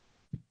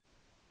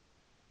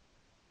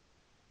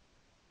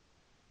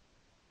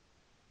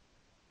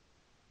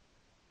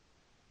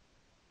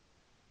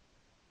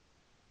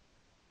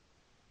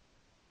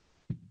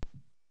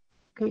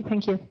 Okay,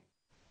 thank you.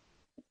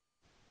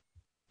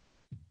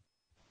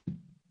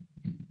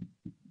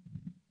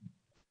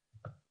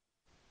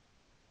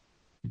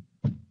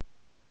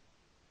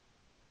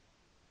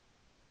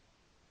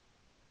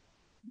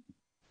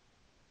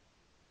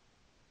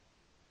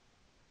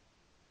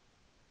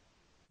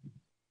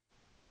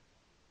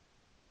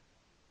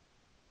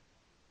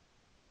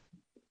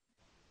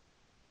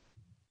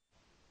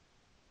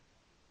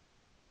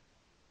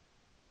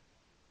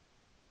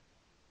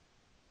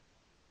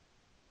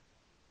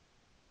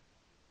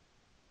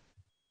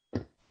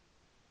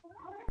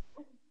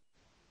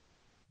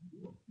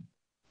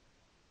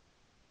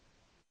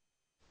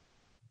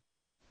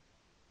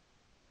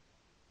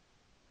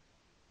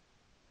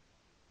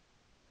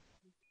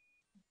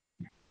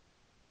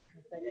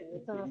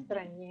 Sono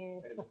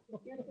straniero.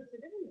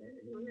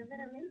 Non è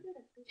veramente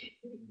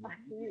ma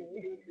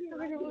sì,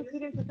 non devo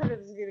dire tutto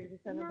per dire che si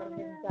stanno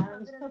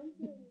tormentando.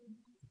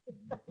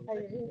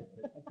 Hai visto?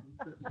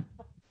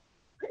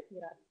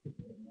 Grazie.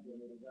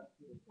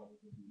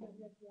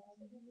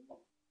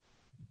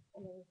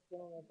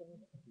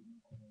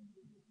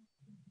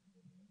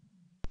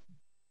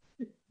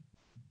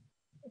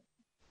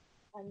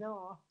 Ah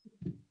no?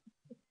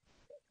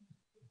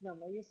 No,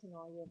 ma io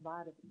sono io a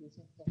bar perché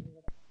sono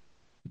straniera.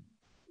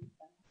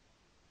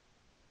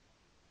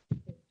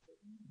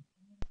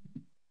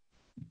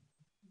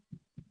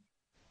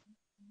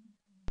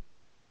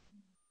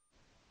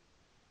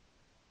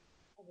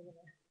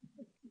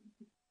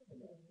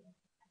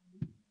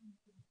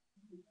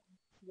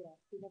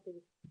 Grazie, ma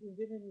in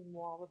genere mi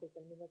muovo perché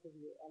almeno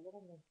così, allora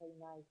non sai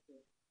mai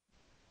che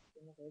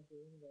uno che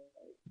aggiunge,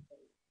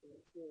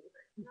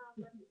 no,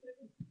 ma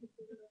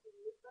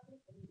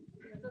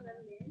non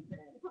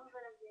veramente, non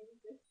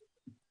veramente.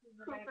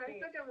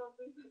 Confesso che avevo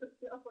pensato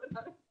di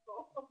lavorare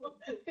poco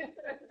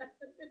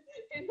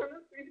e non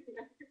ho scritto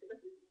neanche la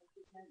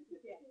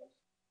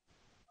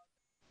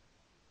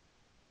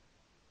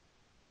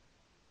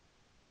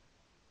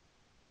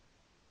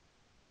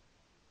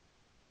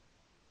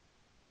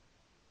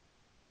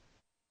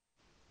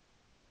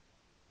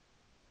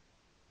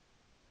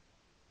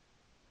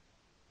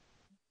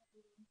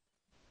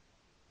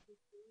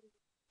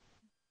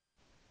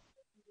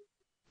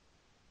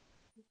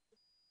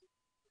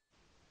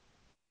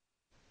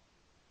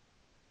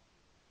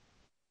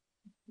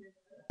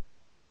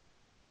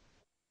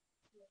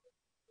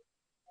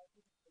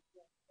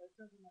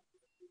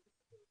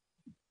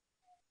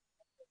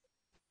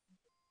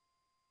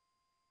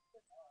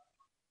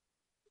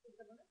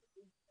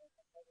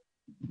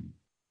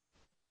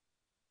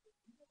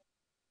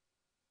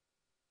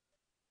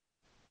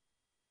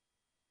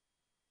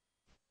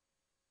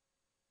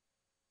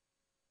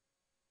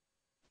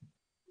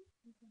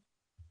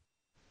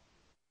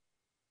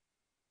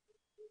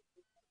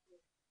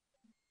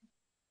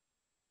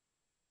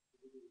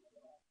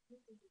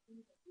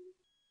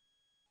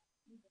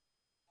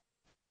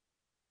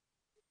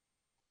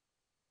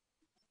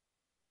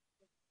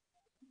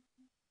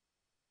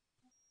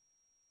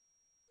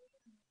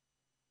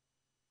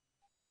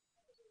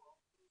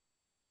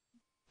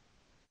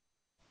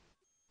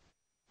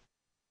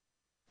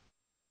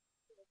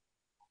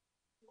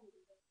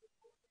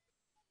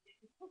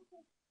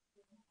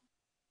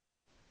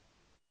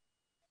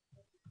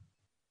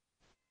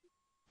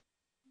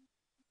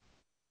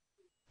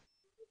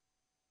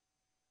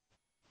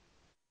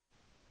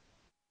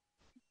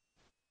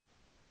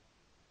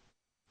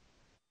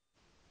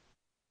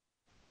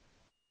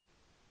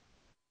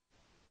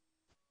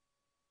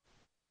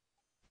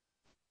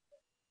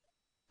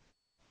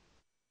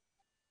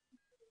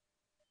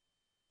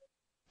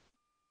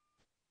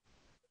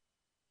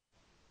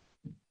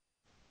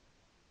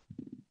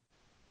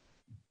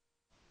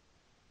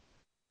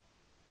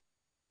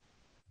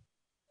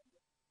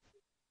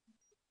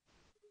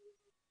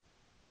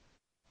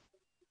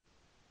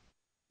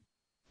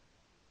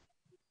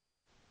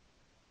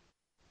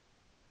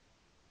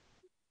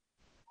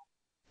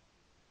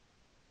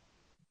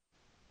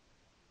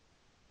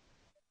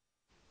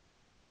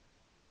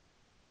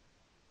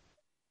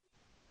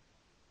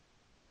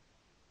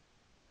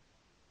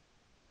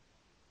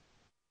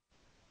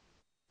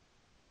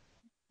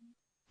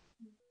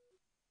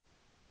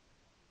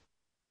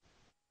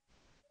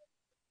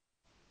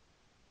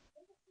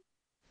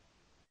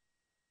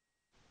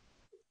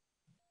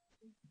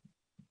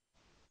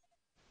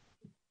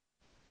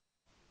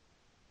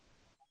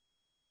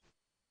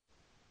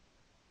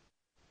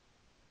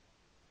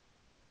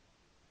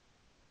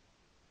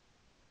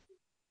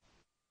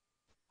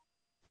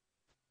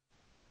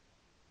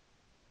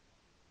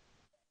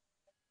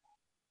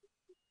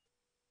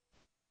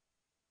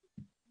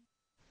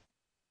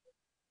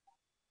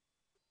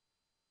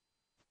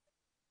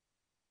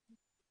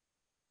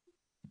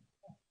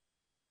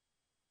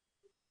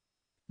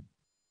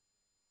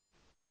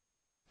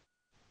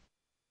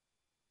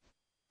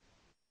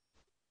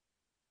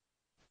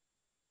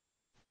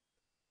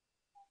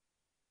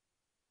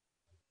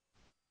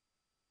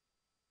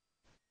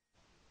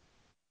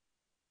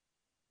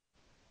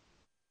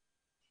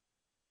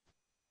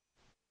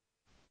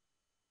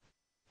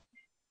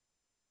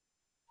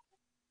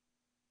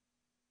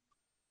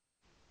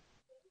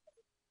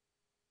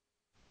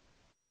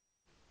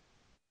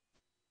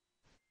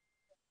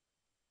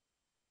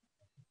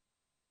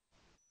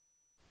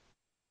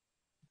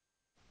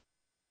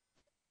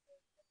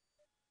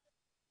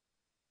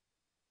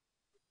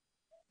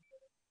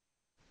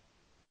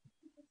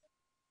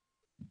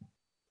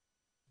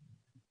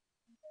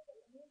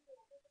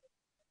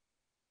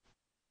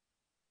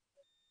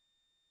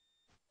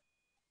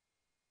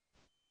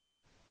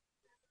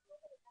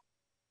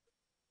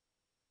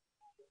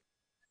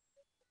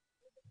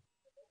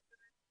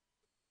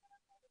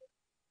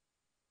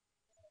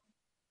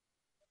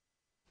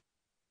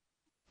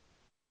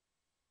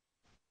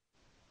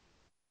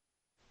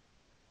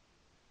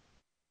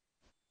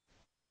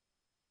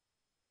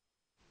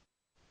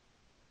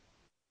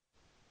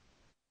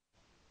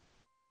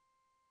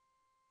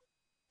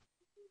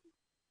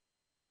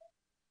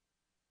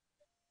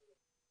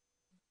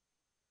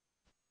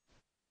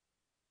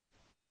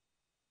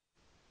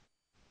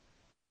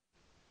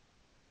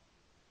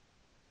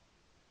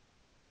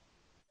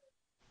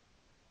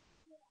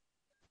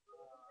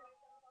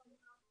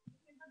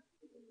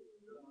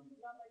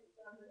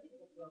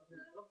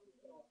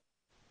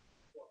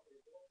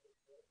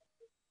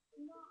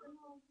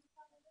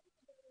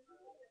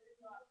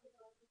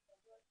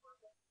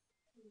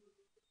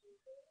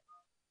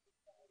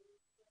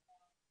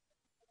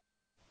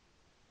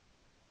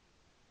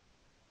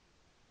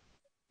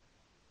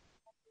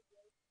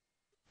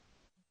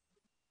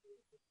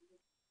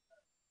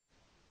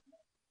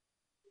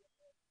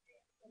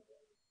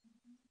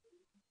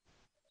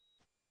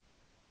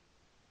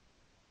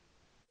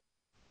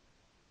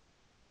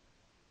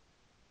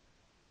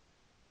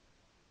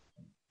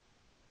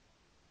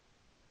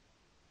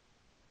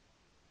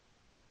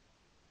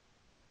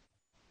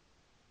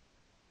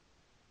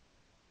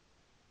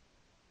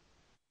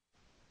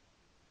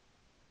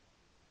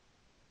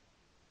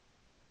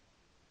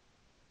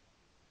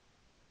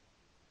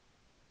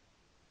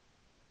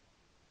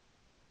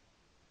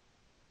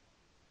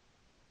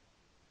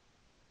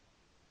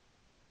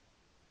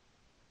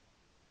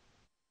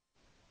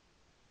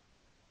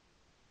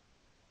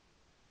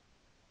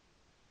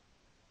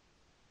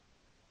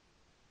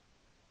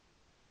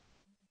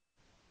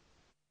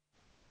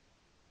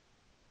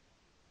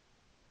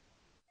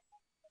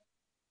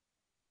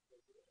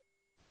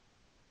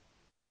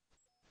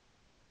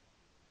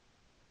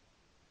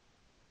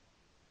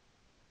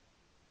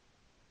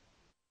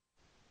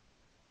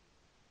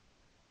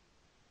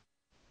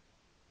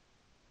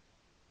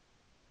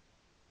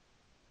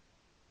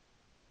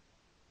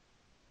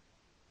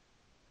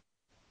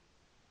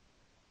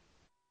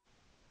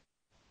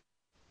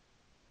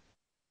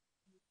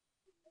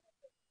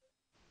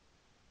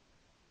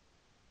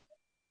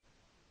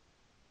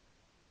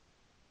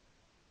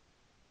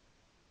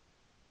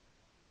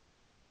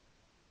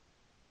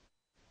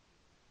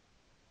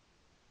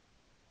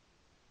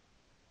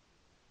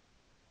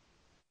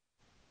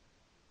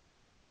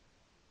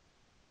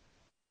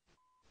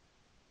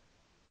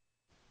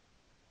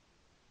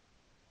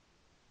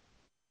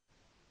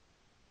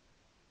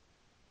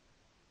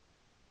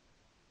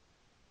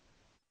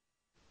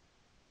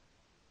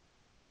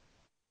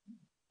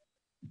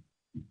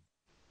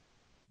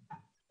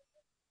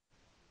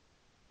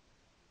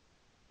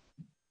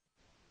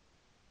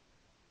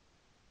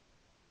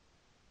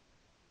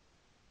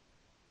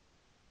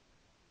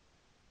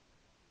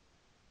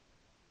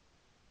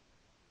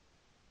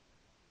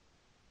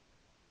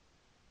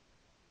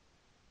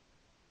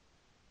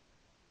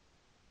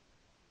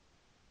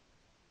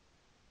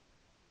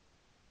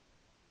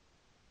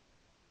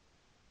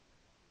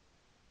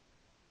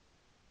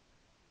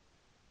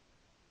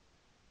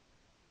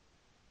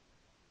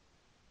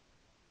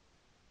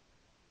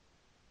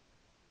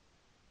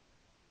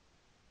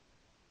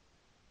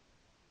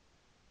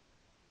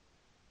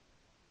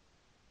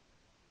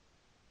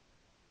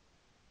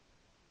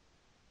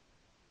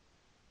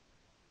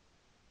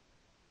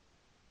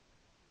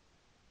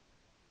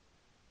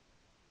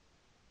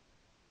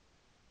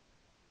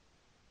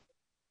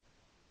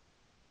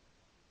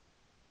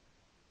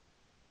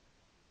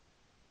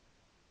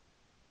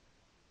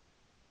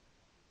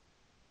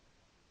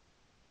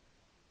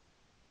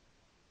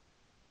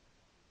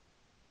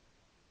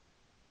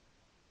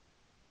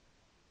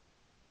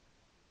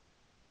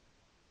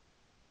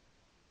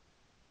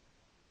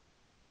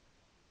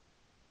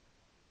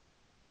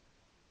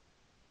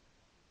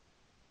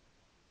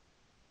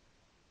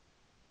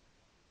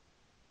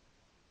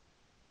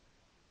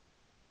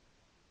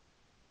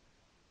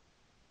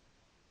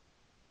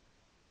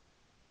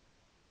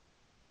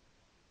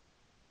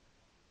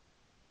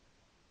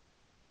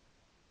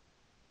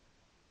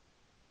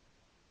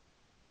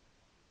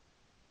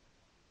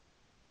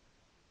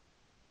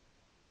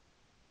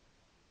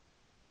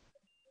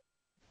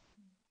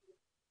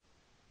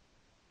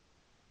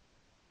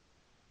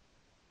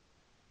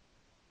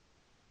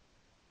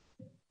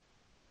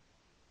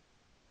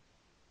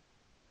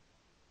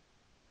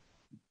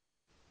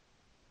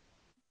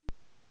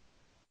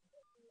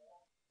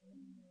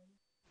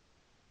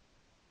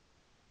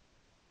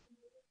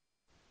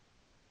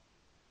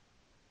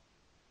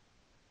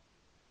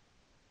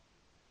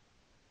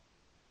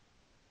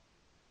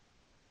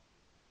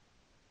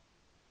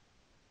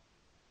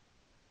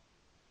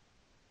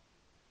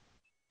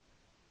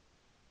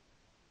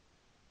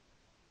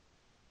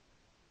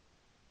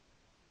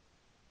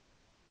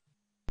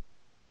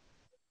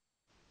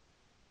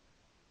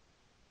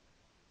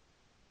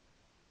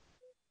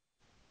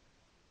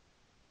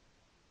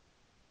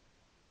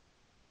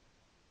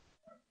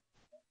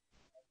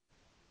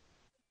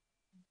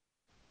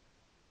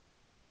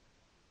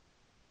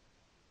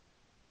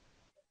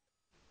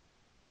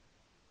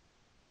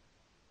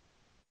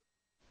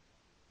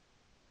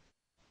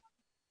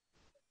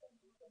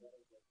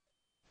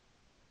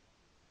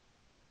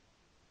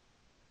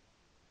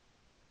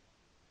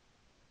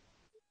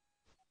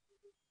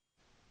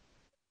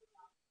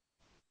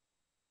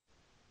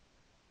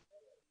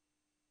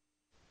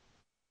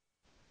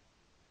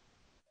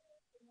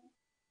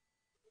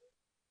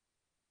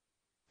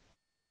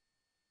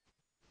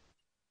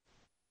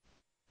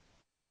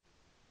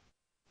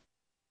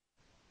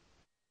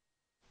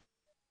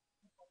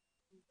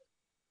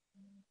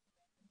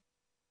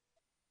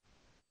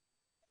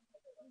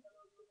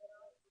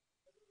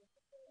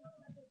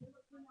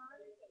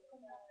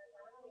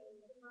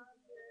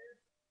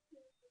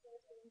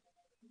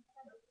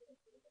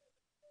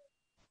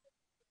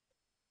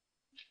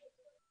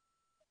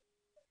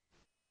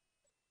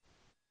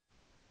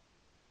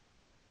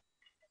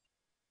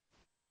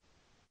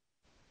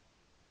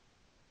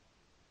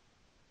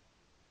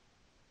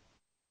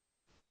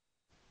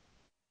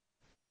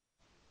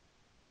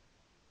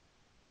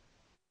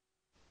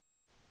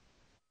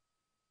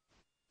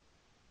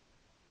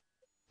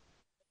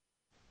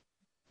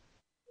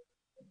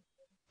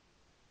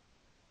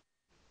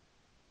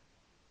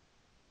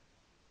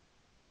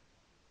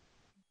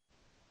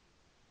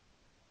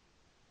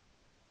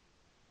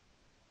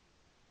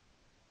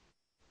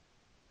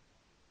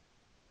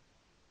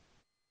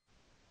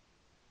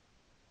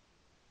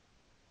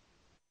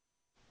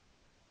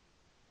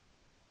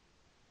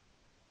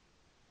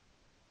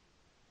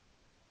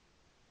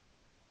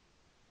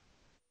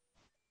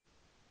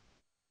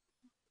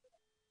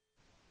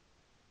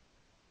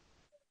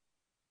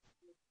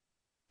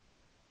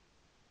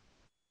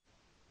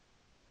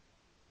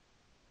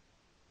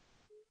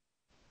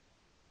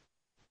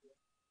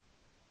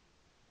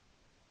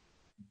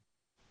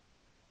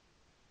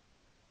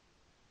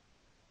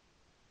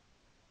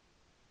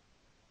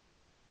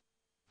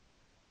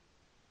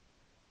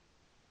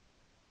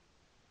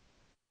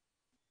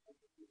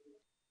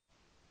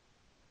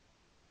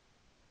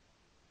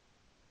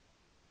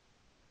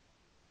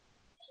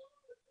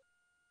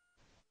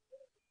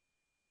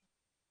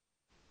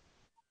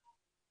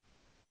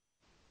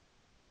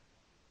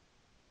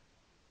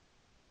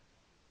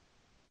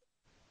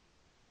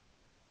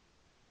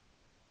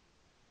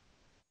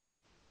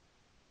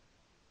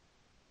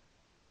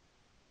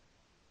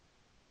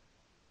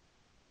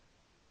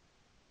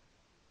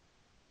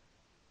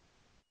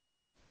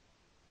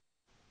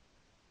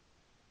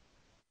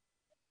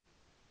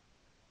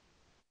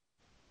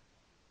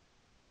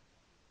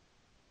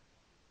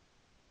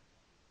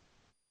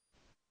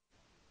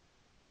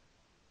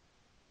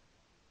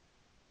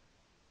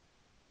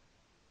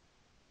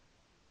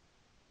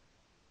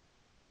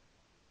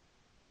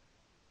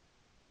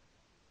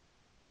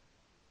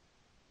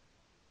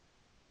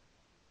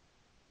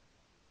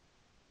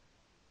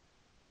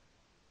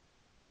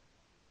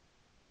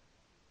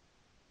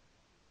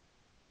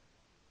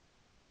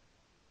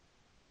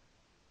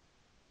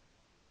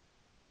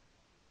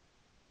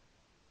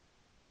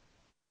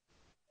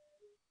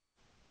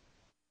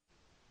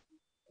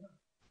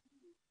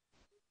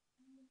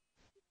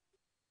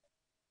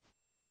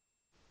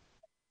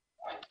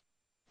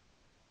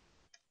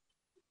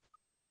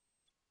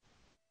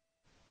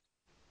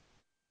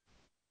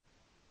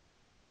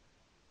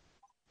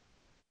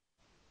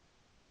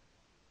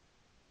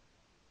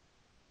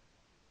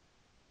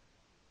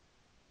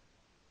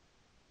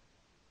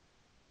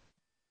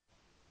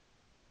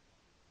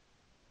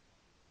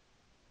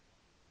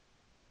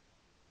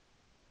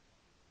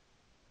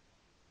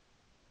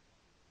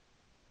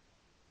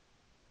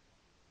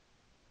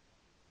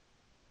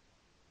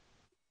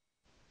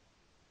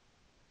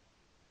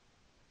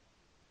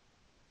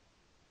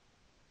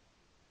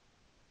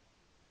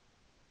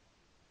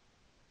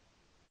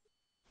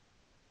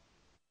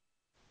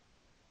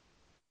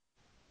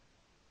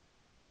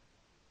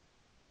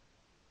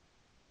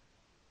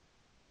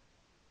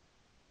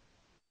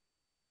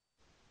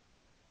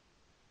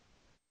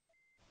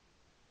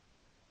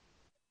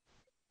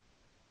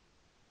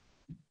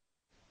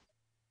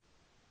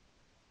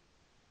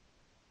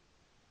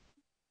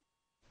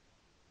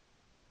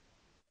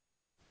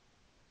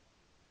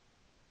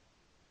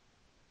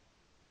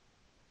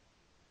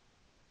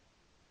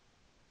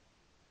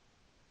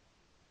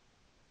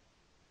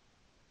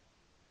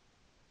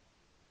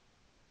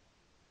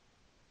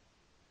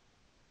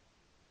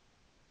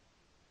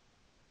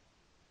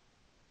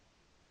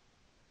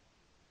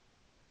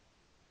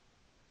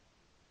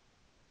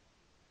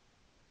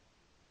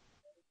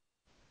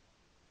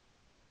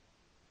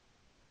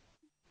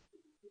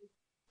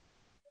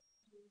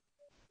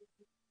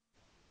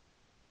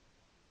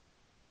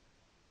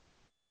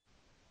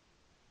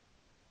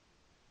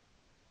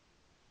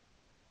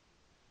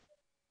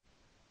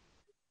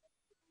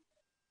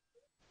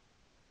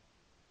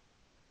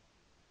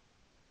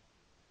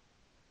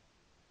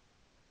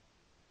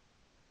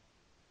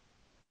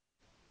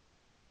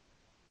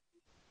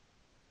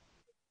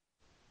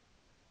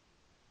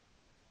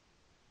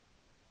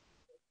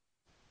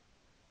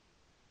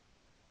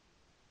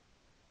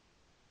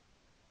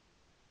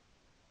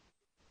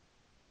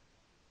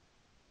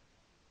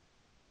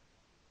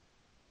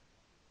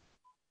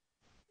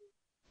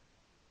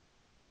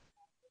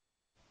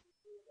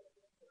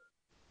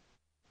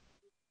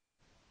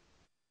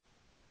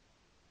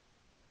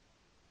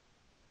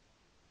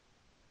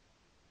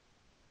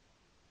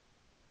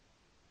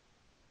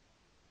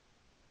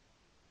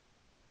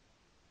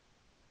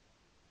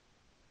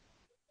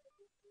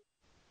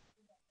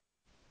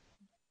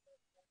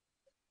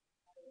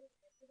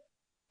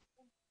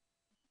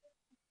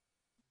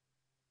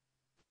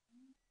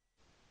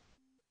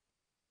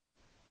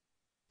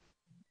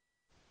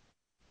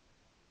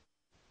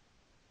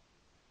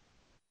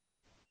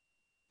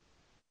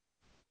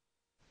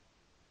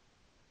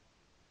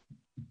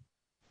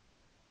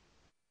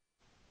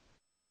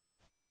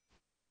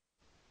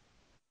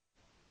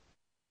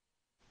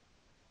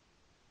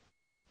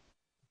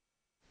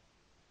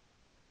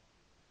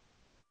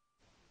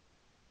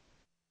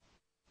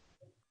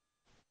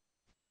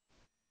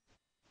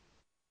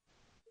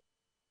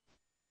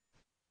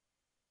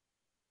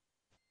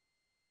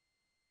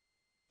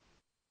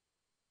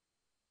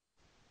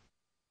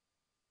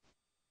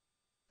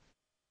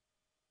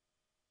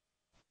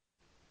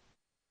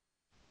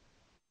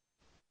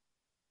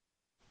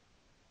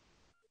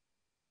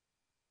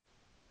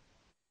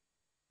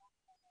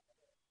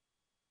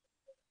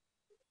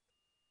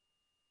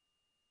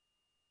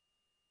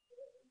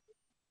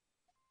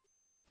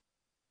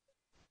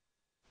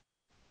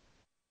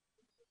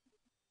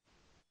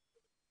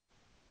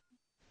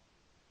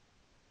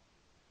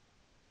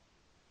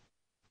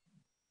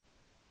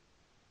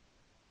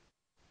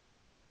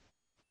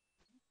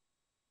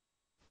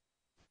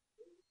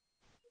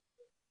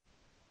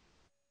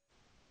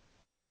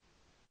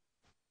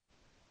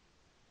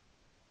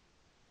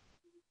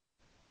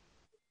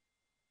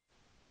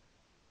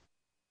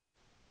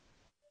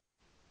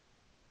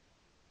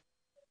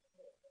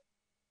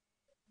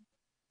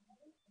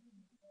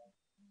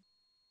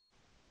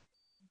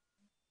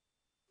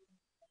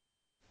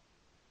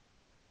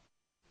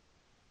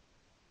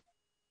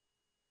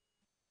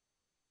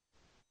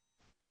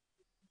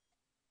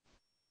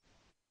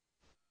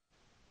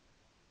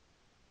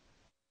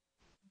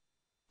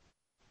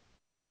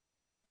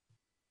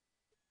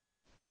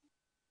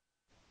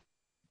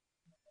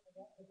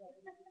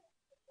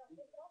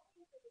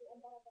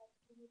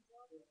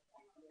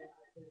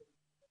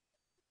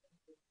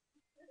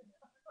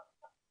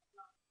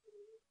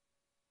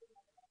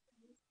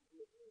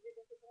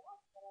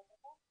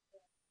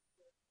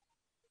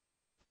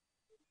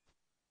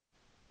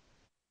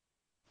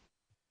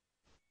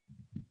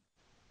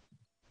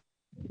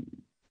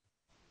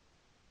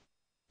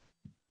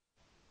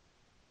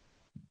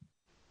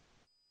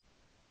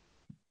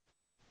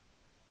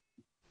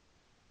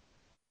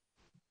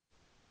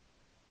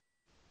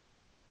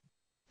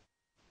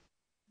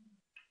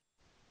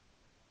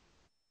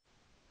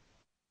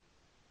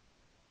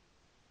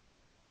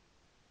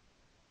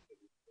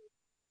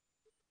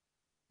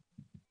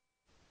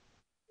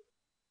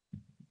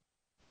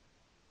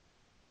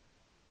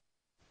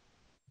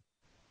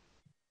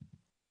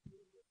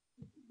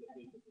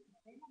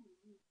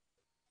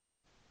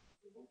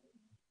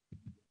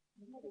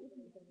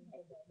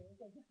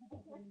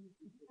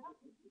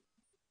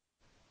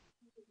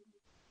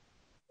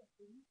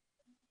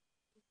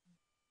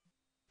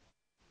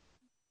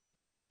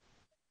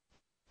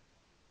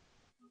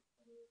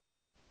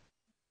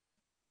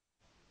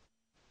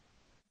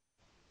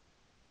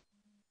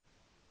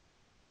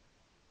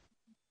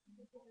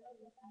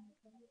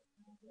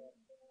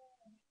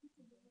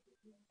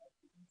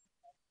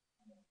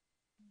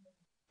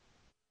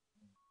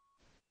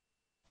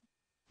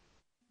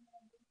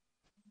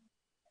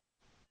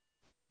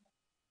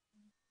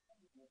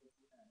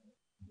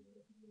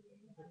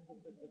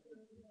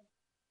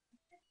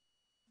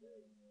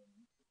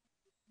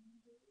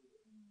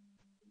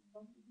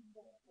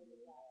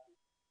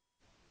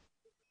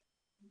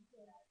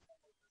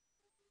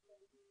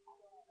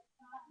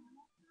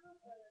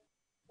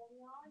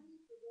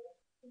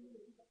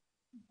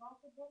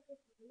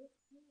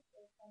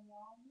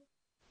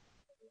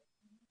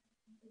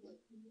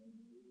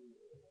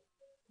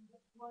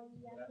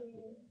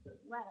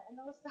Guarda,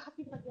 non lo so,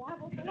 ti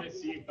parliamo.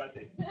 Sì,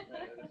 infatti,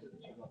 adesso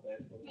diciamo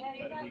aperto.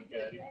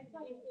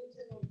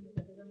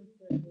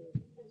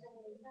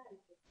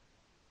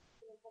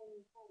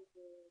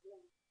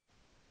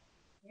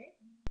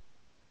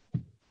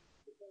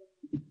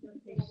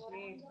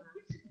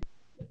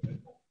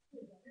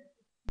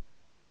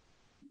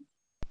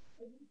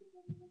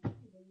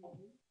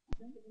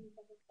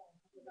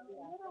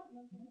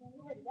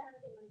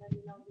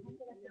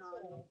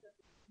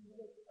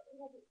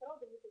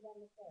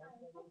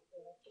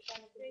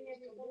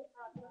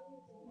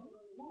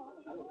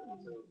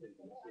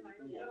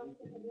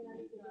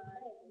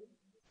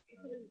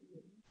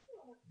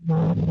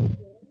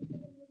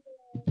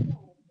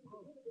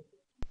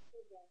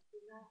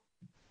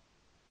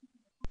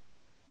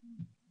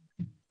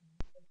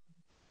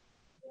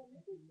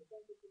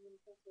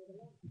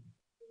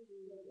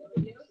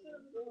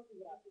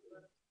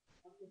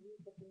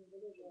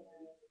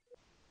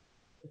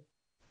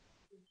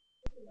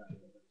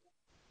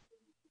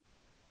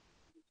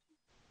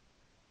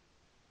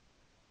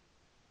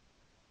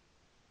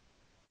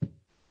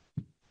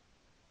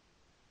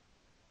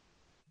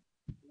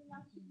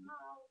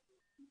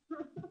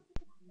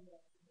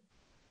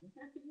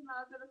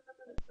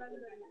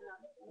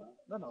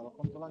 No, no, lo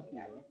controllo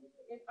anch'io.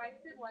 E poi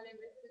se vuole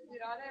invece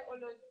girare o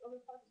lo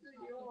faccio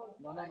io.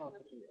 No, no, no,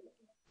 faccio io. Un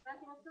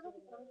attimo solo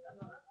che sono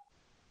allora.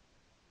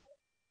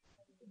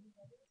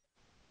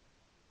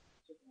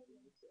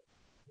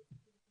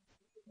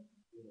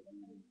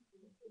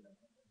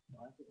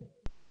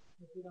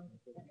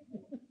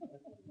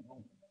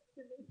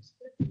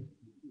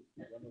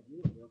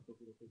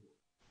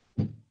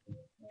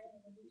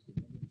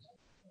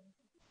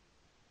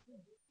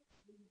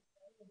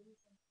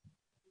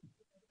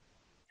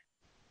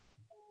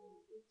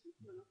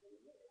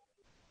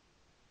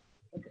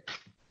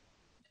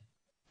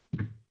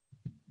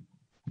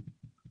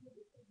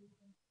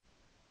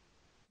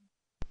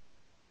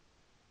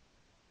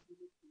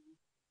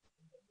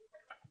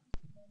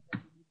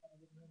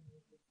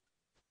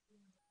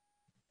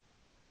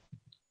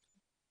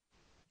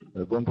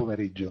 Buon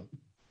pomeriggio.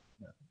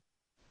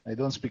 I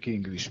don't speak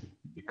English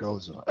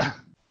because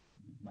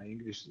my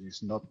English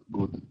is not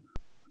good,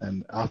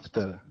 and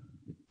after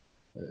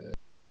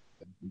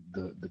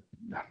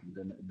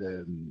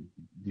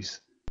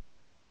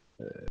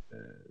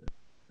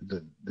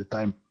the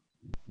time,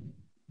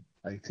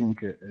 I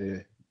think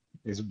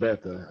is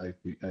better. I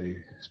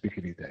speak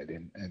in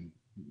Italian, and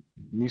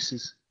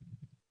Mrs.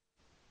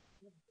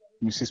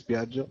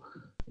 Piaggio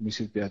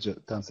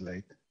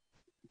translate.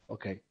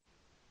 Ok.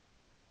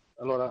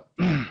 Allora,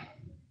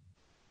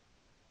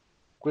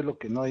 quello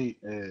che noi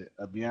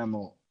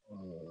abbiamo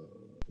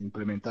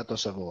implementato a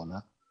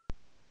Savona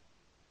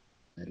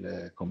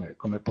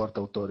come Port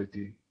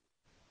Authority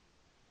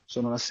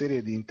sono una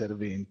serie di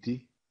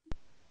interventi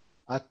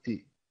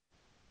atti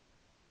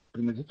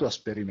prima di tutto a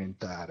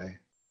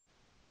sperimentare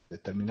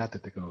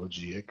determinate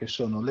tecnologie che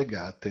sono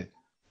legate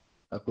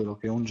a quello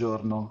che un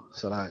giorno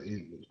sarà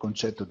il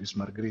concetto di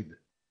smart grid,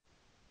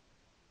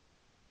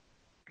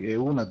 che è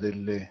una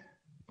delle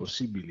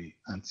possibili,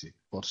 anzi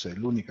forse è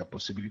l'unica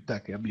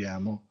possibilità che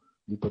abbiamo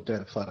di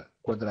poter far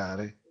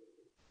quadrare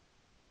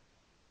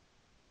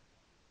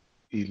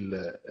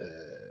il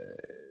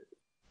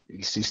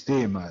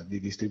sistema di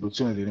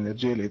distribuzione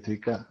dell'energia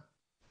elettrica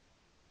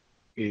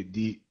e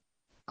di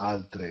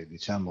altre,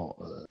 diciamo,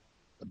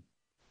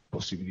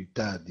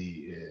 possibilità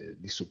di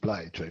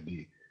supply, cioè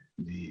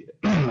di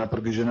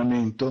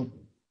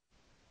approvvigionamento,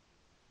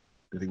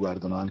 che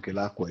riguardano anche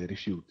l'acqua e i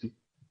rifiuti,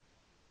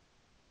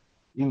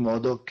 in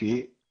modo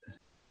che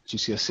ci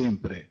sia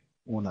sempre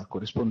una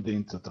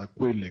corrispondenza tra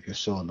quelle che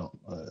sono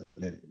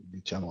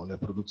diciamo, le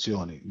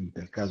produzioni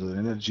nel caso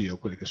dell'energia, o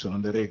quelle che sono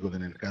le regole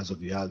nel caso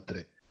di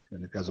altre,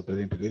 nel caso per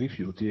esempio dei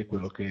rifiuti, e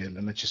quello che è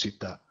la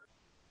necessità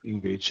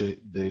invece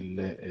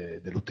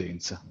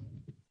dell'utenza.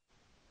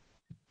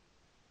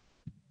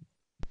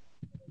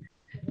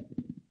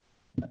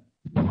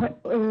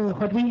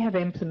 What we have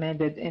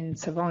implemented in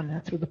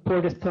Savona through the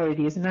Port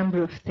Authority is a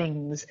number of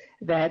things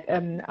that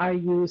are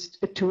used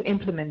to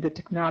implement the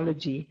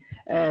technology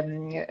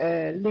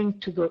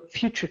linked to the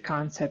future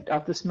concept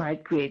of the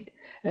smart grid.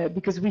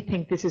 Because we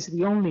think this is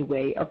the only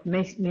way of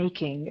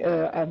making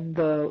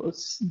the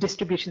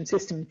distribution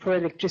system for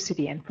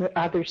electricity and for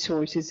other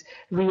sources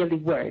really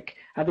work.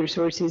 Other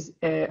sources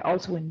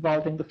also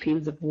involving the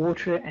fields of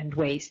water and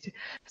waste.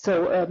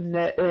 So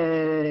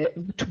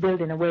to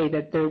build in a way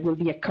that there will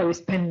be a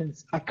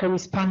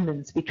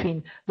correspondence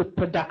between the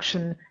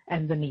production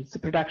and the needs, the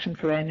production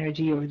for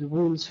energy or the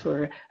rules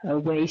for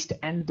waste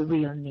and the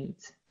real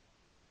needs.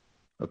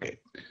 Ok.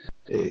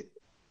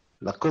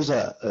 La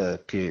cosa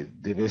che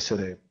deve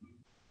essere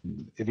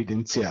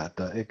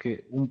evidenziata è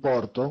che un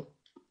porto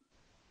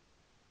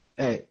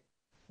è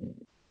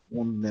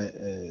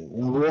un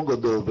luogo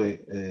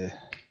dove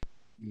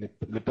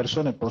le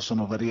persone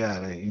possono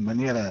variare in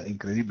maniera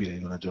incredibile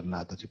in una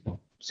giornata.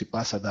 Si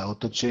passa da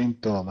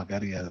 800 a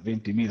magari a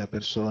 20.000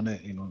 persone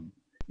in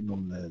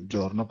un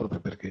giorno,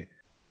 proprio perché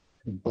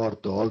un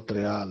porto,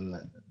 oltre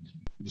al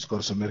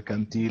discorso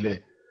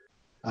mercantile,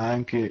 ha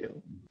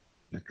anche,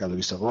 nel caso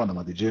di Savona,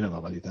 ma di Genova,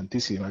 ma di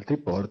tantissimi altri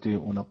porti,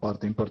 una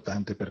parte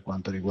importante per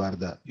quanto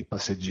riguarda i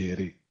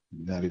passeggeri,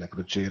 navi da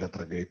crociera,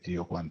 traghetti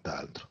o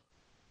quant'altro.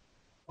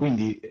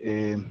 Quindi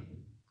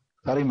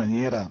fare in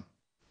maniera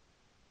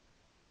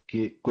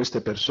che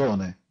queste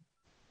persone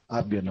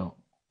abbiano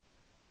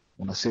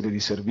una serie di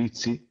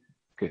servizi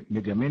che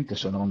mediamente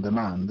sono on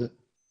demand,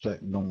 cioè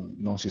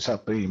non si sa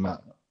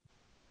prima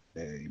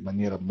in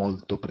maniera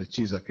molto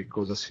precisa che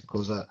cosa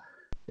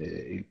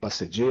il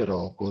passeggero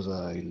o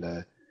cosa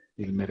il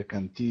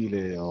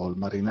mercantile o il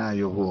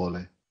marinaio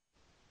vuole,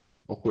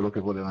 o quello che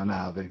vuole la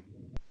nave.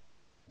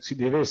 Si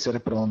deve essere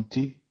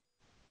pronti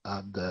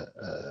ad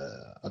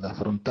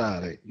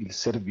affrontare il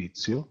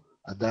servizio,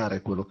 a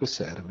dare quello che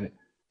serve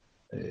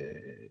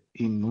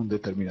in un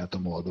determinato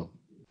modo.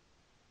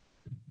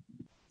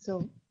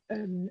 So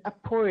a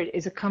port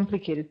is a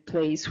complicated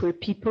place where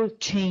people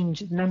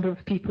change, the number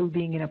of people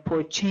being in a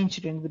port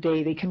change during the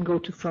day. They can go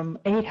to from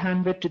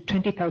 800 to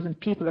 20,000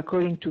 people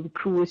according to the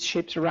cruise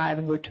ships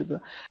arriving or to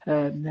the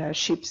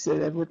ships,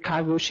 with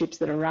cargo ships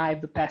that arrive,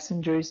 the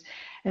passengers.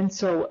 And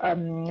so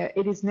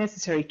it is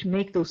necessary to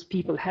make those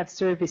people have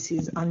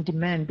services on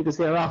demand because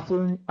they are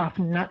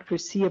often not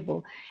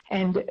foreseeable.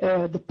 And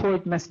the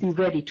port must be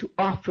ready to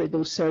offer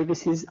those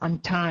services on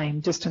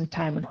time, just on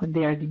time and when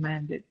they are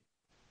demanded.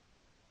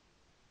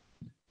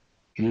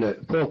 Il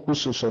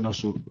focus sono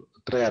su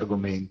 3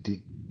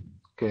 argomenti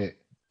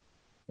che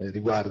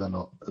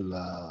riguardano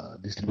la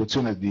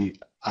distribuzione di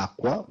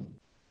acqua,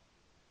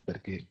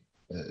 perché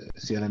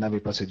sia le navi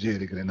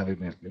passeggeri che le navi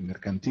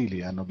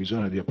mercantili hanno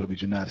bisogno di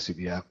approvvigionarsi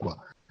di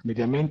acqua.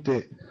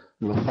 Mediamente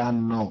lo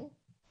fanno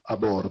a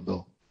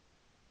bordo,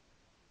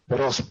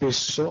 però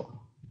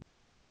spesso,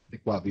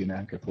 e qua viene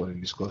anche fuori il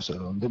discorso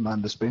dell'on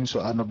demand,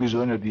 spesso hanno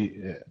bisogno di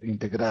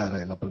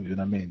integrare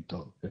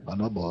l'approvvigionamento che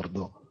fanno a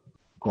bordo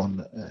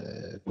con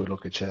quello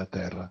che c'è a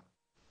terra.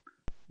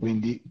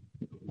 Quindi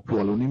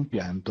vuole un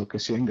impianto che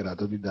sia in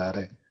grado di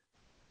dare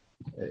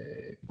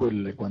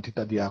quelle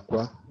quantità di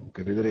acqua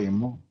che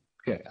vedremo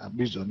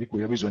di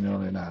cui ha bisogno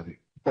le navi.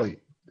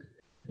 Poi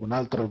un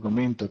altro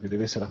argomento che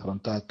deve essere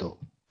affrontato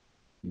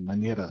in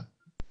maniera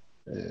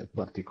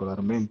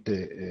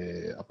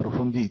particolarmente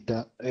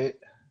approfondita è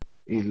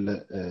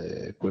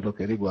quello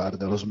che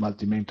riguarda lo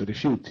smaltimento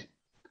rifiuti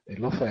e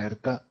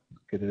l'offerta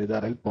che deve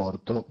dare il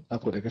porto a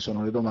quelle che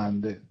sono le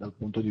domande dal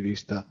punto di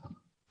vista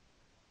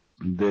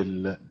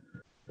delle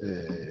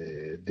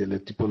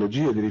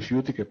tipologie di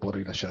rifiuti che può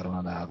rilasciare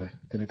una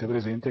nave. Tenete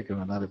presente che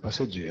una nave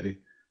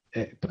passeggeri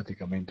è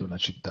praticamente una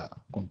città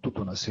con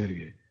tutta una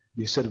serie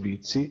di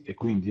servizi e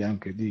quindi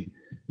anche di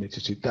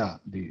necessità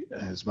di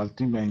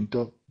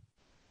smaltimento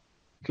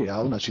che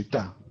ha una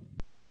città.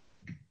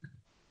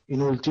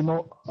 In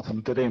ultimo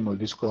affronteremo il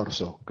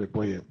discorso che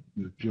poi è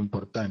il più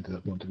importante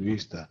dal punto di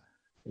vista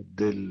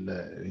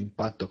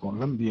dell'impatto con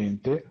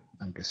l'ambiente,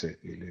 anche se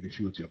i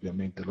rifiuti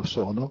ovviamente lo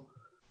sono,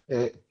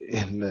 è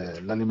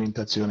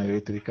l'alimentazione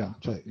elettrica,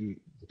 cioè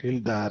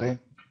il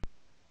dare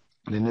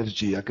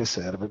l'energia che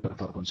serve per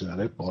far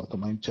funzionare il porto,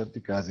 ma in certi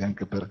casi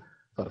anche per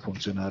far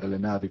funzionare le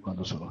navi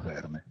quando sono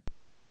ferme.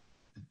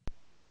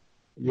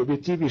 Gli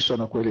obiettivi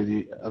sono quelli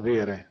di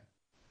avere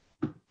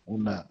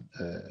una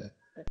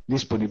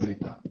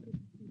Disponibilità.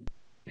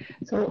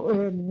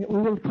 So we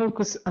will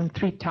focus on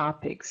three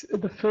topics.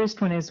 The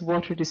first one is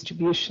water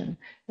distribution.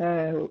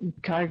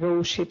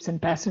 Cargo ships and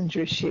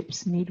passenger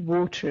ships need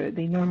water.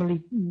 They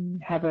normally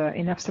have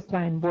enough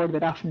supply on board,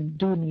 but often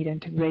do need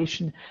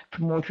integration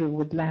from water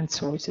with land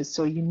sources.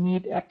 So you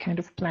need a kind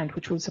of plant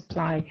which will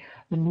supply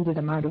the needed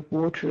amount of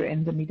water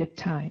in the needed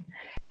time.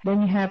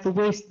 Then you have the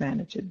waste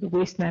management. The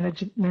waste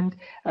management,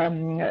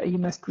 you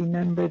must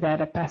remember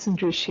that a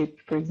passenger ship,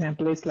 for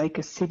example, is like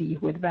a city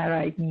with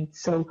varied needs.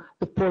 So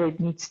the port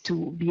needs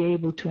to be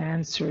able to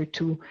answer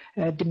to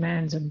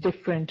demands on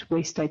different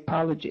waste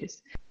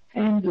typologies.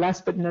 And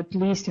last but not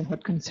least, in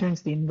what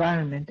concerns the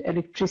environment,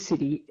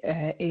 electricity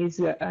is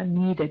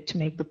needed to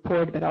make the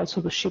port, but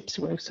also the ships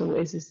work. So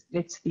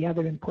it's the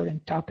other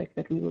important topic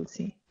that we will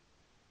see.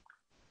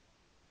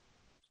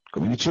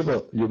 Come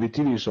dicevo, gli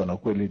obiettivi sono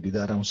quelli di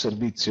dare un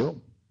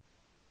servizio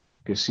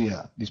che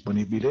sia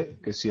disponibile,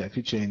 che sia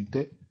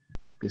efficiente,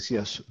 che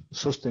sia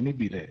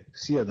sostenibile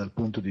sia dal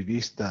punto di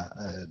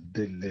vista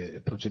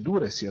delle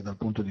procedure, sia dal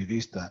punto di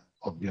vista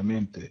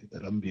ovviamente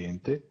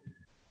dell'ambiente,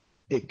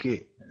 e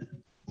che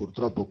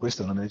purtroppo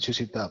questa è una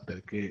necessità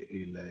perché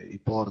i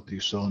porti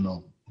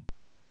sono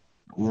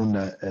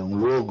un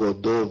luogo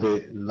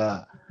dove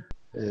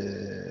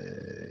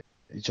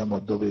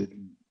dove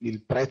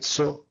il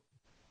prezzo,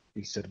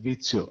 il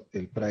servizio e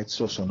il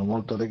prezzo sono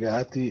molto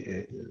legati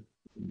e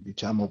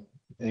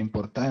è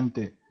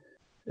importante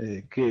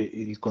che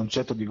il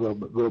concetto di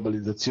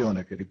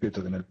globalizzazione, che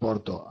ripeto che nel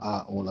porto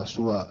ha la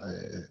sua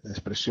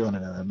espressione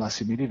nei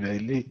massimi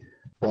livelli,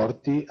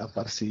 porti a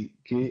far sì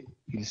che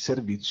il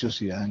servizio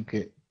sia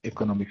anche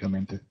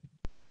economicamente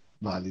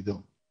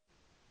valido.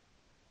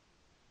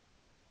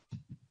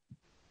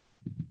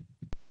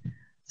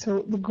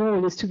 So the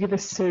goal is to give a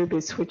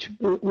service which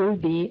will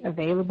be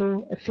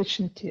available,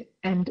 efficient,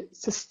 and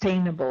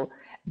sustainable,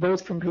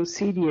 both from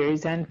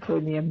procedures and for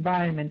the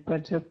environment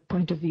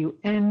point of view.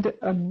 And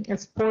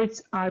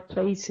ports are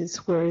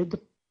places where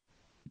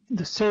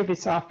the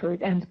service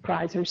offered and the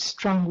price are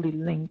strongly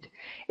linked.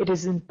 It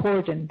is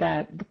important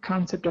that the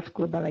concept of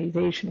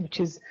globalization,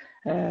 which is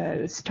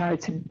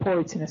starts in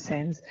ports in a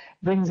sense,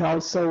 brings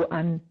also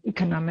an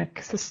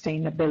economic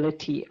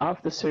sustainability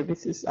of the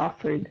services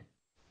offered.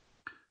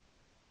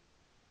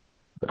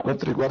 Per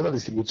quanto riguarda la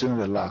distribuzione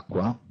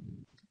dell'acqua,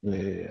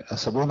 a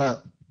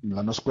Savona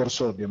l'anno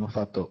scorso abbiamo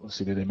fatto,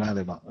 si vede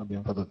male, ma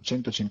abbiamo fatto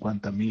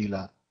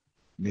 150.000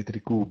 metri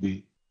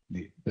cubi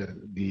di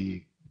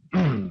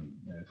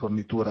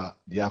fornitura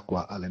di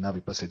acqua alle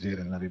navi passeggere e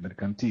alle navi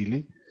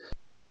mercantili,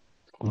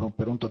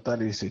 per un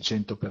totale di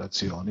 600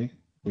 operazioni,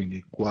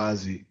 quindi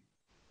quasi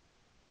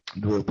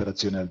 2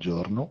 operazioni al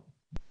giorno.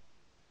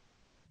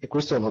 E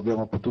questo lo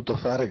abbiamo potuto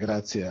fare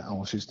grazie a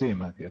un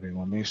sistema che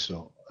abbiamo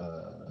messo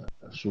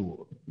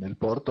nel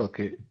porto,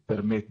 che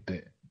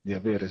permette di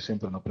avere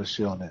sempre una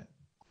pressione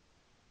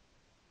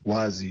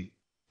quasi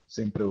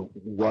sempre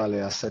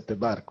uguale a 7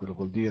 bar, quello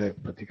vuol dire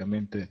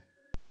praticamente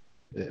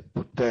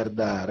poter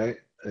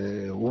dare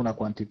una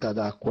quantità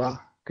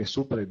d'acqua che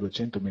supera i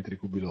 200 metri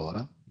cubi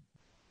l'ora,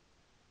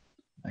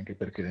 anche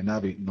perché le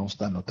navi non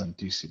stanno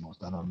tantissimo,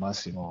 stanno al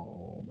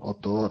massimo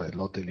 8 ore,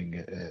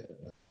 l'hoteling è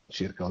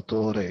circa 8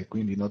 ore, e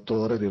quindi in 8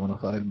 ore devono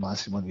fare il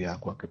massimo di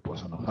acqua che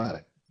possono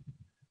fare.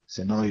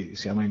 Se noi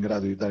siamo in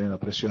grado di dare una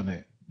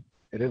pressione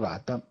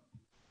elevata,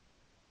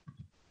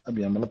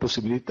 abbiamo la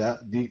possibilità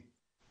di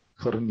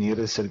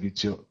fornire il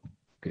servizio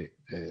che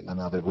la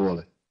nave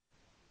vuole.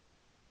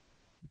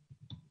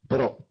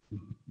 Però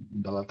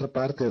dall'altra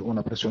parte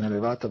una pressione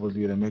elevata vuol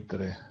dire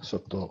mettere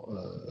sotto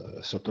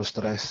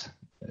stress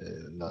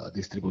la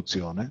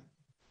distribuzione,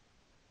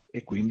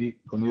 e quindi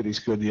con il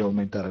rischio di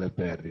aumentare le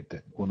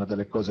perdite. Una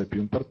delle cose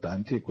più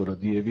importanti è quella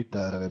di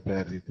evitare le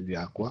perdite di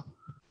acqua.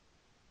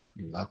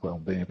 L'acqua è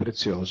un bene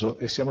prezioso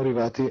e siamo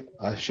arrivati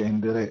a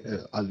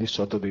scendere al di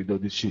sotto del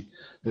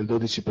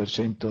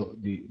 12%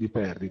 di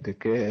perdite,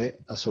 che è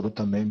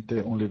assolutamente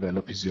un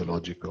livello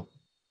fisiologico.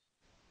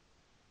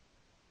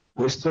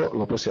 Questo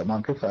lo possiamo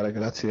anche fare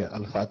grazie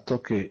al fatto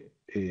che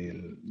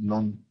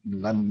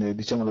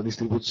la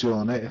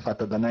distribuzione è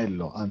fatta ad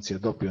anello, anzi a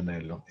doppio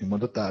anello, in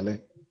modo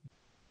tale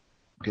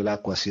che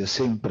l'acqua sia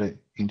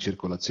sempre in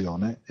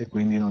circolazione e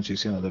quindi non ci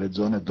siano delle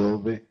zone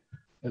dove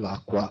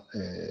l'acqua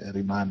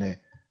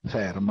rimane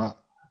ferma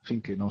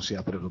finché non si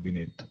apre il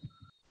rubinetto.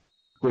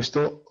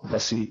 Questo fa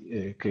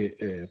sì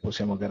che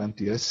possiamo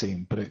garantire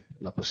sempre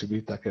la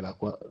possibilità che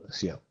l'acqua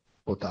sia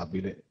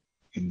potabile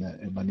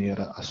in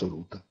maniera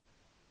assoluta.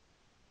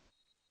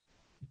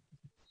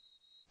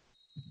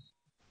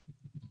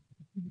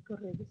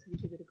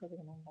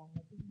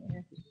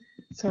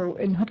 So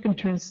in what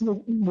concerns the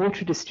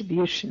water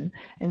distribution,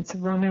 in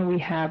Savona we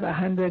have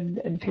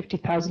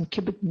 150,000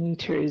 cubic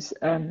meters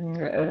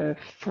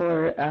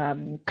for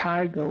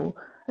cargo,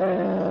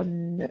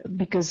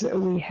 because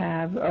we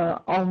have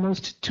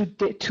almost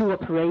two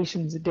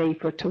operations a day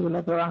for a total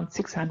of around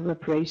 600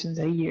 operations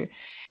a year.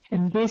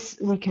 And this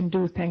we can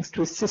do thanks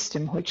to a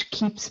system which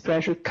keeps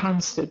pressure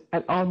constant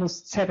at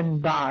almost 7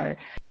 bar.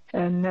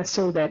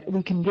 so that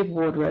we can give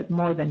water at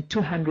more than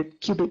 200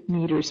 cubic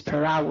meters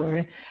per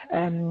hour.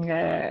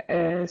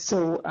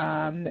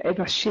 If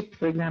a ship,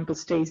 for example,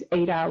 stays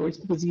 8 hours,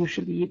 because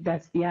usually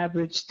that's the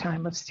average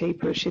time of stay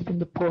per ship in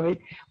the port,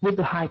 with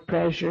the high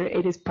pressure,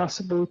 it is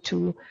possible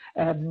to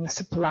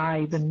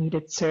supply the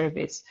needed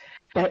service.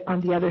 But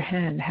on the other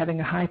hand, having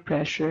a high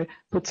pressure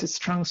puts a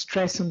strong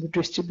stress on the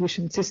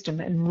distribution system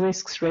and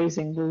risks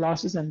raising the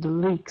losses and the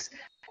leaks.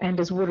 And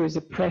as water is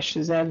a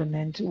precious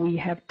element, we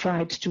have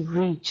tried to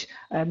reach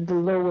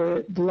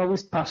the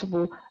lowest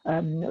possible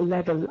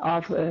level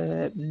of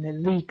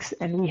leaks,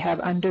 and we have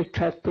under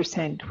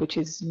 12%, which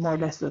is more or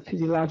less the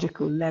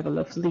physiological level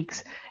of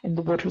leaks in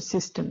the water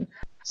system.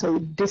 So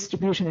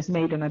distribution is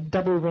made on a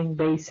double ring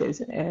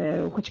basis,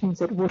 which means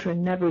that water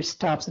never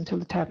stops until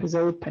the tap is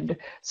opened,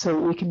 so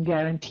we can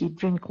guarantee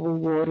drinkable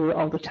water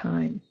all the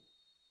time.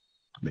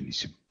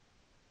 Benissimo.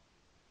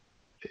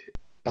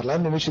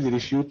 Parlando invece di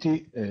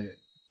rifiuti,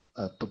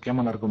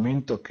 tocchiamo un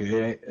argomento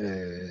che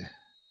è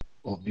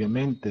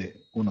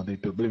ovviamente uno dei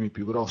problemi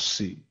più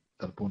grossi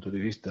dal punto di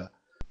vista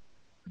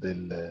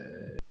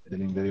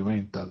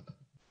dell'environmental.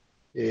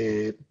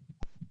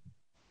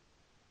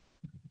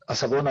 A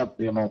Savona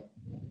abbiamo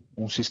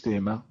un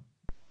sistema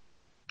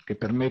che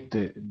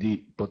permette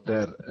di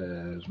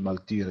poter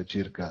smaltire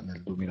circa,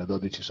 nel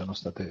 2012 sono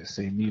state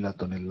 6.000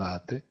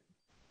 tonnellate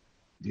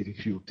di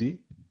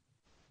rifiuti,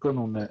 con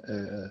un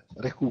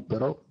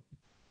recupero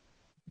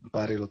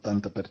pari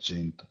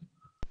all'80%.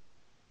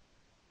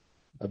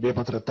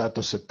 Abbiamo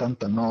trattato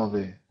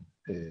 79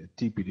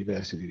 tipi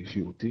diversi di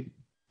rifiuti,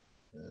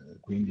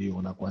 quindi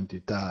una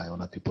quantità e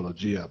una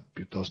tipologia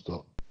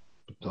piuttosto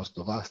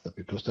vasta,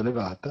 piuttosto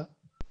elevata,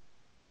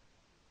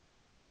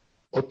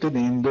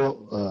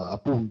 ottenendo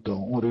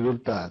appunto un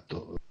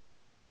risultato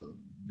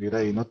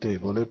direi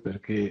notevole,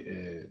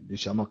 perché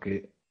diciamo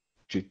che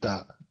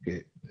città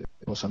che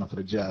possano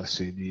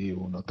fregiarsi di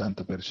un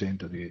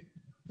 80% di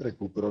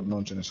recupero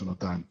non ce ne sono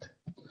tante.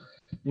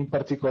 In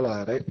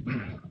particolare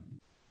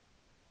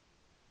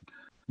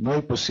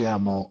noi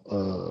possiamo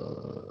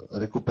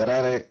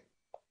recuperare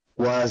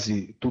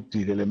quasi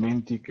tutti gli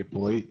elementi che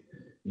poi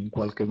in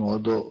qualche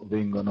modo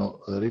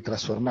vengono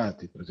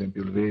ritrasformati, per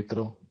esempio il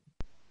vetro,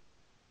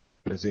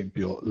 per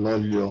esempio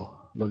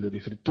l'olio di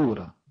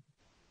frittura,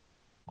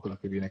 quello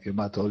che viene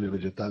chiamato olio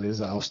vegetale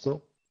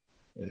esausto,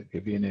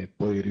 che viene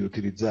poi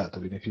riutilizzato,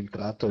 viene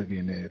filtrato e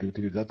viene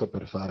riutilizzato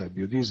per fare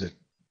biodiesel.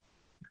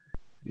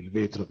 Il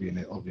vetro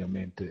viene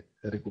ovviamente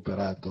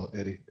recuperato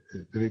e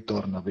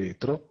ritorna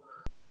vetro,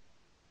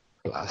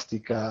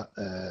 plastica,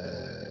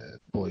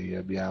 poi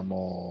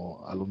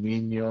abbiamo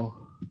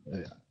alluminio,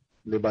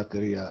 le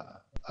batterie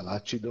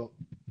all'acido,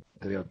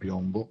 batterie al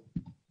piombo.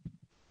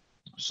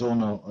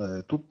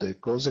 Sono tutte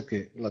cose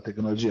che la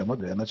tecnologia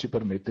moderna ci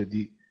permette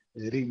di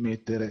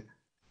rimettere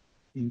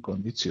in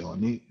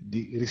condizioni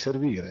di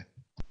riservire.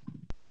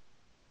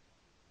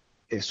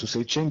 E su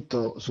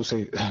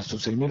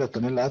 6.000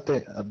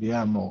 tonnellate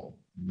abbiamo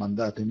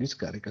mandato in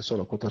discarica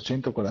solo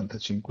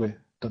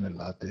 445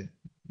 tonnellate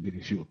di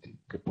rifiuti,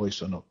 che poi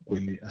sono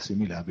quelli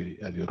assimilabili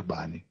agli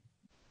urbani.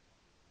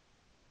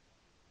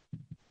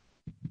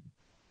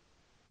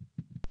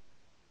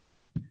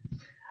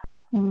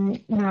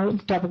 Now,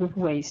 the topic of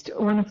waste.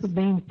 One of the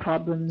main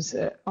problems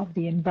of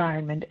the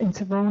environment in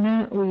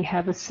Savona, we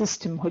have a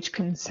system which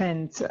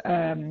consents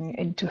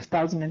in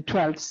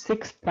 2012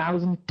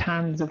 6,000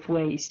 tons of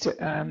waste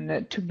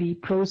to be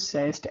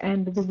processed,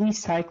 and the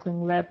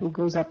recycling level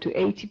goes up to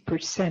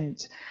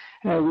 80%.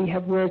 We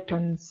have worked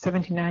on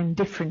 79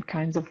 different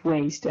kinds of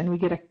waste, and we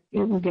get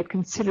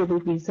considerable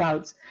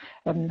results,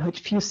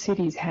 which few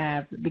cities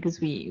have, because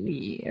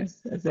we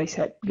as I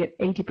said, get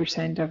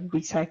 80% of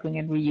recycling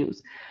and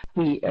reuse.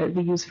 We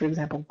reuse, for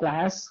example,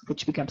 glass,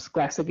 which becomes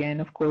glass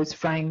again, of course,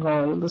 frying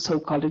oil, the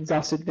so-called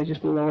exhausted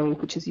vegetable oil,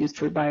 which is used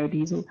for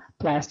biodiesel,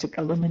 plastic,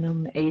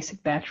 aluminum,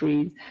 acid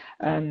batteries.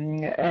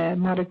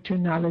 Modern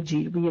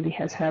technology really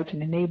has helped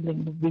in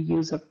enabling the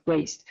reuse of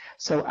waste.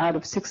 So out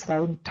of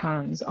 6,000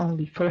 tons,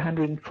 only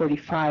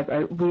 445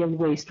 are real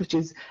waste, which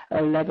is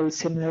a level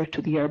similar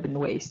to the urban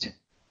waste.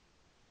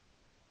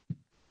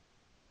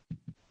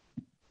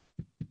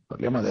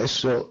 Parliamo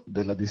adesso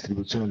della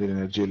distribuzione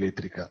dell'energia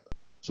elettrica,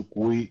 su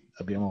cui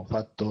abbiamo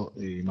fatto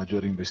i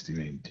maggiori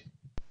investimenti.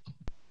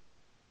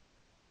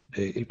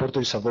 Il porto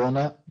di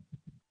Savona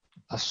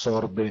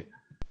assorbe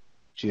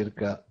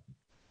circa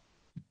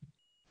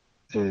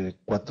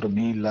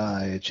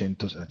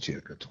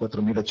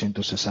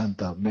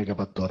 4.160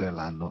 megawattora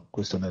all'anno,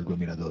 questo nel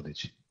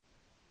 2012,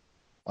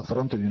 a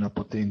fronte di una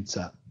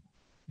potenza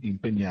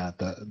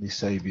impegnata di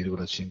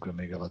 6,5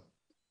 megawatt.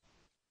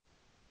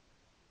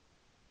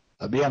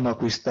 Abbiamo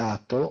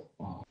acquistato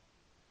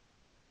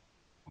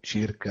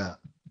circa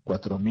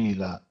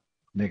 4.000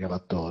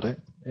 megawattora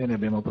e ne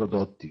abbiamo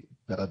prodotti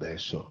per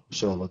adesso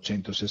solo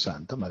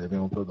 160, ma li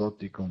abbiamo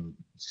prodotti con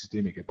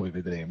sistemi che poi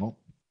vedremo,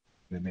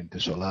 ovviamente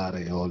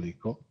solare e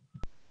eolico,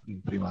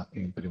 in prima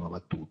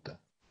battuta.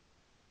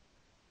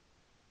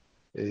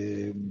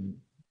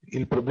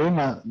 Il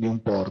problema di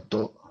un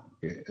porto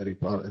che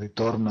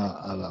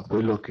ritorna a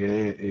quello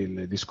che è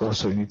il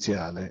discorso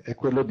iniziale, è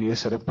quello di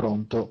essere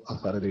pronto a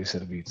fare dei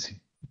servizi.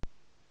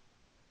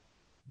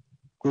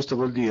 Questo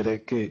vuol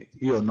dire che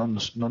io non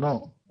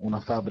ho una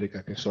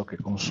fabbrica che so che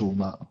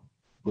consuma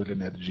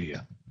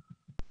quell'energia,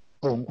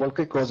 ho un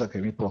qualche cosa che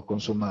mi può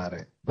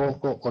consumare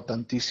poco o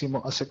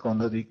tantissimo a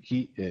seconda di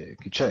chi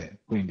c'è,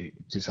 quindi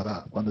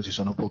quando ci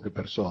sono poche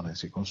persone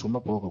si consuma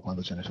poco,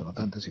 quando ce ne sono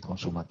tante si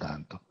consuma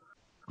tanto.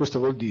 Questo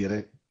vuol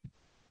dire,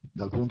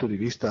 dal punto di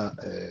vista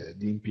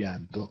di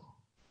impianto,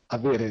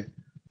 avere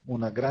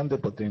una grande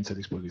potenza a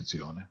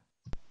disposizione.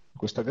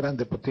 Questa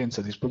grande potenza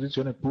a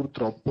disposizione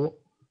purtroppo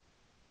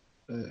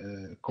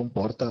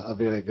comporta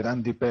avere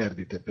grandi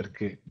perdite,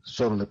 perché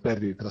solo le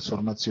perdite di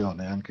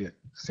trasformazione, anche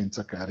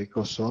senza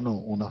carico,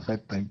 sono una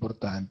fetta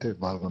importante,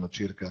 valgono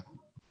circa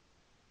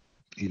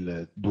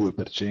il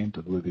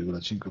 2%,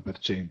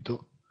 2,5%,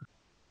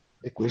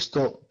 e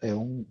questo è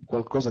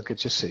qualcosa che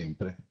c'è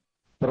sempre.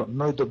 Però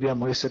noi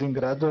dobbiamo essere in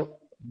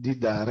grado di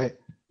dare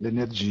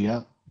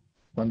l'energia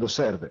quando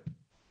serve.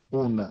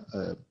 Una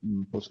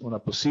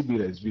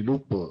possibile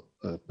sviluppo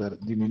per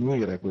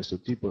diminuire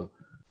questo tipo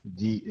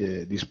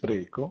di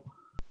spreco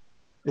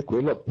è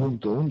quello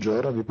appunto un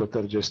giorno di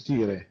poter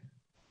gestire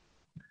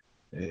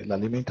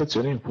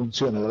l'alimentazione in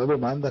funzione della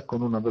domanda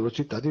con una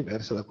velocità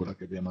diversa da quella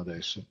che abbiamo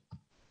adesso.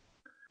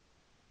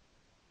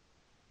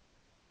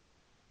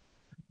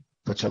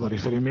 Facciamo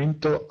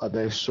riferimento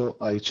adesso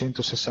ai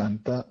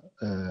 160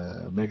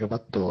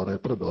 megawattora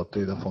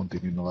prodotti da fonti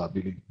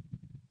rinnovabili.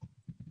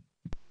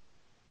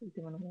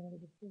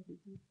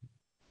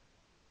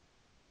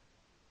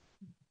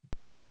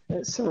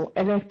 So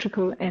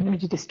electrical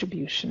energy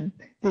distribution.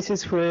 This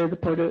is where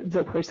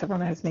where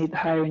Savona has made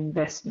higher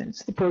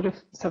investments. The Port of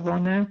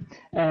Savona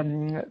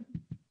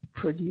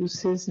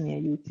produces, mi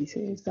aiuti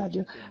se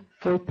sbaglio,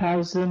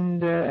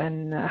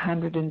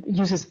 4,100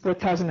 uses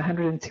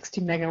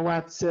 4,160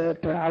 megawatts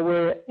per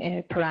hour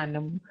per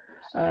annum.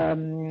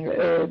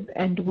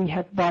 And we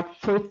have bought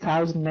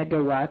 4,000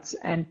 megawatts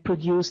and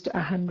produced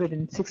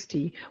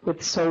 160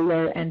 with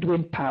solar and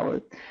wind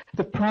power.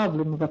 The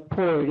problem of a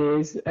port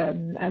is,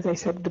 as I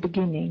said at the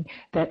beginning,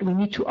 that we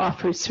need to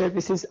offer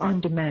services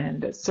on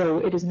demand. So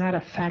it is not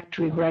a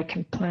factory where I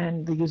can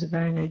plan the use of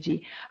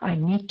energy. I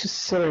need to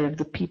serve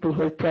the people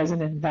who are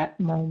present in that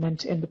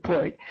moment in the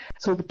port.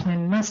 So the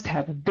plant must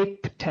have a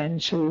big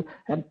potential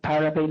and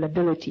power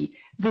availability.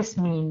 This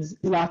means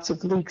lots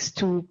of leaks,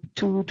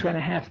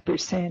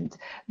 2.5%,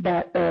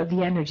 but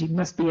the energy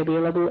must be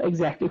available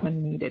exactly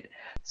when needed.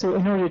 So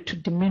in order to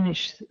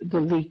diminish the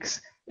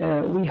leaks,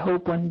 we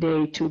hope one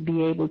day to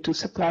be able to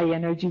supply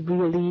energy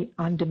really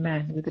on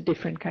demand with a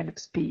different kind of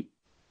speed.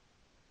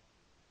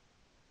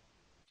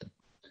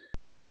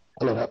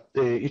 Allora,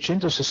 i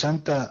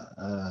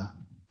 160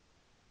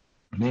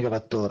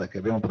 megawattora che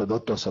abbiamo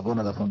prodotto a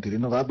Savona da fonti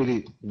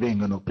rinnovabili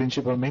vengono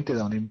principalmente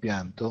da un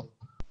impianto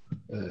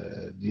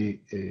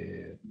di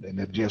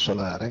energia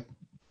solare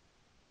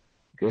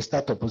che è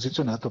stato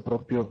posizionato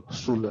proprio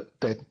sul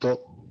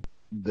tetto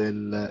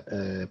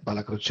del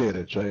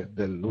palacrociere, cioè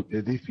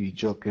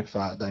dell'edificio che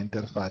fa da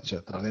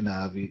interfaccia tra le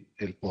navi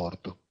e il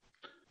porto.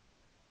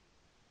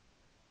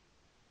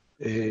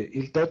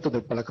 Il tetto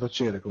del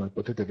palacrociere, come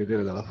potete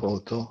vedere dalla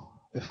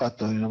foto, è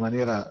fatto in una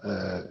maniera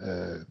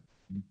un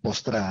po'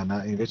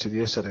 strana. Invece di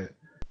essere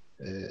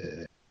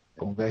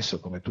convesso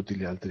come tutti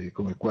gli altri,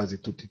 come quasi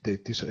tutti i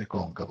tetti, è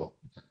concavo.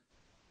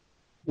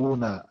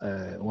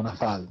 Una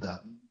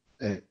falda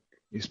è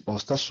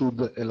esposta a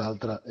sud e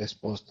l'altra è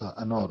esposta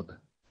a nord.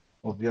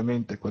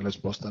 Ovviamente quella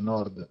esposta a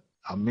nord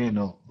ha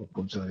meno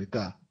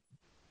funzionalità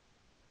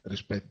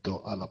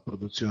rispetto alla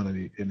produzione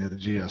di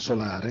energia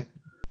solare,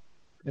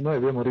 e noi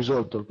abbiamo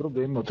risolto il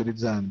problema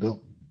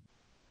utilizzando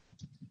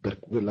per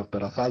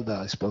la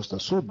falda esposta a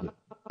sud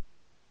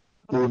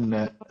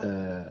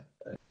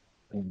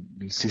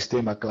il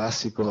sistema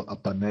classico a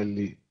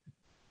pannelli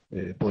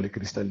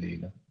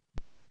policristallino,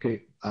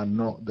 che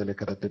hanno delle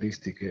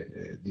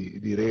caratteristiche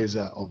di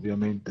resa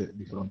ovviamente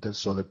di fronte al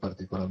sole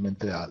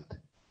particolarmente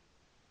alte.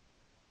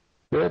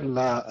 Per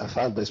la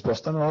falda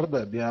esposta a nord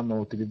abbiamo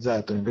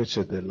utilizzato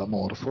invece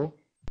dell'amorfo,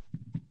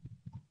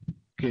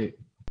 che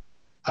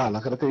ha la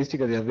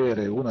caratteristica di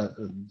avere una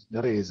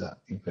resa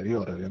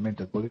inferiore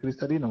ovviamente al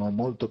policristallino, ma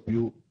molto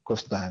più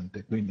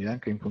costante, quindi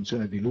anche in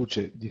funzione di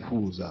luce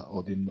diffusa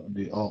o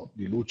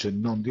di luce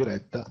non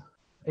diretta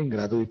è in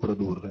grado di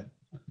produrre.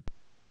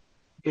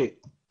 E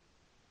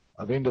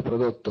avendo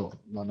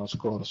prodotto l'anno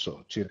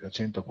scorso circa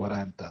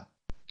 140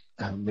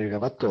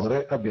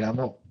 megawattora,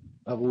 abbiamo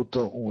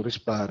avuto un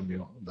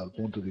risparmio dal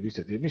punto di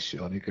vista di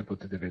emissioni che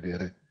potete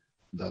vedere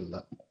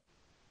dalla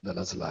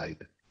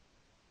slide.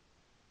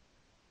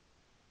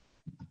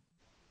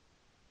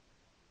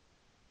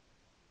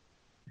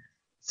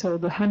 So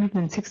the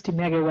 160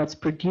 megawatts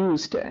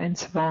produced in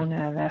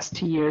Savona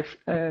last year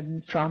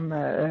from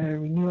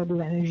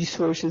renewable energy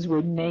sources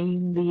were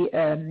mainly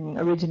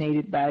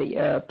originated by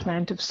a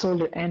plant of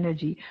solar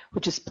energy,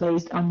 which is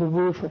placed on the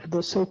roof of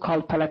the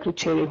so-called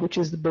Palacrucere, which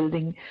is the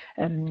building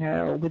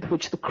with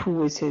which the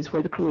cruises,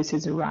 where the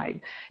cruises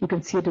arrive. You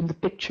can see it in the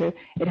picture.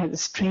 It has a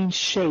strange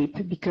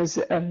shape because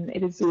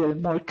it is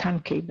more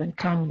concave than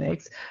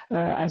convex,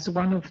 as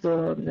one of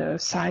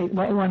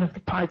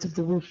the parts of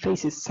the roof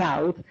faces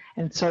south,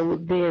 and so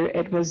there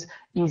it was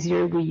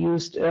easier. We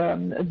used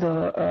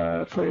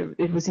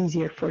it was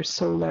easier for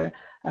solar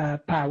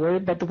power,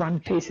 but the one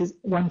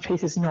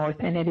faces north,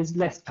 and it is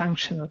less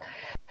functional.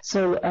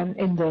 So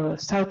in the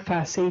south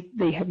facade,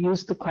 they have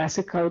used the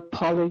classical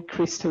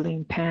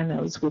polycrystalline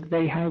panels with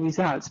very high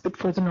results, but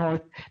for the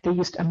north, they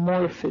used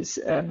amorphous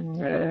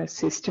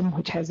system,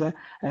 which has a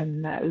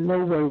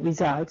lower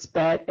results,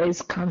 but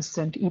is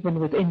constant even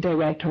with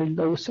indirect or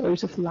low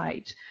source of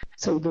light.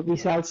 So the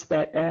results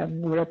that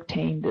were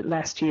obtained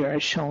last year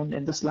are shown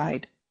in the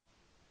slide.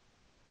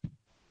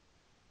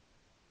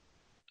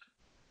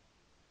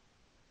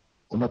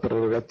 Una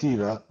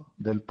prerogativa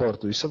del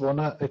porto di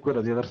Savona è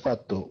quella di aver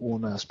fatto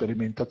una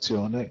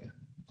sperimentazione,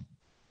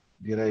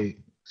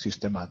 direi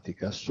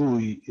sistematica,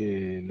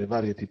 sulle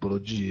varie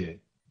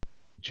tipologie.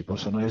 Ci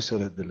possono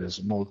essere delle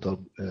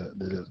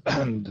delle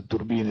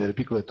turbine, delle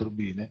piccole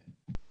turbine.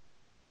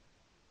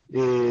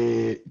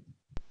 E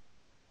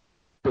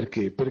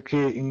perché? Perché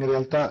in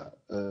realtà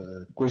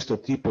questo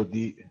tipo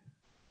di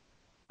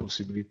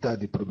possibilità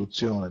di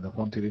produzione da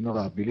fonti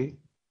rinnovabili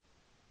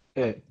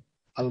è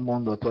al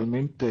mondo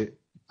attualmente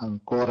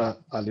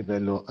ancora a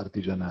livello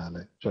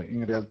artigianale, cioè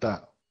in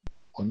realtà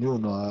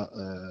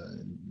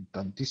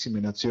tantissime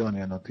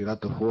nazioni hanno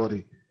tirato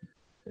fuori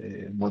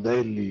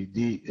modelli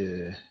di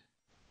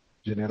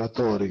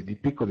generatori, di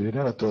piccoli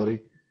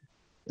generatori,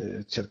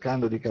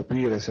 cercando di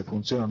capire se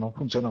funzionano o non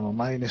funzionano,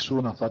 mai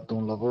nessuno ha fatto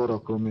un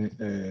lavoro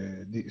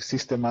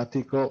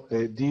sistematico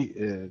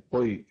e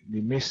poi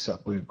di messa,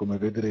 poi, come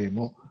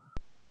vedremo,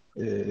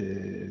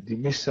 di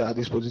messa a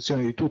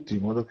disposizione di tutti,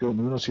 in modo che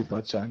ognuno si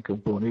faccia anche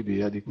un po'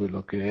 un'idea di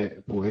quello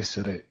che può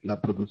essere la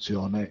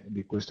produzione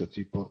di questo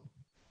tipo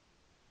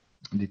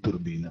di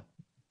turbina.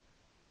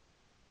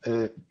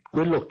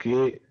 Quello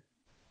che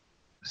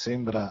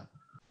sembra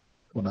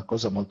una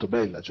cosa molto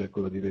bella, cioè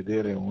quello di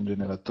vedere un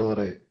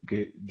generatore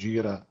che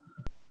gira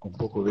con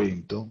poco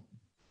vento,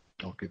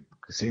 o che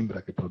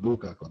sembra che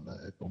produca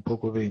con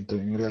poco vento,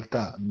 in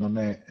realtà non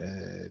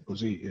è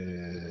così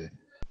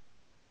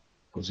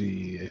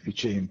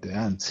efficiente,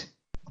 anzi,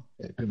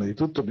 prima di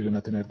tutto bisogna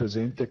tenere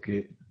presente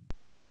che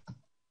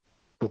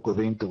poco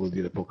vento vuol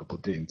dire poca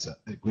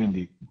potenza, e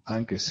quindi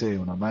anche se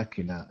una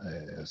macchina,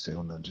 se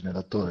un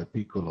generatore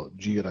piccolo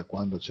gira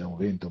quando c'è un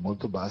vento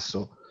molto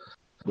basso,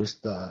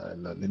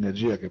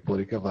 l'energia che può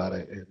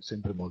ricavare è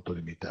sempre molto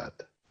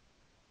limitata.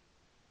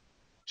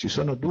 Ci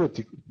sono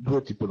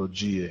due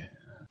tipologie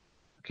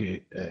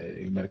che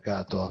il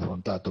mercato ha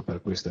affrontato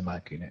per queste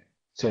macchine.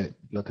 C'è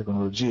la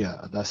tecnologia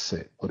ad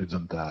asse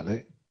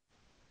orizzontale,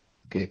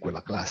 che è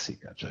quella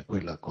classica, cioè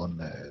quella con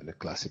le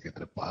classiche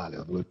 3 pale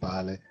o 2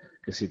 pale,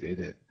 che si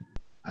vede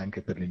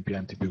anche per gli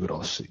impianti più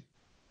grossi.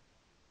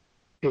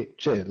 E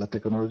c'è la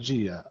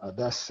tecnologia ad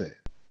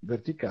asse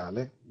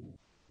verticale,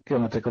 che è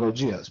una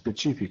tecnologia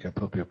specifica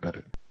proprio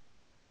per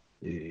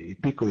i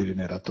piccoli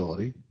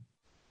generatori,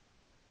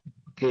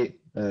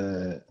 che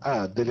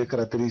ha delle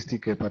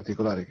caratteristiche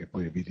particolari che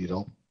poi vi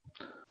dirò,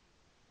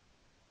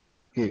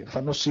 che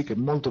fanno sì che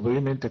molto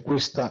probabilmente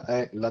questa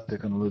è la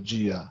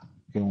tecnologia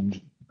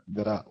che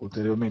verrà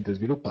ulteriormente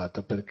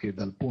sviluppata, perché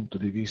dal punto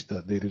di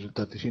vista dei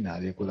risultati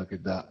finali è quella che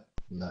dà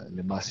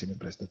le massime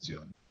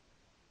prestazioni.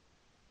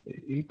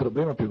 Il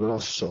problema più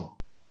grosso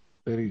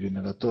per i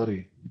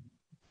generatori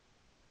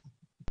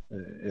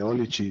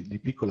eolici di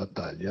piccola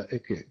taglia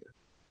è che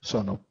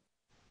sono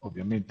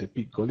ovviamente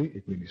piccoli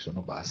e quindi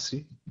sono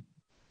bassi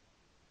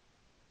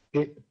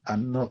e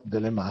hanno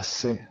delle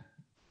masse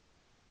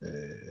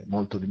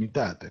molto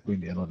limitate,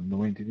 quindi hanno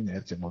momenti di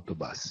inerzia molto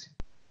bassi.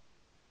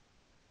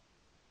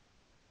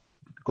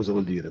 Cosa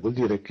vuol dire? Vuol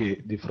dire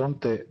che di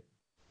fronte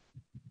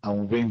a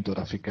un vento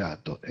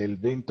rafficato, e il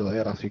vento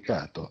è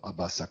rafficato a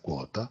bassa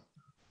quota,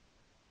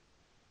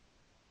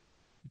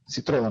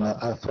 si trovano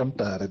a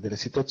affrontare delle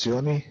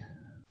situazioni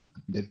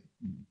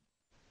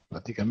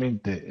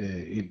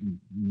praticamente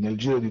nel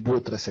giro di 2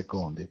 o 3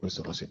 secondi,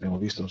 questo lo abbiamo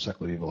visto un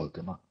sacco di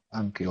volte, ma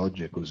anche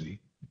oggi è così.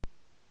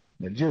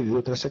 Nel giro di 2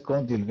 o 3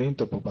 secondi il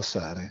vento può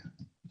passare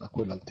a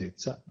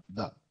quell'altezza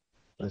da,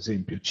 per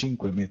esempio,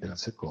 5 metri al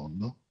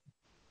secondo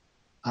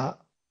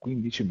a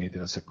 15 metri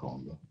al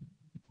secondo.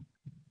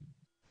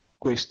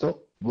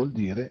 Questo vuol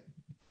dire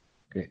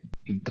che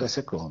in 3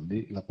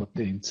 secondi la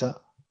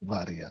potenza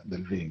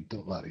del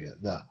vento varia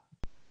da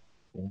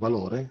un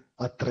valore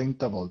a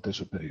 30 volte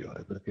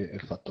superiore, perché è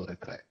il fattore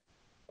 3,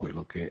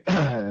 quello che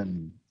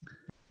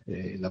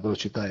la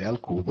velocità è al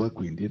cubo e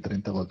quindi è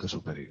 30 volte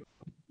superiore.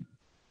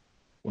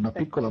 Una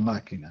piccola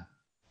macchina.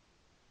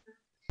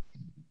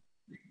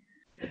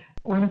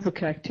 One of the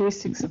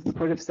characteristics of the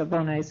Port of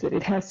Savona is that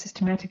it has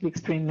systematically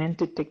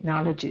experimented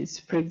technologies,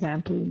 for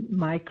example,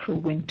 micro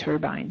wind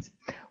turbines.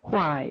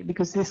 Why?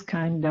 Because this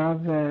kind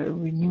of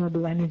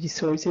renewable energy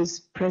source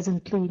is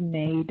presently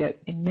made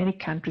in many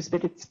countries,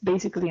 but it's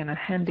basically on a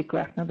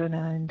handicraft, not on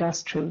an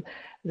industrial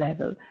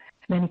level.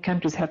 Many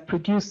countries have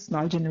produced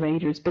small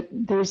generators, but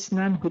there's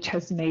none which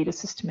has made a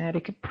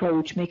systematic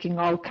approach, making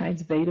all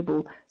kinds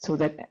available so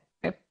that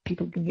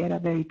people can get a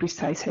very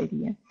precise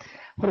idea.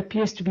 What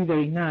appears to be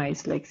very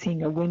nice, like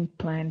seeing a wind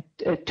plant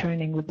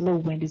turning with low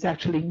wind, is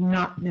actually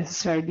not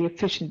necessarily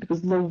efficient,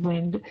 because low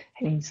wind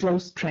means low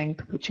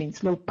strength, which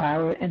means low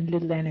power and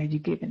little energy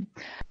given.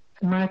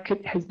 The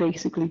market has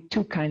basically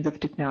two kinds of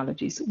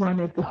technologies. One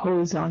is the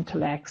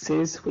horizontal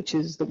axis, which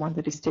is the one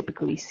that is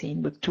typically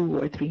seen with 2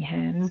 or 3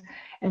 hands,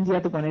 and the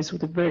other one is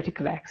with the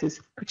vertical axis,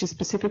 which is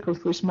specific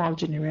for small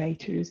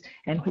generators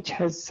and which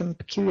has some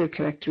peculiar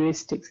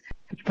characteristics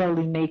which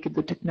probably make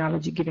the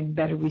technology giving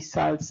better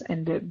results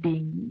and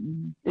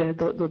being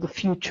the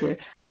future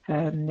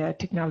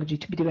technology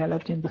to be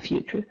developed in the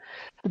future.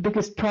 The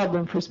biggest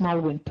problem for small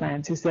wind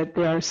plants is that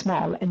they are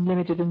small and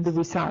limited in the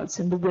results,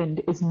 and the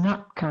wind is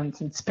not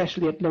constant,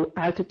 especially at low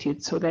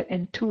altitude, so that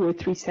in 2 or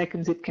 3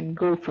 seconds it can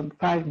go from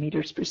 5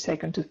 meters per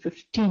second to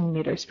 15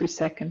 meters per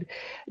second,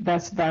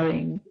 thus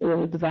varying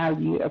the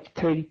value of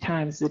 30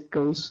 times it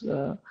goes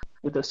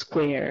with the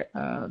square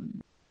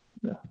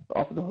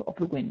of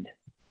the wind.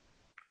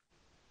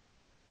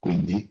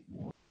 Quindi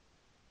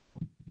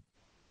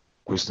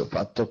questo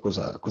fatto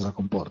cosa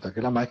comporta?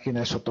 Che la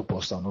macchina è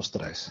sottoposta a uno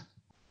stress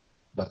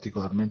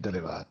particolarmente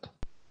elevato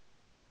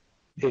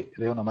ed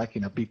è una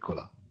macchina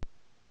piccola,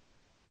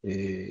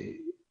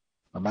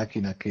 una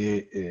macchina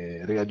che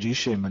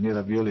reagisce in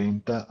maniera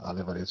violenta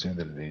alle variazioni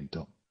del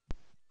vento.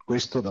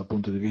 Questo dal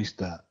punto di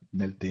vista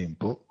nel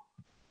tempo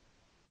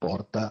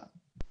porta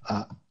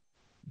a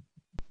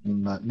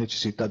una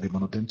necessità di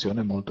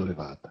manutenzione molto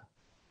elevata.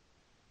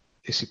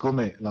 E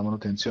siccome la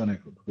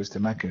manutenzione di queste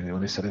macchine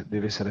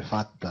deve essere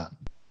fatta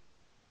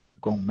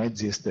con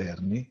mezzi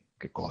esterni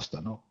che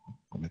costano,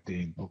 come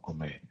tempo,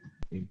 come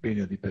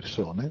impegno di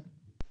persone,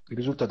 il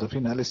risultato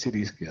finale si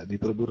rischia di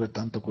produrre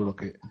tanto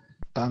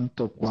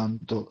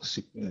quanto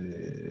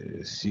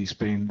si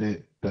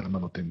spende per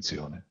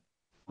manutenzione.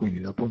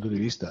 Quindi dal punto di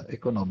vista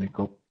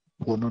economico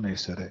può non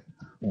essere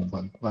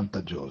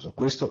vantaggioso.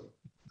 Questo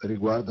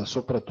riguarda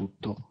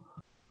soprattutto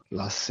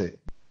l'asse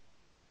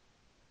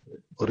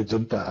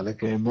orizzontale,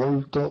 che è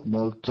molto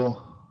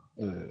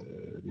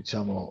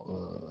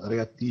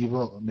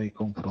reattivo nei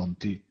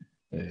confronti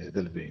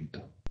del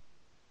vento.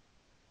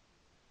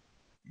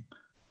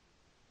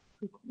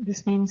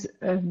 This means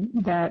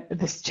that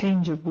this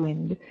change of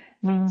wind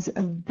means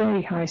a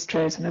very high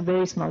stress on a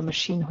very small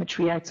machine which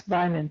reacts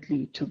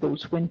violently to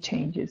those wind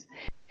changes.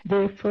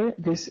 Therefore,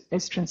 this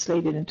is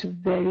translated into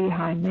very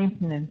high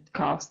maintenance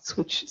costs,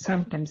 which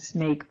sometimes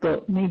make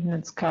the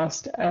maintenance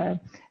cost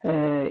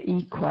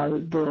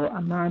equal the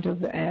amount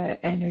of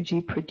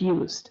energy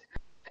produced.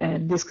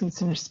 And this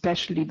concerns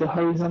especially the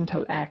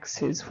horizontal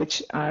axes,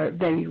 which are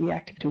very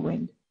reactive to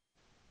wind.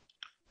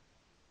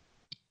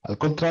 Al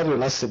contrario,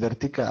 l'asse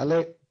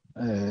verticale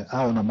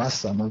ha una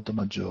massa molto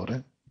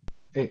maggiore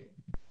e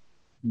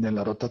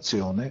nella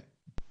rotazione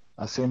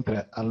ha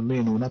sempre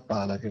almeno una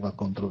pala che va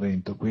contro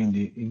vento,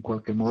 quindi in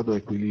qualche modo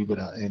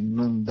equilibra e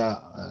non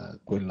dà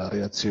quella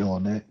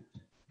reazione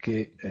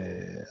che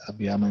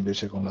abbiamo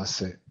invece con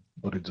l'asse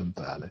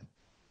orizzontale.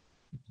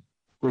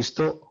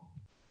 Questo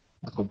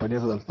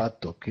accompagnato dal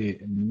fatto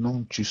che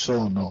non ci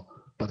sono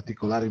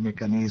particolari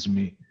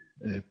meccanismi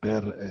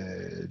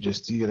per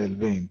gestire il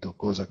vento,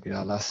 cosa che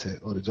ha l'asse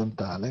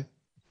orizzontale,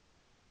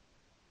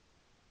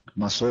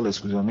 ma solo e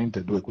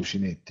esclusivamente 2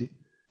 cuscinetti,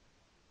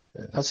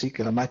 fa sì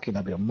che la macchina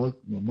abbia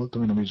molto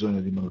meno bisogno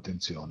di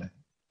manutenzione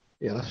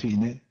e alla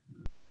fine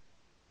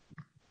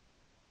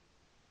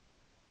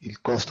il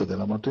costo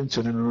della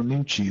manutenzione non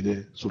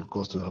incide sul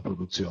costo della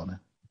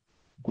produzione,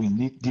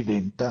 quindi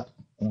diventa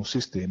un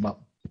sistema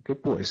che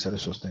può essere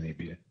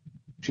sostenibile.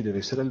 Ci deve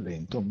essere il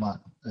vento,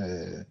 ma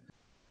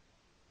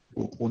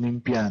un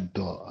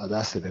impianto ad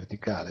asse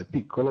verticale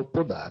piccolo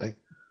può dare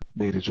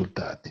dei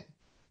risultati.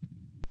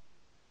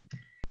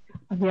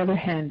 On the other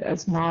hand, a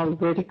small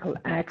vertical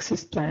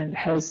axis plant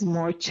has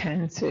more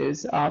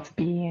chances of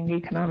being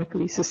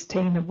economically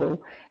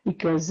sustainable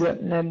because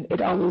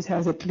it always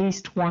has at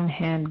least one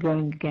hand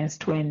going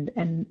against wind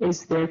and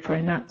is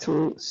therefore not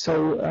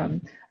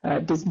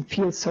doesn't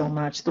feel so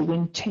much the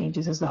wind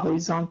changes as the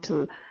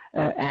horizontal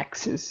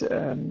axis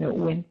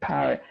wind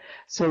power.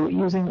 So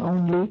using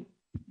only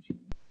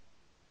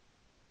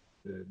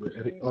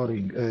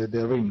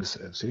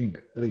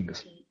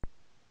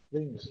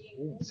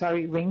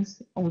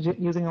rings.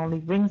 Using only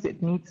rings,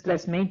 it needs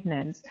less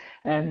maintenance,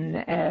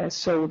 and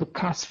so the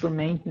costs for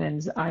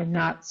maintenance are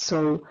not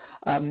so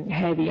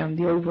heavy on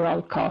the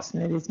overall cost,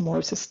 and it is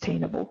more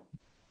sustainable.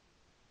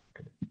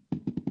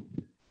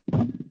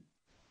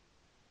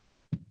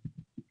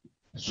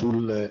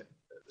 Sul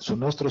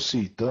nostro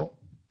sito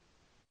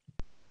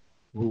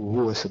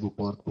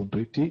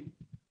www.svport.it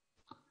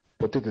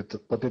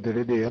potete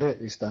vedere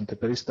istante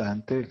per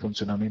istante il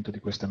funzionamento di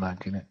queste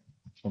macchine.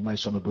 Ormai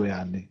sono 2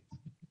 anni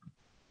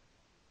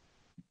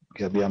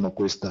che abbiamo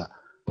questa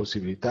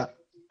possibilità.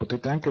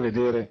 Potete anche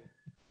vedere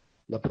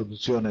la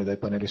produzione dai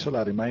pannelli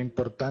solari, ma è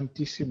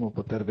importantissimo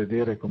poter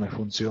vedere come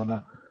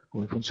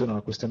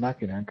funzionano queste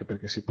macchine, anche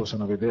perché si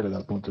possono vedere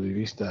dal punto di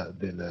vista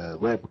del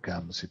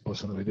webcam, si può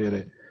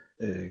vedere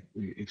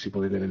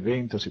il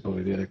vento, si può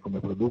vedere come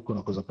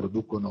producono, cosa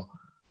producono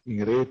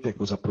in rete,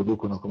 cosa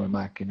producono come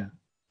macchina.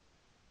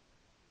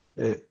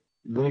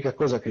 L'unica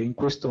cosa che in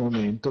questo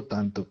momento,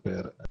 tanto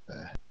per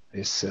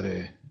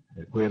essere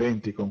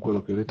coerenti con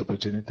quello che ho detto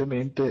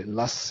precedentemente,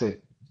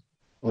 l'asse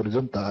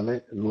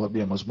orizzontale lo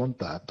abbiamo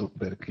smontato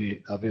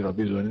perché aveva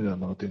bisogno di una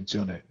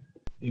manutenzione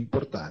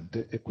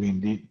importante e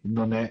quindi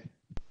non è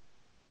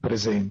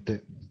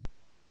presente.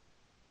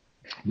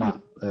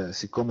 Ma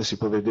siccome si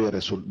può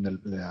vedere,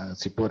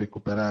 si può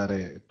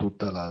recuperare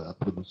tutta la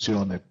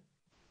produzione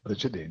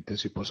precedente,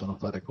 si possono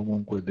fare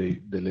comunque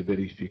delle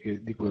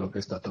verifiche di quello che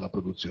è stata la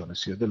produzione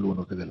sia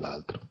dell'uno che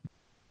dell'altro.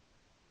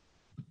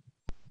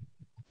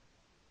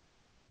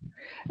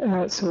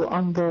 So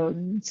on the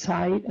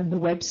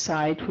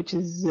website, which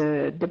is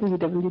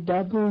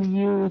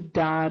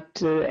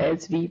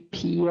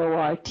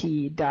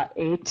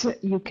www.svport.it,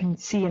 you can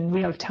see in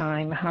real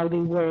time how they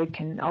work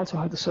and also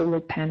how the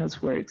solar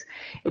panels works.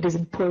 It is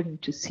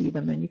important to see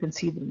them, and you can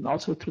see them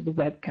also through the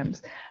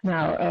webcams.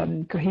 Now,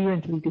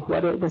 coherently to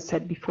what was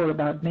said before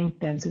about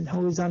maintenance and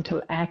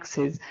horizontal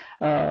axes,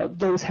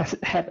 those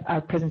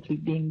are presently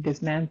being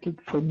dismantled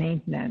for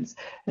maintenance,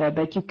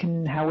 but you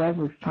can,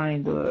 however,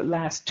 find the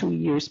last 2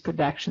 years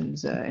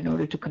productions in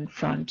order to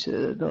confront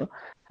the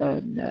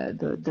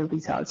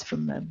results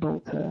from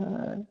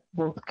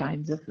both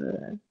kinds of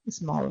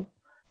small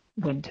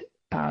wind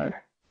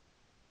power.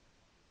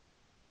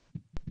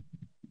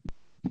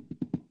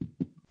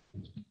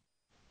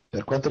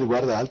 Per quanto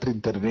riguarda altri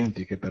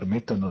interventi che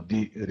permettono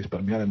di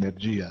risparmiare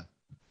energia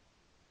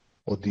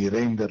o di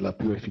renderla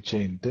più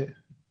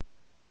efficiente,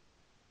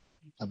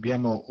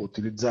 abbiamo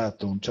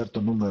utilizzato un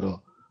certo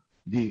numero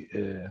di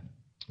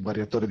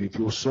variatori di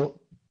flusso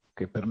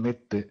che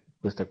permette,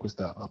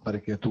 questa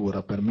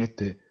apparecchiatura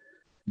permette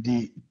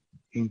di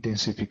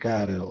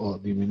intensificare o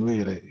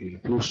diminuire il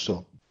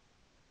flusso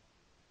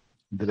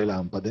delle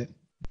lampade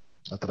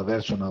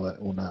attraverso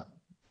una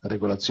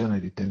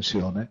regolazione di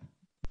tensione,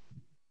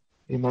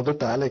 in modo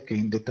tale che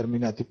in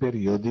determinati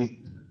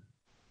periodi,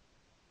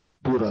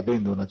 pur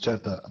avendo una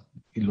certa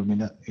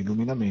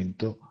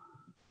illuminamento,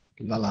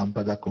 la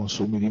lampada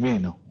consumi di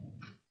meno.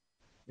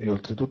 E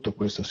oltretutto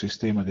questo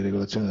sistema di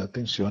regolazione della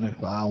tensione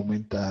fa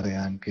aumentare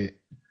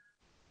anche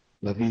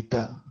la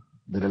vita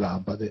delle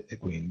lampade e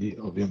quindi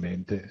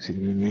ovviamente si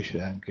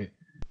diminuisce anche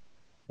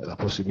la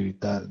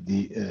possibilità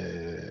di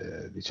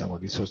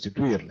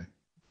sostituirle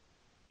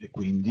e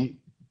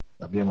quindi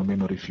abbiamo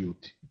meno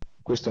rifiuti.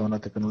 Questa è una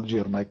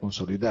tecnologia ormai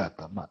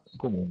consolidata, ma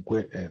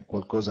comunque è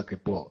qualcosa che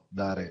può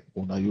dare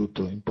un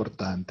aiuto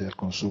importante al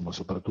consumo,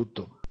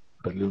 soprattutto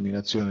per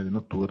l'illuminazione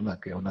notturna,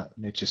 che è una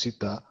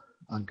necessità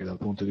anche dal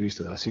punto di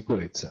vista della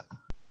sicurezza,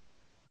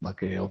 ma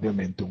che è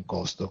ovviamente un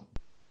costo.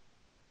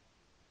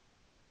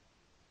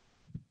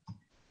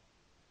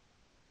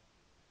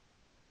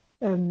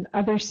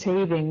 Other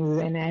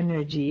savings in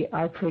energy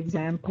are, for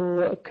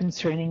example,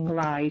 concerning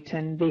light,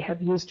 and they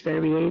have used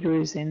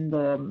variators in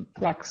the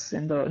flux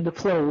and the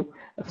flow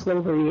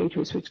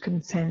variators, which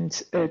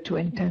consent to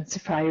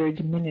intensify or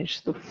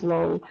diminish the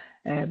flow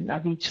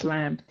of each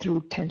lamp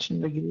through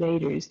tension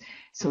regulators,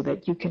 so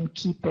that you can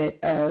keep it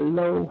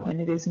low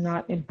when it is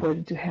not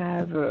important to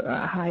have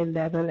a high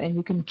level, and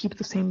you can keep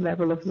the same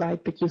level of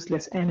light but use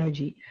less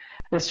energy,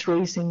 thus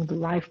raising the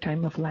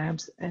lifetime of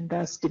lamps and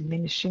thus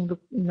diminishing the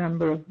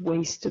number of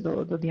waste,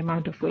 the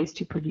amount of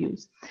waste you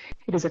produce.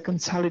 It is a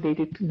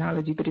consolidated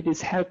technology, but it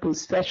is helpful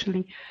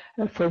especially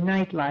for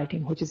night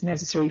lighting, which is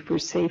necessary for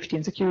safety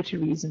and security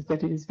reasons,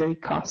 but it is very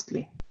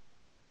costly.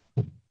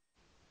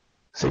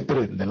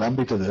 Sempre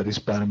nell'ambito del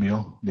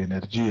risparmio di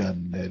energia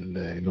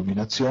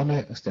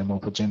nell'illuminazione stiamo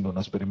facendo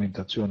una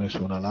sperimentazione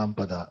su una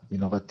lampada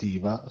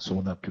innovativa,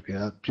 più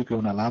che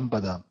una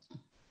lampada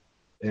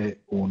è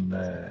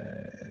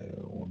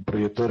un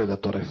proiettore da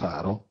torre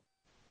faro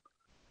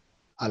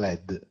a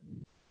LED.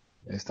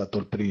 È stato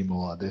il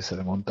primo ad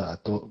essere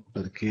montato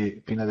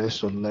perché fino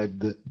adesso il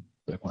LED,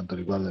 per quanto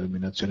riguarda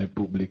l'illuminazione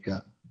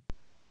pubblica,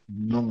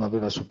 non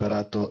aveva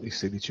superato i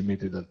 16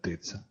 metri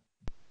d'altezza.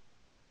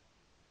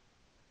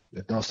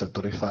 Le nostre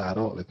torri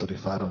faro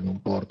in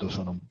un porto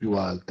sono più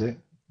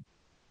alte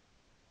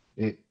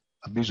e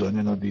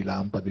bisogno di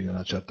lampade di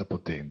una certa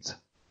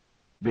potenza.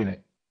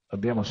 Bene,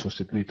 abbiamo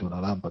sostituito una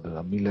lampada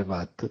da 1000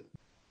 watt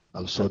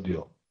al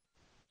sodio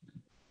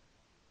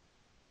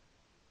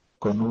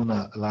con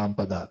una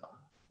lampada,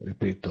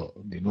 ripeto,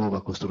 di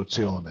nuova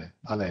costruzione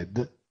a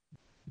LED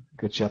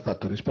che ci ha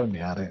fatto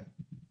risparmiare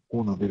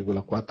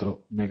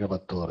 1,4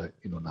 megawattora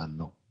in un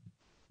anno.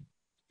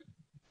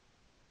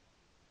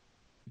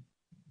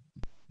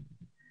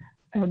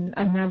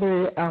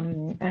 Another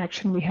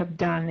action we have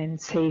done in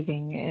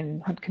saving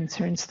and what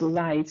concerns the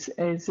lights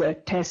is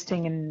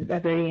testing in a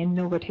very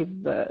innovative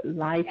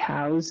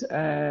lighthouse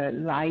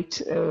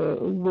light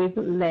with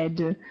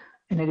LED,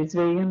 and it is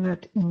very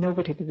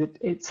innovative.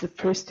 It's the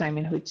first time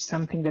in which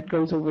something that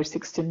goes over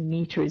 16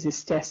 meters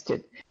is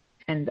tested.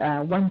 And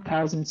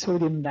 1,000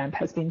 sodium lamp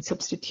has been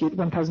substituted,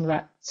 1,000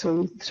 watt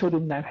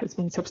sodium lamp has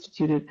been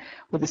substituted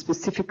with a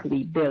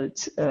specifically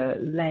built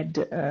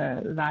LED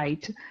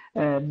light,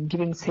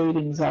 giving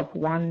savings of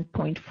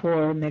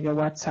 1.4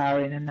 megawatts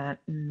hour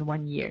in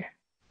 1 year.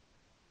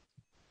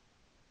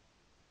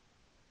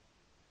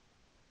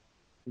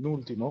 In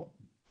ultimo,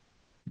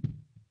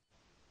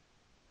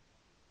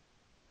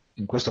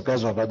 in questo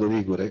caso a Vado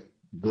Ligure,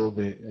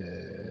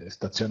 dove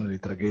stazionano i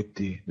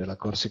traghetti della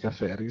Corsica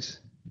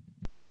Ferries,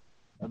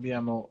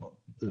 abbiamo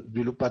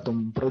sviluppato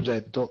un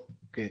progetto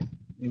che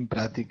in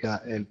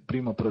pratica è il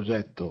primo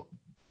progetto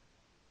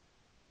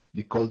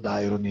di cold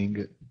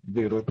ironing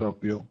vero e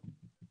proprio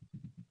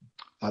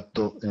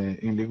fatto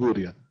in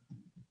Liguria.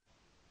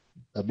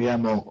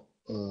 Abbiamo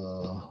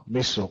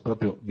messo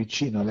proprio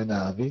vicino alle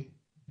navi,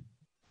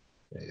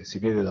 si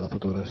vede dalla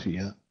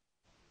fotografia,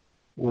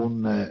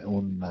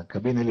 una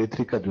cabina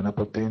elettrica di una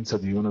potenza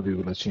di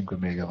 1,5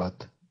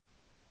 megawatt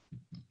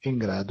in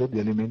grado di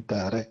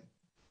alimentare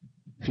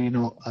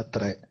fino a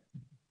 3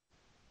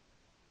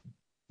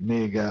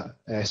 mega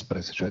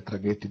express, cioè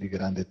traghetti di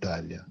grande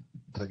taglia,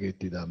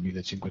 traghetti da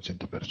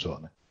 1500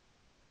 persone.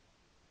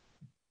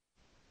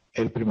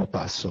 È il primo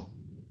passo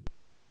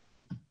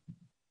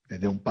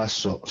ed è un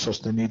passo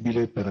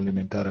sostenibile per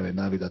alimentare le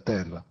navi da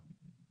terra.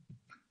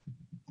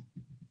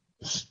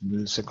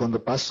 Il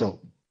secondo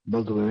passo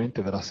molto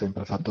ovviamente verrà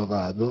sempre fatto a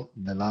Vado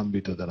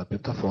nell'ambito della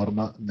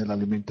piattaforma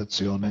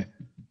nell'alimentazione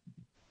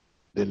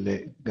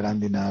delle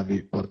grandi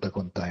navi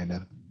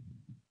portacontainer.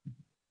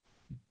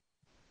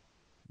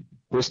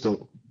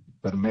 Questo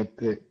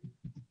permette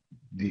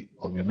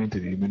ovviamente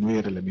di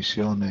diminuire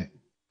l'emissione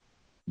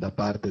da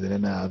parte delle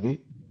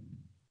navi,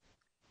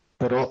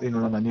 però in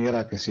una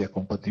maniera che sia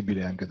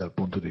compatibile anche dal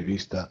punto di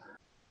vista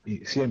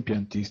sia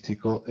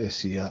impiantistico e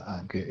sia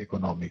anche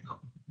economico.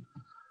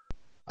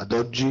 Ad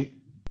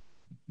oggi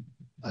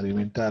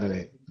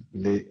alimentare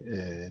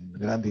le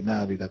grandi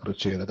navi da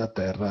crociera da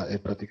terra è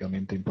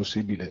praticamente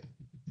impossibile,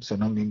 se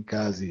non in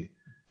casi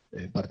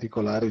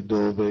particolari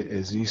dove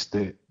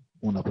esiste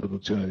una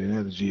produzione di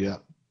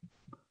energia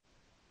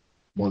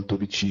molto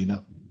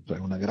vicina, cioè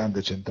una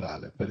grande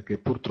centrale, perché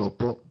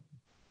purtroppo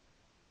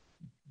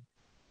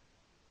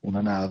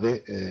una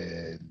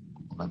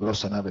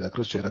grossa nave da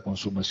crociera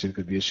consuma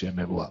circa 10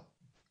 MWh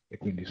e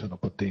quindi sono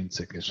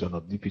potenze che sono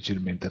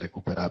difficilmente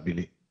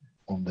recuperabili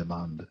on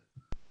demand.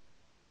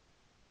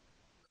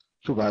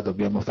 Su Vado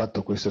abbiamo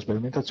fatto questa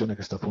sperimentazione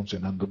che sta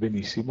funzionando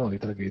benissimo, i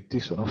traghetti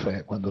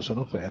quando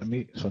sono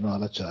fermi sono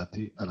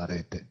allacciati alla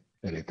rete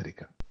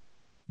elettrica.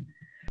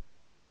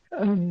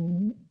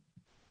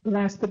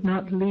 Last but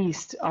not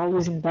least,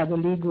 always in Vado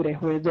Ligure,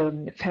 where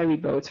the ferry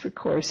boats for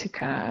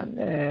Corsica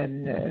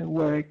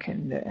work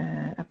and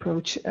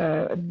approach,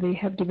 they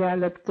have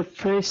developed the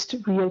first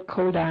real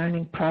cold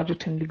ironing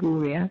project in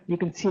Liguria. You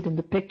can see it in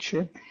the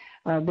picture.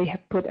 They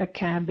have put a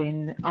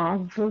cabin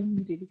of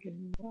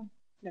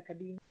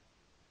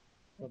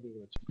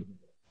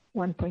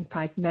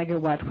 1.5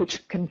 megawatt,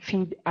 which can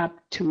feed up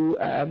to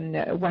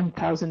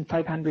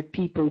 1,500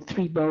 people,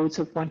 3 boats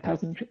of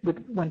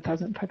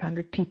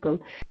 1,500 people.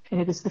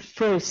 And it is the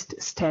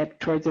first step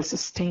towards a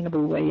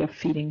sustainable way of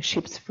feeding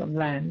ships from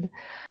land.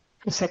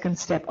 The second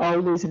step,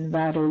 always in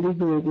Vado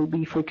Ligure, will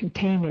be for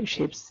container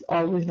ships,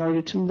 always in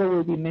order to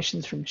lower the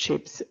emissions from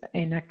ships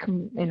in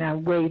a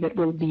way that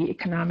will be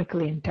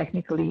economically and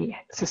technically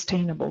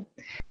sustainable.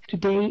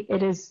 Today,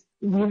 it is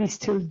really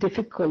still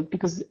difficult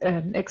because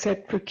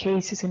except for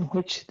cases in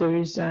which there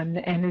is an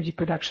energy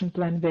production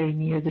plant very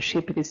near the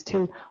ship, it is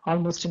still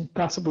almost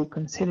impossible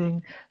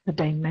considering the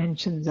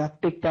dimensions of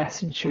big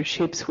passenger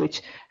ships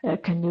which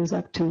can use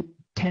up to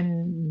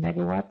 10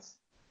 megawatts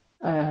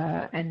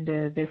and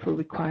therefore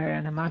require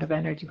an amount of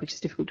energy which is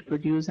difficult to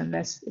produce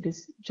unless it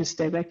is just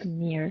directly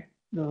near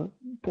the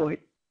port.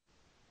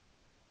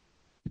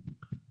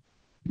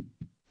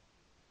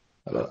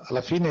 Allora,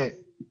 alla fine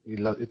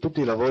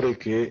tutti i lavori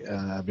che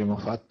abbiamo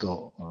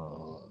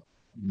fatto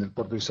nel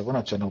porto di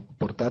Savona ci hanno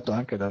portato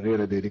anche ad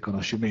avere dei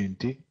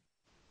riconoscimenti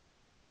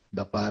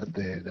da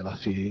parte della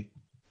FII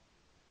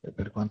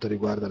per quanto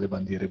riguarda le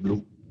bandiere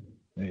blu.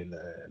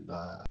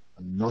 Il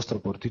nostro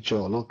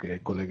porticciolo, che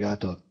è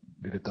collegato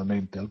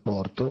direttamente al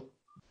porto,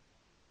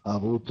 ha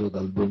avuto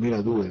dal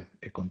 2002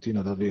 e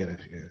continua ad avere,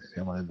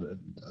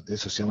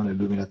 adesso siamo nel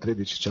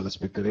 2013, ce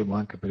l'aspetteremo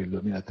anche per il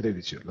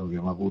 2013, lo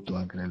abbiamo avuto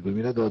anche nel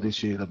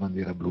 2012, la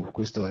bandiera blu.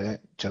 Questo è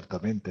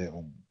certamente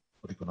un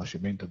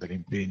riconoscimento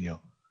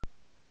dell'impegno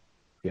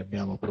che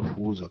abbiamo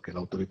profuso, che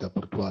l'autorità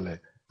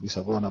portuale di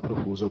Savona ha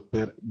profuso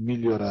per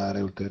migliorare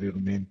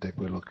ulteriormente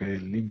quello che è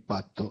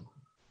l'impatto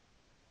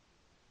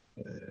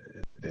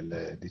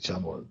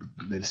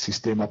del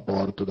sistema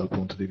porto dal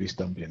punto di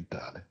vista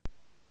ambientale.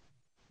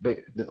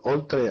 Beh,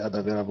 oltre ad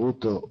aver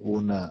avuto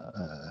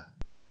una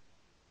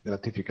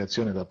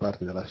gratificazione da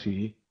parte della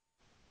FI.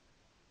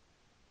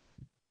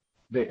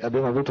 Beh,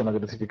 abbiamo avuto una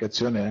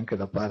gratificazione anche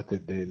da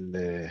parte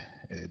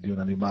di un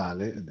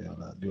animale,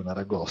 di una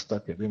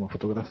ragosta che abbiamo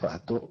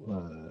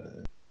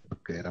fotografato,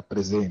 che era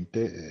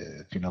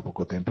presente fino a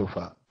poco tempo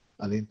fa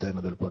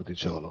all'interno del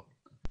porticciolo.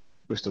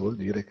 Questo vuol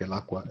dire che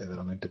l'acqua è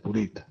veramente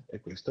pulita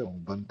e questo è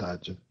un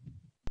vantaggio.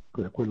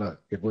 Quella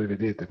che voi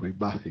vedete, quei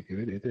baffi che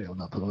vedete, è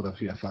una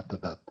fotografia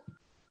fatta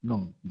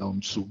non da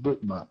un sub,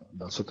 ma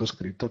dal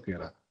sottoscritto che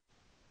era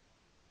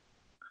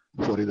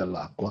fuori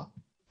dall'acqua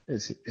e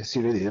si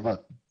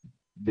vedeva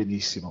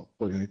benissimo.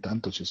 Poi ogni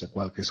tanto c'è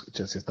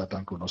stato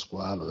anche uno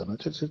squalo,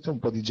 c'è un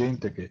po' di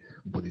gente,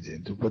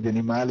 un po' di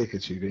animali che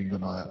ci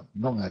vengono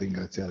non a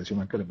ringraziare, ci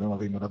mancherebbe, ma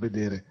vengono a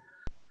vedere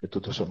che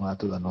tutto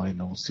sommato da noi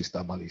non si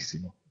sta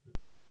malissimo.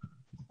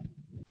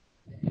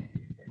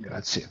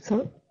 Grazie.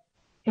 So,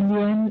 in the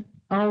end,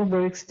 all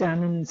works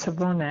done in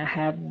Savona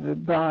have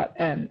brought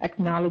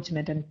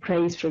acknowledgement and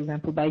praise. For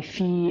example, by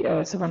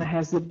FI, Savona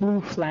has the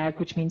blue flag,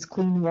 which means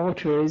clean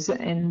waters,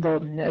 and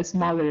the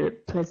smaller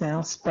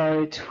Plaisance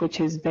part, which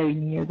is very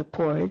near the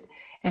port.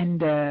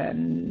 And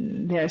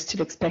they are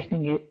still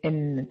expecting it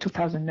in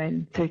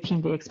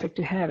 2013. They expect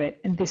to have it.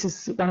 And this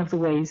is one of the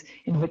ways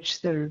in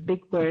which their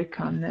big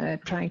work on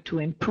trying to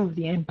improve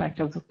the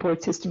impact of the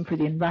port system for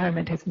the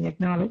environment has been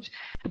acknowledged.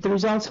 But there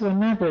is also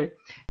another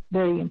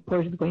very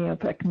important way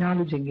of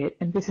acknowledging it,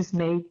 and this is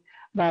made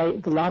by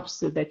the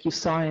lobster that you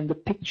saw in the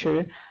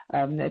picture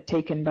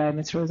taken by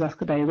Mr.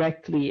 Rosasco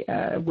directly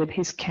with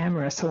his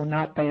camera, so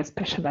not by a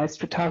specialized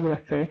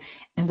photographer,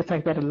 and the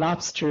fact that a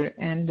lobster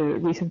and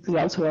recently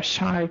also a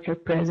shark are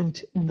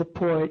present in the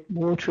port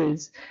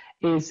waters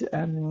is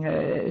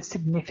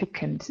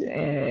significant,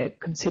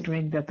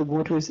 considering that the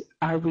waters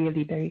are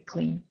really very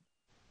clean.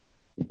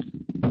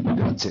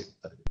 Grazie.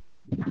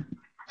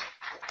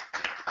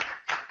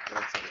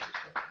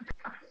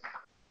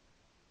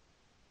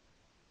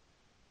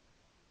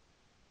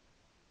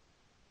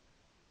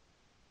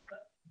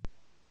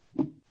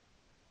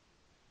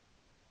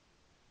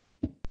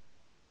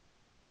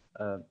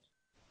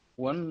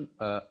 One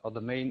of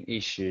the main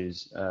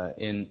issues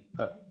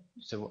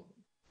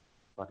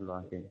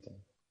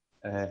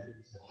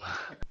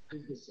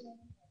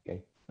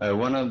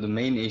one of the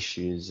main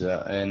issues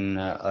in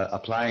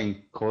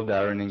applying cold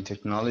ironing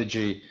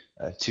technology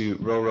to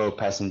ro-ro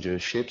passenger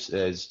ships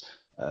is,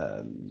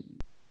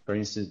 for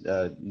instance,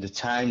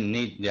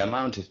 the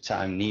amount of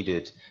time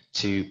needed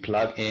to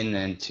plug in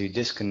and to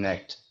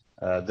disconnect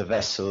the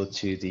vessel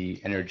to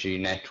the energy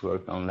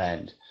network on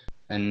land.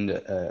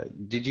 And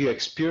did you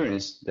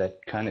experience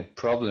that kind of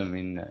problem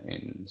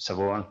in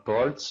Savona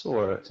ports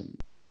or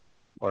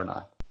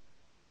not?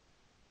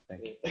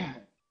 Thank you.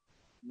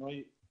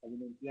 Noi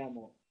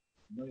alimentiamo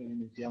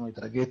i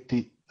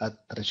traghetti a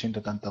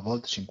 380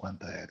 volt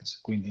 50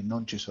 Hz, quindi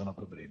non ci sono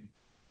problemi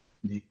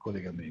di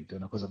collegamento, è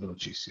una cosa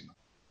velocissima.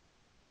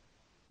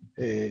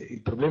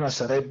 Il problema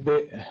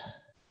sarebbe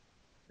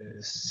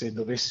se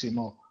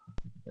dovessimo,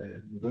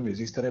 il problema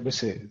esisterebbe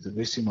se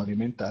dovessimo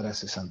alimentare a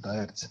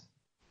 60 Hz.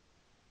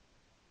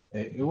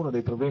 Uno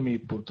dei problemi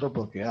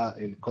purtroppo che ha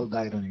il cold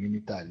ironing in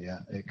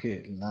Italia è che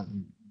il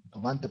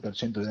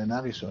 90% delle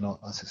navi sono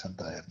a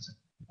 60 Hz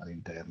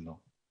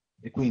all'interno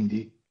e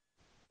quindi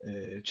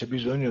c'è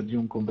bisogno di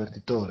un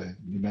convertitore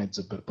di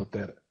mezzo per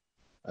poter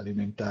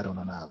alimentare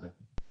una nave.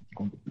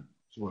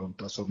 Ci vuole un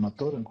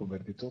trasformatore, un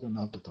convertitore e un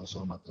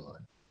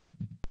autotrasformatore.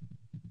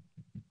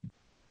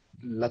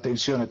 La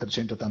tensione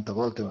 380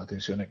 volt è una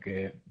tensione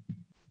che è,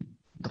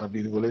 tra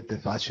virgolette,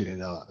 facile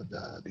da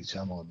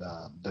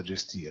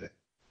gestire.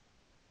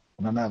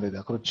 Una nave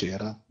da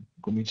crociera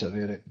comincia ad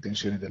avere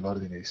tensioni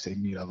dell'ordine di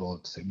 6.000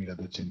 volt,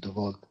 6.200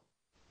 volt,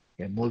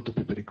 che è molto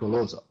più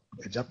pericolosa.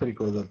 È già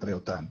pericolosa il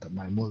 380,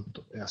 ma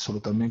è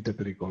assolutamente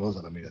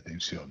pericolosa la media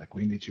tensione,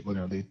 quindi ci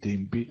vogliono dei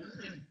tempi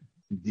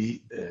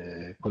di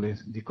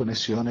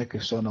connessione che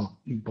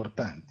sono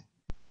importanti.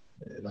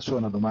 La sua è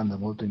una domanda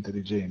molto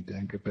intelligente,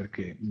 anche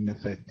perché in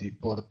effetti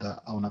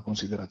porta a una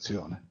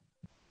considerazione,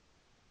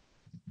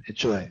 e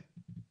cioè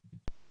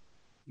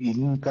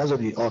in un caso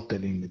di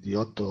hotteling di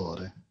 8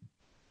 ore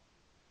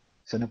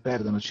se ne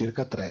perdono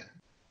circa 3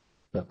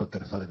 per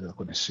poter fare della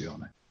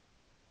connessione,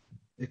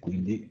 e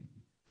quindi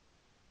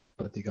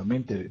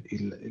praticamente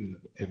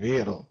è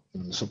vero,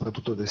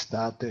 soprattutto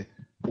d'estate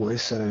può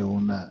essere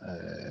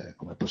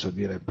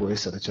può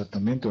essere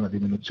certamente una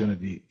diminuzione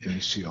di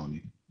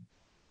emissioni,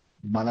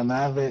 ma la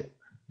nave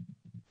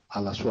ha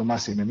la sua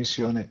massima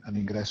emissione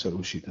all'ingresso e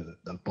all'uscita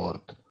dal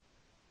porto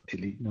e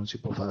lì non si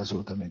può fare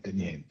assolutamente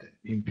niente.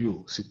 In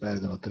più si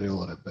perdono 3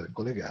 ore per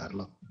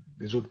collegarlo, il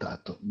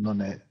risultato non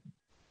è,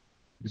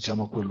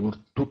 diciamo,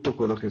 tutto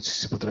quello che ci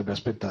si potrebbe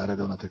aspettare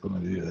da una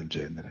tecnologia del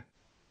genere.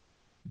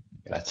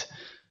 Grazie.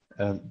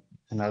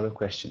 Another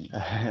question.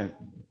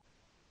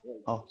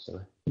 Oh,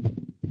 sorry.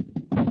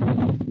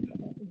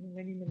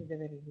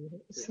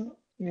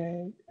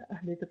 Ha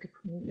detto che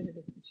fornite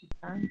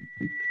l'elettricità,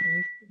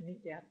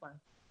 fornite acqua.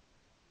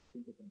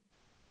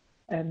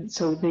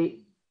 So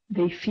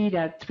they feed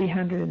at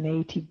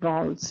 380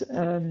 volts.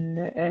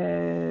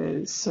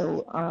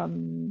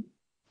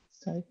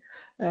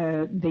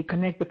 They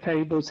connect the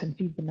ferry boats and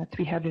feed them at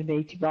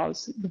 380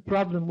 volts. The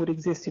problem would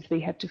exist if they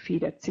had to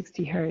feed at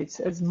 60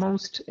 hertz, as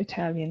most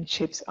Italian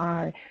ships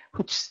are,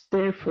 which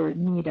therefore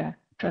need a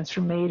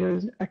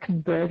transformator, a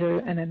converter,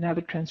 and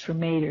another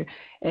transformator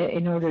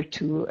in order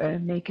to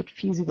make it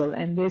feasible.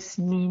 And this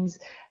means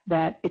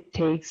that it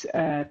takes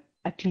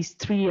at least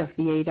 3 of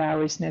the 8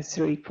 hours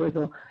necessary for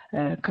the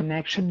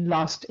connection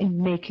lost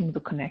in making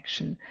the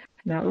connection.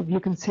 Now, if you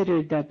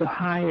consider that the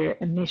higher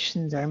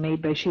emissions are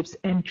made by ships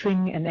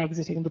entering and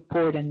exiting the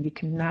port, and you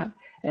cannot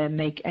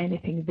make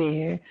anything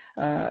there,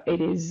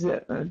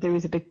 there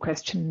is a big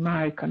question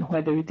mark on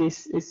whether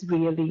this is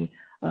really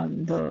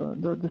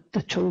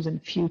the chosen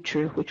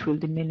future, which will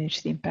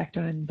diminish the impact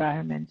on the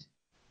environment.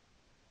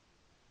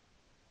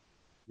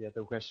 Yeah,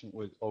 the question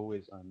was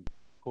always on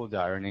cold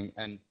ironing,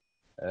 and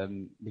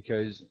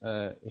because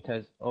it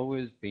has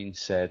always been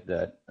said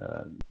that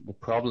the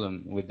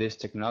problem with this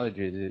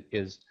technology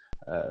is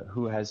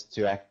who has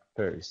to act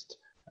first,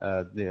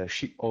 the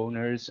ship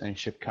owners and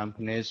ship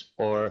companies,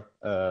 or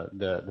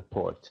the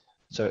port.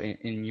 So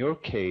in your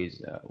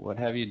case, what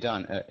have you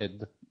done?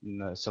 The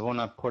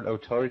Savona Port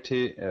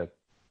Authority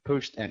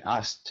pushed and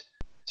asked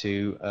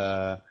to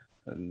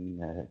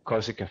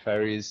Corsica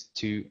Ferries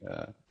to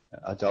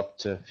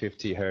adopt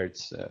 50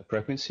 hertz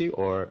frequency,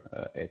 or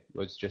it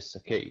was just a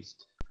case?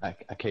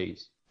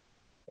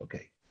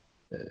 Ok.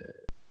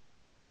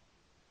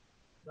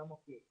 Diciamo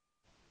che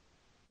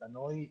da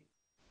noi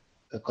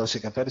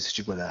Corsica Ferries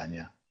ci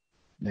guadagna,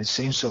 nel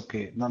senso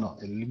che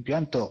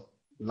l'impianto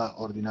l'ha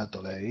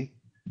ordinato lei,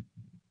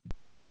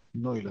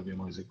 noi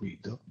l'abbiamo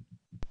eseguito,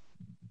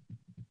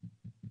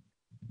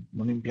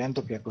 un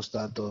impianto che ha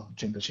costato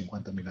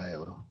 150.000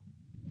 euro,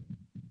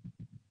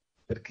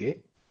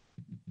 perché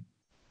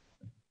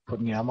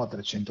forniamo a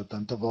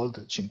 380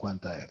 volt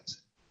 50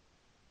 Hz,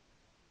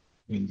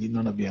 quindi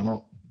non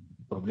abbiamo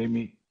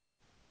problemi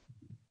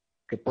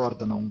che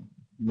portano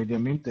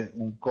mediamente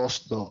un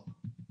costo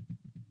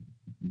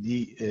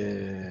di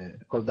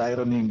cold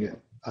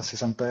ironing a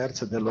 60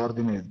 Hz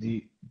dell'ordine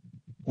di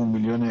 1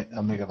 milione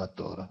a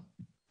megawattora, 1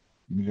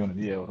 milione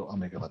di euro a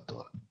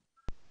megawattora.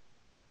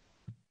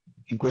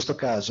 In questo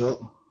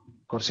caso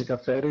Corsica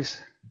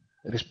Ferries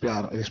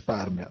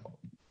risparmia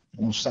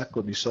un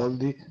sacco di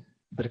soldi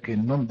perché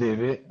non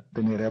deve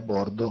tenere a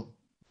bordo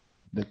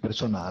del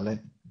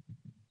personale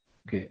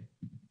che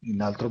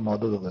in altro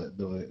modo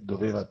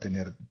doveva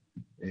tenere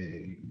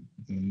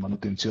in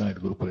manutenzione il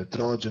gruppo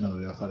elettrogeno,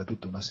 doveva fare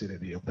tutta una serie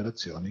di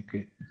operazioni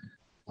che,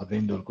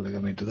 avendo il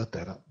collegamento da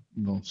terra,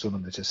 non sono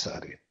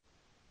necessarie.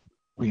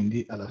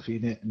 Quindi alla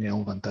fine ne ha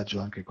un vantaggio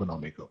anche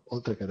economico,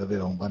 oltre che ad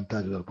avere un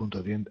vantaggio dal punto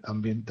di vista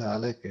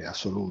ambientale che è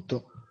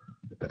assoluto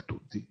per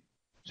tutti,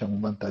 c'è un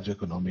vantaggio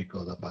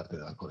economico da parte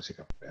della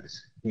Corsica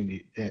Ferries.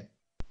 Quindi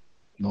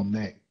non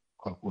è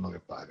qualcuno che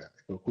paga,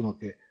 è qualcuno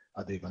che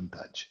ha dei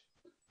vantaggi,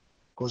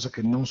 cosa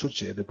che non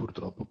succede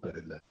purtroppo per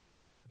il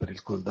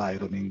cold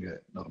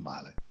ironing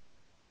normale.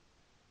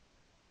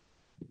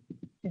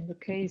 In the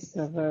case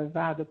of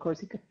Vado,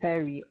 Corsica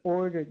Ferry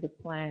ordered the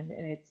plant,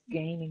 and it's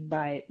gaining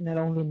by it not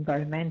only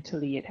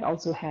environmentally, it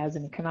also has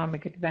an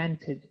economic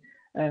advantage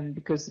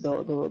because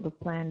the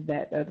plant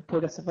that the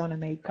Port of Savona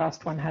made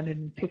cost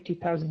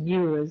 150,000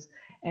 euros,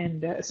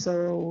 and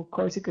so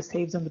Corsica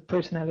saves on the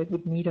personnel it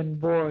would need on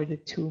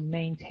board to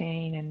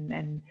maintain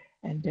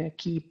and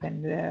keep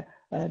and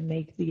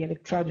make the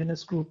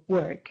electrogenous group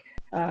work.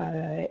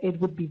 It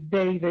would be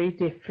very, very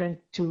different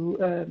to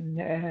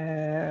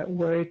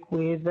work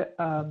with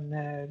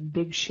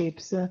big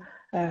ships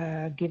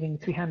giving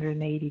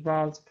 380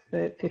 volts,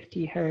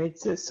 50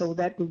 hertz. So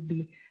that would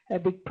be a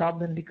big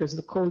problem because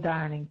the cold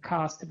ironing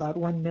costs about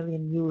 1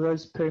 million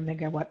euros per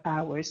megawatt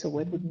hour. So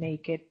it would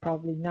make it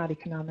probably not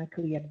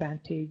economically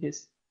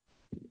advantageous.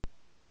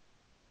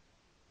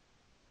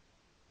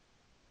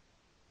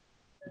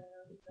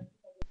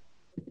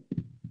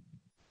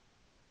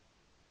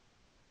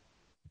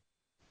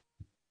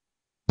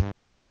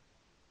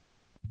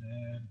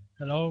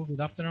 Hello, good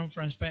afternoon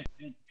from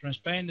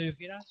Spain. Do you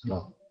hear us?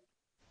 No.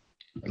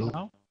 Hello?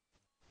 No?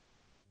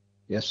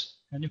 Yes.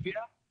 Can you hear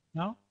us?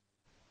 No?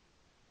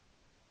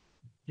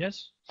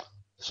 Yes?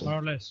 So, More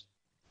or less.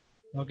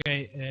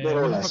 Okay. more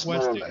or we have less, a more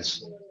or question.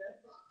 less.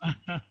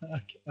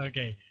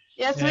 Okay.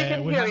 Yes, we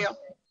can hear you.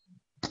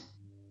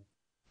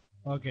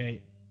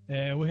 Okay.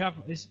 We have,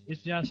 it's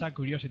just a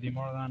curiosity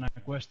more than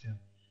a question.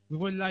 We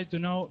would like to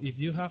know if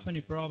you have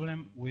any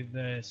problem with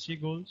the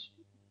seagulls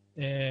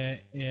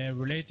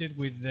related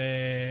with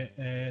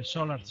the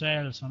solar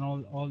cells and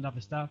all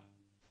that stuff,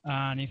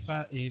 and if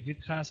it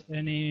has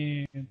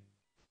any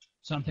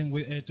something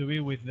to be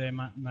with the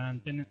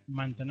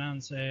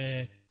maintenance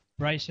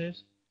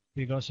prices,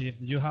 because if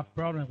you have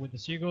problems with the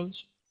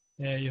seagulls,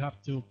 you have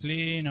to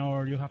clean,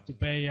 or you have to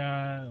pay,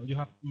 you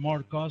have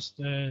more cost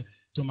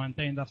to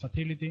maintain that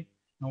facility,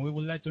 and we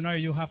would like to know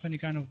if you have any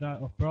kind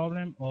of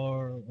problem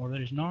or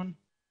there is none.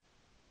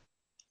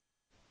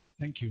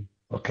 Thank you.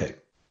 Ok.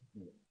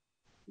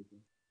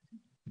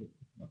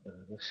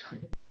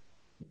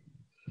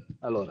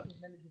 Allora,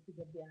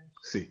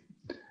 sì.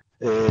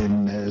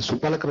 Sul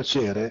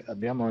palacrociere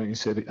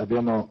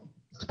abbiamo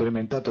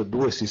sperimentato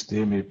due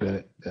sistemi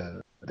per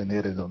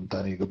tenere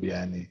lontani i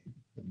gobbiani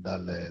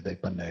dai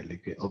pannelli,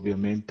 che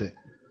ovviamente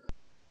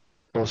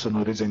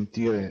possono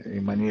risentire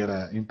in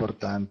maniera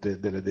importante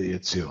delle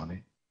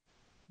deiezioni.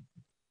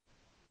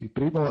 Il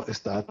primo è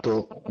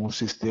stato un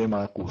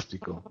sistema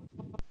acustico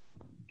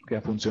che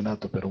ha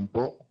funzionato per un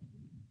po',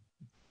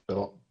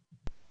 però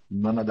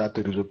non ha dato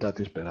i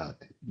risultati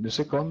sperati. Nel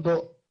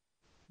secondo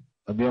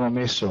abbiamo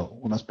messo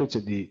una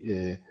specie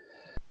di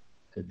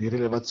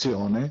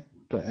rilevazione,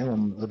 cioè è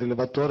un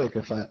rilevatore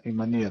che fa in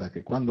maniera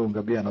che quando un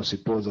gabbiano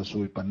si posa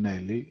sui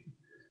pannelli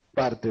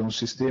parte un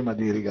sistema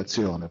di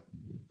irrigazione,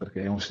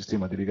 perché è un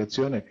sistema di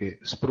irrigazione che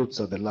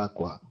spruzza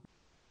dell'acqua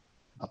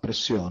a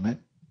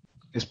pressione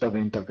e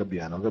spaventa il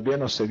gabbiano. Il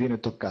gabbiano, se viene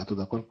toccato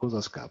da qualcosa,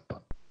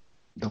 scappa.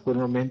 Da quel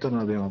momento non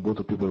abbiamo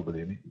avuto più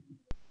problemi.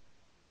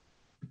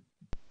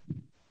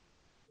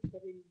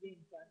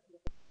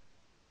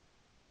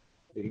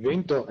 Il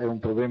vento è un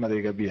problema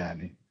dei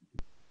gabbiani,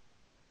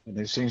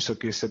 nel senso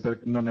che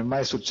non è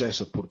mai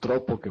successo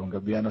purtroppo che un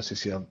gabbiano si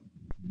sia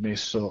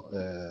messo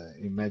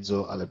in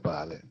mezzo alle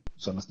pale.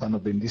 Stanno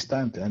ben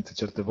distanti, anzi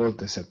certe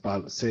volte se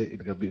il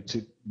gabbiano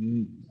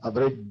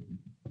avrei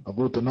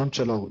avuto, non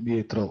ce l'ho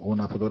dietro,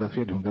 una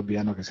fotografia di un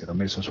gabbiano che si era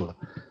messo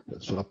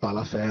sulla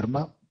pala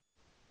ferma,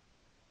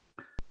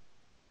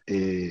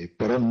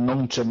 però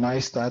non c'è mai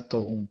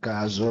stato un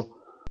caso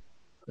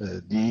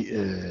di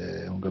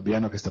un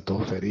gabbiano che è stato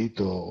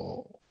ferito,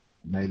 o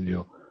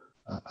meglio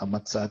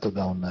ammazzato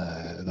da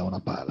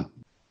una pala.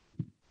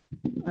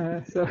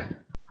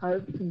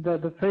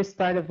 The first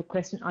part of the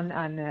question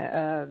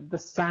on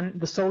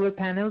the solar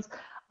panels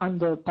on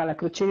the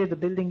Palacrociere, the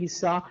building you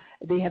saw,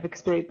 they have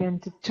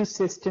experimented two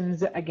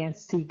systems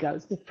against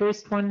seagulls. The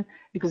first one,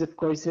 because of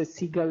course the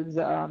seagulls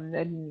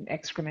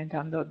excrement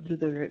do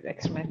the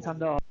excrements on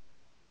the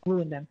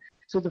ruin them.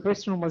 So the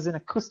first one was an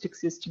acoustic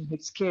system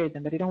which scared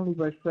them, but it only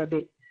worked for a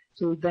bit.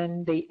 So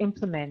then they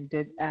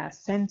implemented a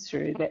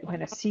sensor that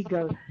when a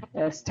seagull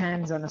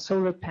stands on a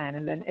solar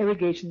panel, an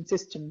irrigation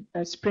system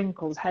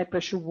sprinkles high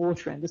pressure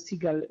water, and the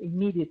seagull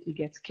immediately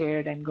gets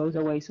scared and goes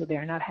away. So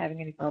they're not having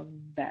any problem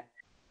with that.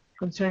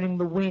 Concerning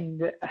the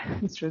wind,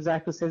 Mr.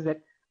 Zacco says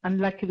that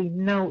unluckily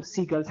no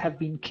seagulls have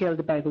been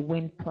killed by the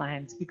wind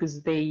plants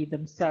because they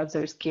themselves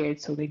are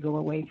scared, so they go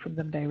away from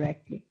them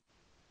directly.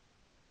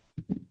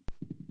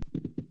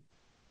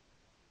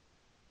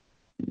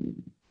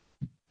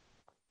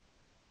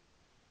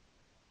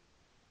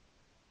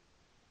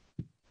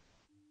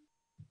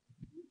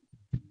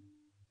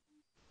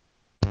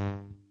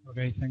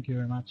 Okay, thank you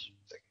very much.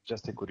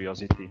 Just a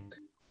curiosity.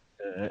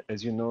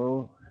 As you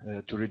know,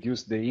 to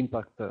reduce the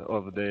impact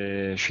of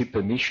the ship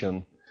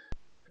emission,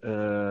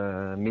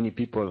 many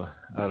people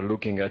are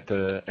looking at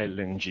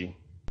LNG.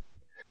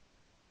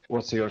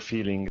 What's your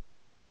feeling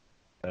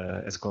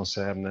as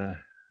concern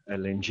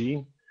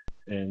LNG?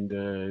 And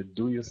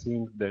do you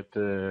think that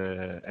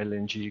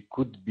LNG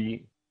could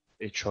be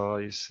a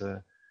choice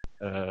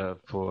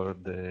for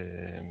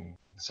the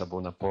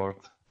Savona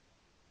port?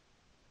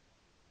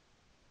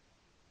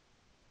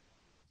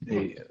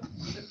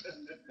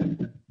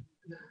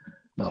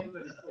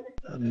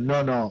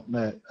 No,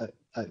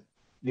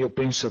 io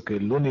penso che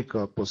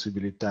l'unica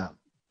possibilità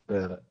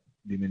per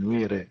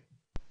diminuire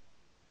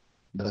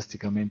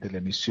drasticamente le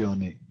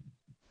emissioni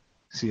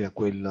sia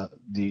quella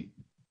di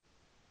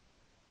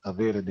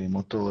avere dei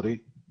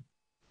motori,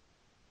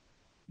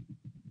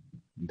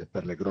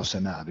 per le grosse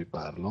navi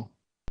parlo,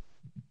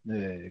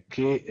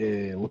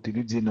 che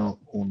utilizzino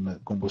un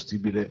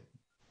combustibile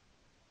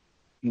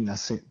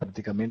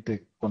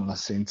praticamente con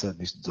l'assenza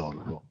di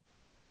zolfo.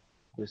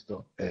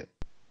 Questa è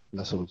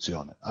la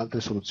soluzione.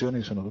 Altre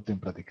soluzioni sono tutte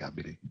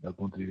impraticabili dal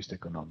punto di vista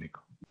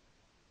economico.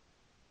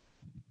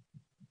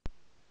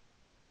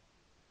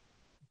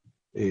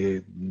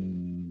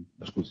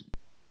 Scusi,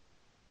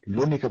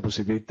 l'unica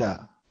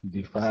possibilità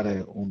di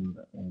fare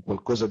un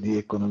qualcosa di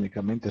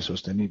economicamente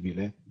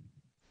sostenibile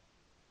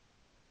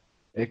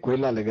è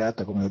quella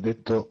legata, come ho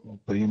detto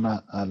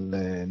prima,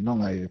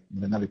 non alle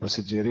navi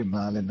passeggeri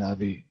ma alle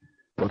navi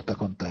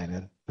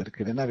portacontainer,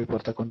 perché le navi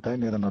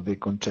portacontainer hanno dei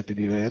concetti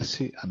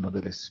diversi, hanno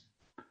delle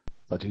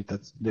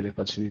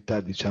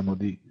facilità diciamo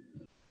di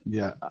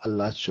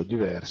allaccio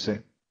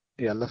diverse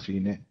e alla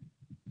fine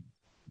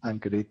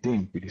anche dei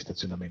tempi di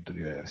stazionamento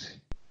diversi,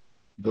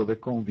 dove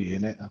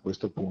conviene a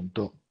questo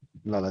punto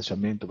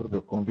l'allacciamento,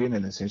 proprio conviene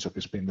nel senso che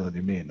spendono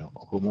di meno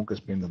o comunque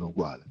spendono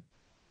uguale.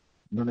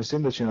 Non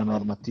essendoci una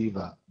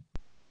normativa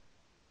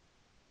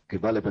che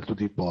vale per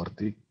tutti i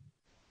porti,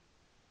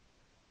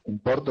 un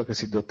porto che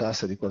si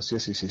dotasse di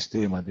qualsiasi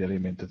sistema di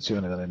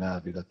alimentazione dalle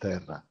navi da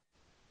terra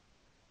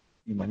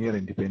in maniera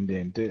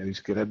indipendente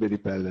rischierebbe di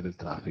perdere il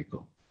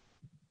traffico.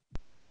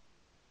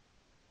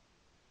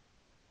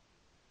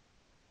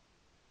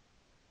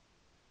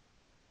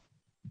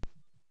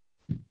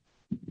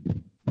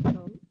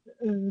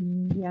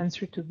 The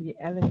answer to the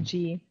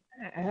LNG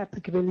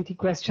applicability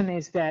question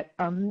is that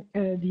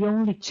the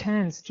only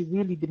chance to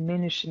really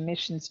diminish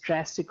emissions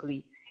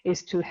drastically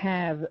is to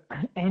have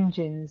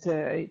engines,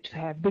 to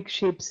have big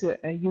ships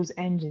use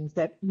engines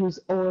that use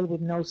oil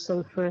with no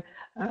sulfur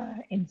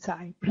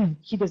inside.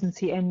 He doesn't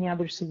see any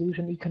other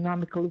solution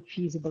economically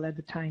feasible at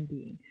the time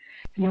being.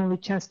 The only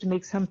chance to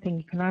make something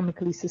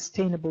economically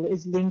sustainable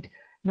is linked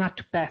not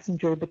to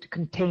passenger but to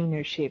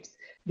container ships,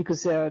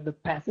 because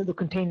the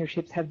container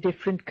ships have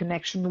different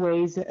connection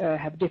ways,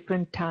 have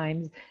different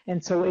times,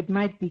 and so it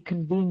might be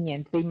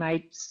convenient. They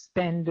might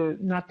spend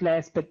not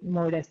less but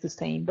more or less the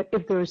same. But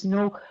if there is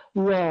no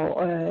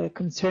law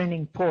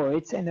concerning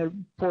ports, and a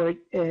port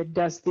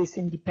does this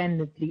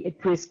independently,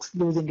 it risks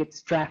losing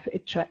its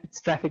traffic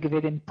if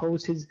it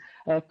imposes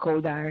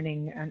cold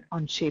ironing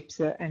on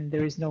ships, and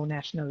there is no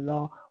national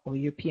law or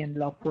European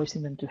law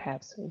forcing them to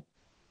have so.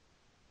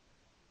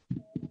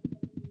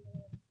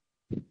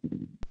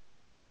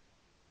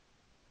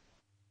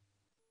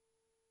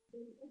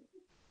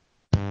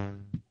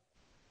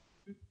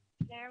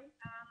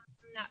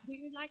 We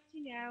would like to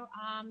know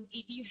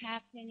if you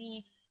have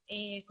any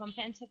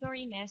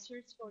compensatory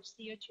measures for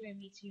CO2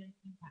 emission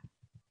impact.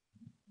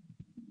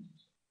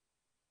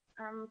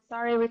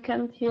 Sorry, we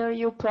can't hear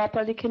you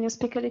properly. Can you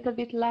speak a little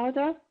bit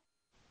louder?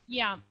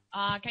 Yeah,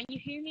 can you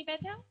hear me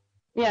better?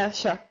 Yeah,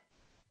 sure.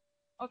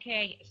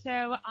 Okay,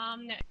 so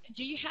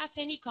do you have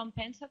any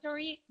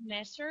compensatory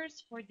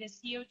measures for the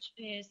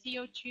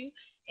CO2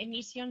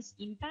 emissions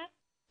impact?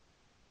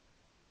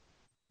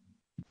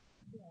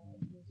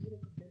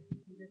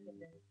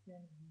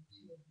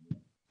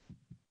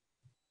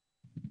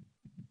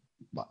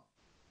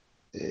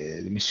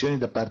 Emissioni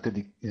da parte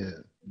di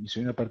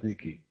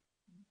chi?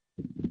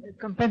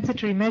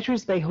 Compensatory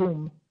measures by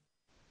whom?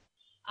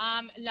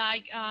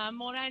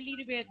 More a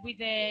little bit with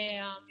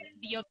the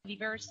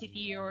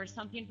biodiversity or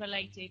something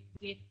related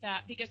with,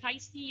 because I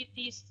see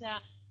these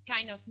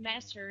kind of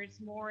measures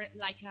more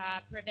like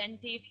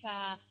preventive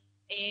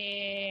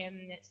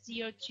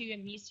CO2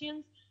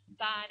 emissions,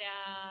 but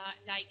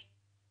like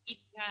if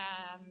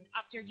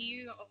after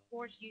you, of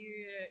course,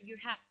 you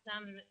have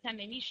some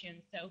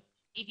emissions. So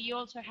if you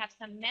also have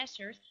some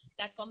measures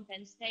that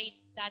compensate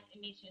that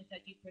emissions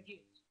that you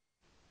produce.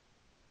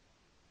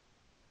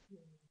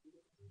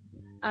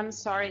 I'm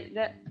sorry,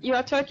 you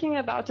are talking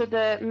about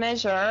the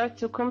measure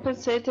to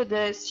compensate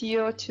the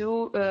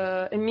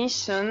CO2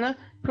 emission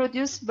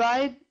produced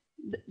by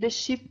the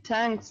ship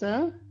tanks.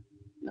 Huh?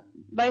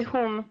 By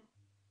whom?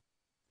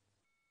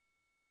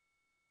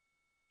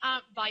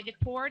 By the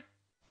port,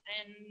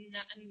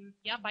 and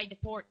yeah, by the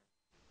port.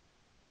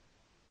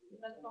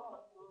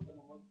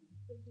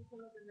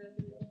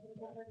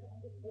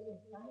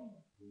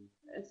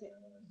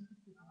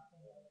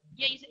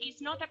 Yeah,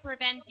 it's not a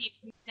preventive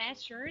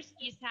measures,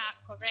 it's a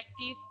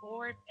corrective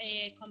or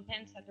a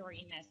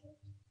compensatory measure.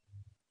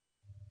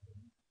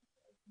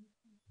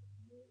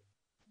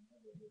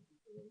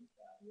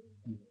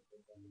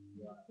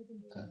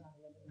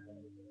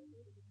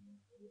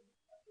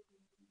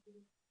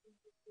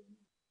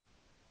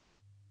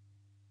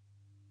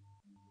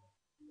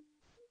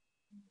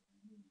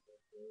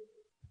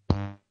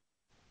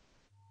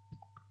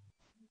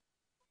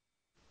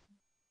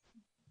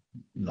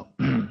 No.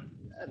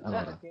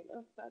 Allora.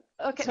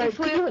 Okay. Sorry,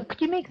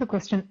 could you make the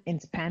question in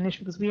Spanish,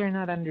 because we are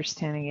not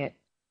understanding it?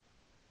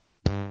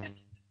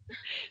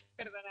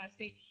 Perdona,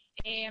 sí.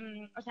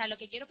 O sea, lo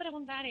que quiero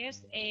preguntar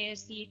es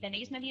si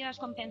tenéis medidas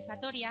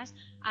compensatorias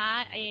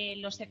a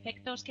los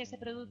efectos que se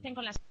producen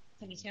con las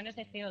emisiones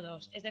de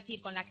CO2, es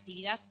decir, con la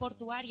actividad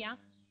portuaria,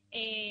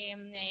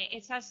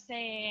 esas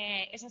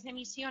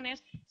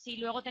emisiones, si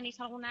luego tenéis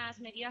algunas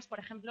medidas, por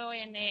ejemplo,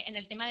 en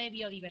el tema de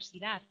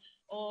biodiversidad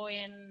o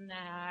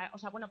o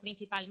sea, bueno,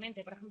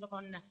 principalmente, por ejemplo,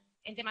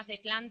 en temas de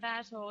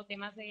plantas o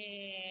temas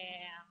de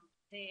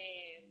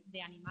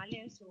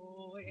animales,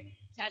 o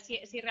sea,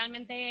 si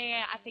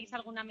realmente hacéis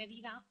alguna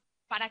medida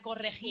para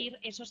corregir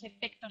esos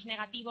efectos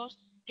negativos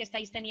que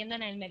estáis teniendo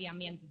en el medio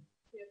ambiente.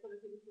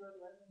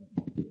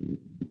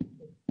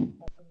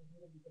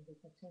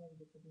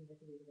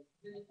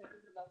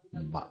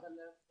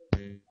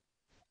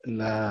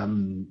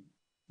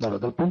 Allora,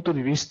 dal punto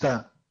di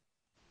vista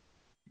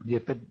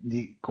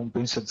di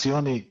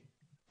compensazioni,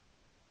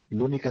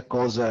 l'unica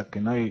cosa che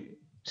noi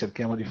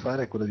cerchiamo di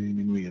fare è quella di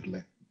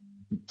diminuirle.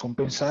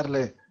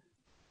 Compensarle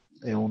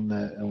è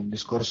un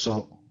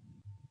discorso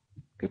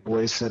che può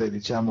essere,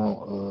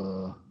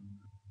 diciamo,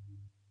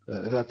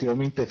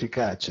 relativamente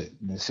efficace,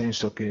 nel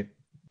senso che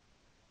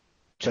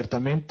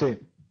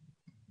certamente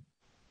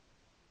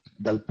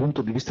dal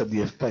punto di vista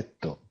di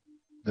effetto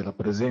della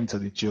presenza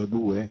di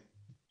CO2,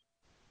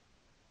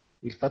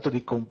 il fatto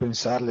di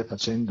compensarle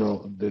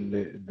facendo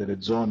delle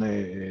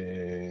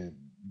zone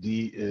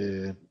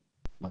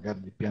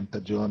magari di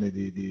piantagione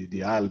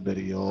di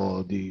alberi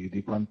o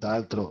di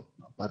quant'altro,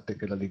 a parte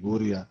che la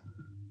Liguria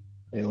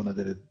è una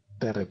delle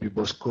terre più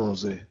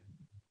boscose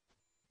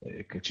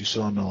che ci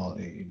sono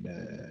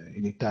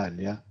in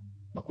Italia,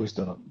 ma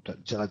questo no,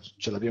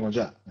 ce l'abbiamo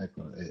già,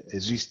 ecco,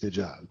 esiste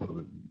già.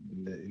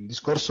 Il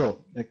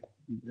discorso è,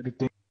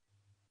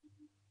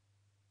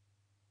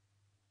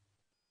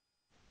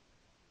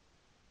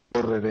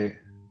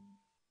 breve,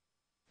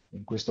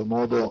 in questo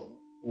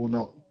modo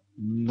uno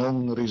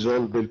non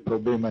risolve il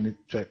problema,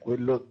 cioè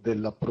quello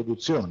della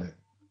produzione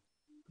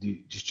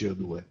di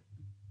CO2,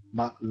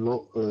 ma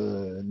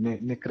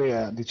ne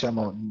crea,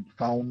 diciamo,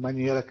 fa in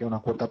maniera che una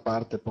quota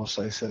parte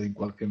possa essere in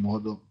qualche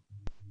modo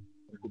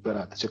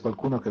recuperata. C'è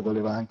qualcuno che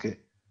voleva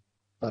anche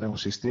fare un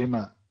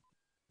sistema,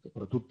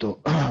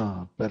 soprattutto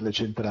per le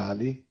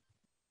centrali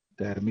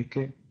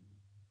termiche,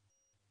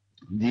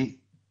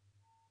 di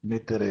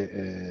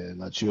mettere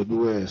la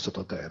CO2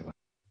 sottoterra.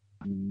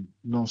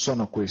 Non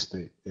sono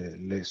queste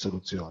le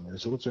soluzioni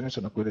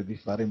sono quelle di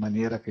fare in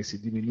maniera che si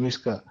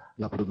diminuisca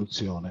la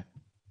produzione,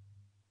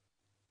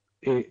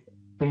 e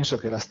penso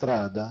che la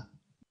strada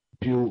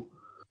più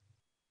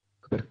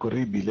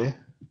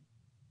percorribile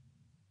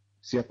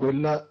sia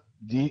quella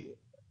di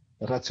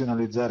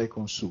razionalizzare i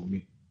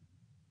consumi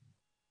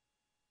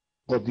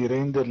o di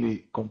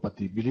renderli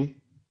compatibili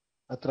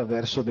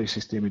attraverso dei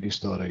sistemi di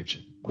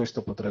storage.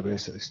 Questo potrebbe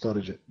essere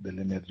storage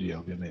dell'energia,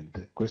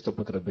 ovviamente. Questo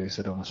potrebbe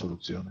essere una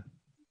soluzione.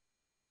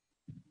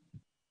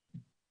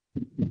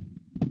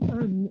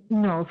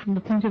 No, from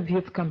the point of view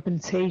of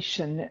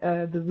compensation,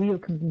 the real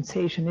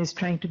compensation is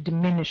trying to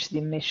diminish the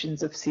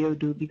emissions of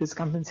CO2, because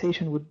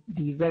compensation would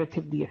be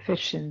relatively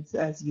efficient,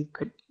 as you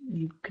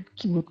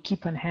would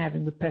keep on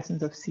having the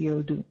presence of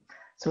CO2.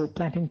 So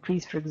planting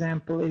trees, for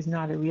example, is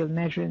not a real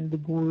measure in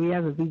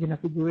Liguria, the region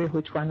of Liguria,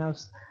 which one of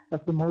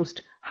the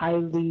most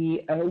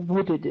highly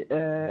wooded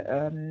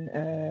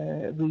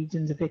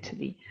regions of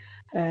Italy.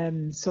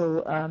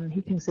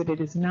 He thinks that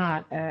it is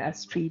not a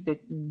street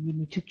that you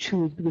need to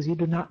choose, because you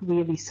do not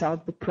really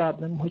solve the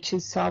problem, which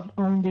is solved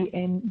only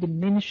in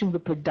diminishing the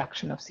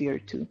production of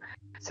CO2.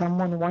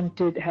 Someone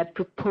had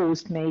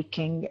proposed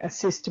making a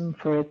system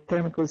for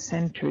thermal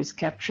centers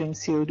capturing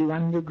CO2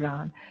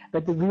 underground,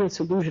 but the real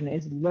solution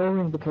is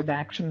lowering the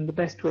production, and the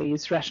best way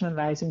is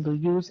rationalizing the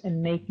use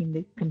and making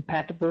it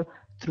compatible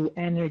through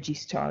energy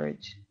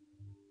storage.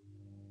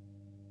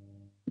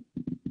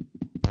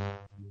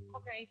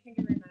 Okay, thank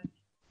you very much.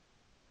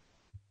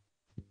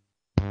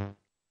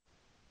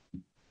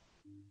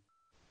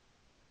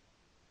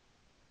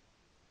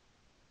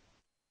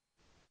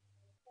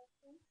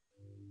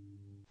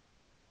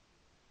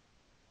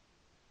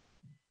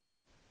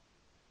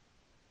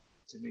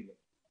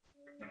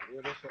 Io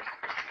adesso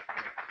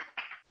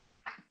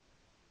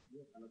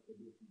alla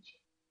produttrice.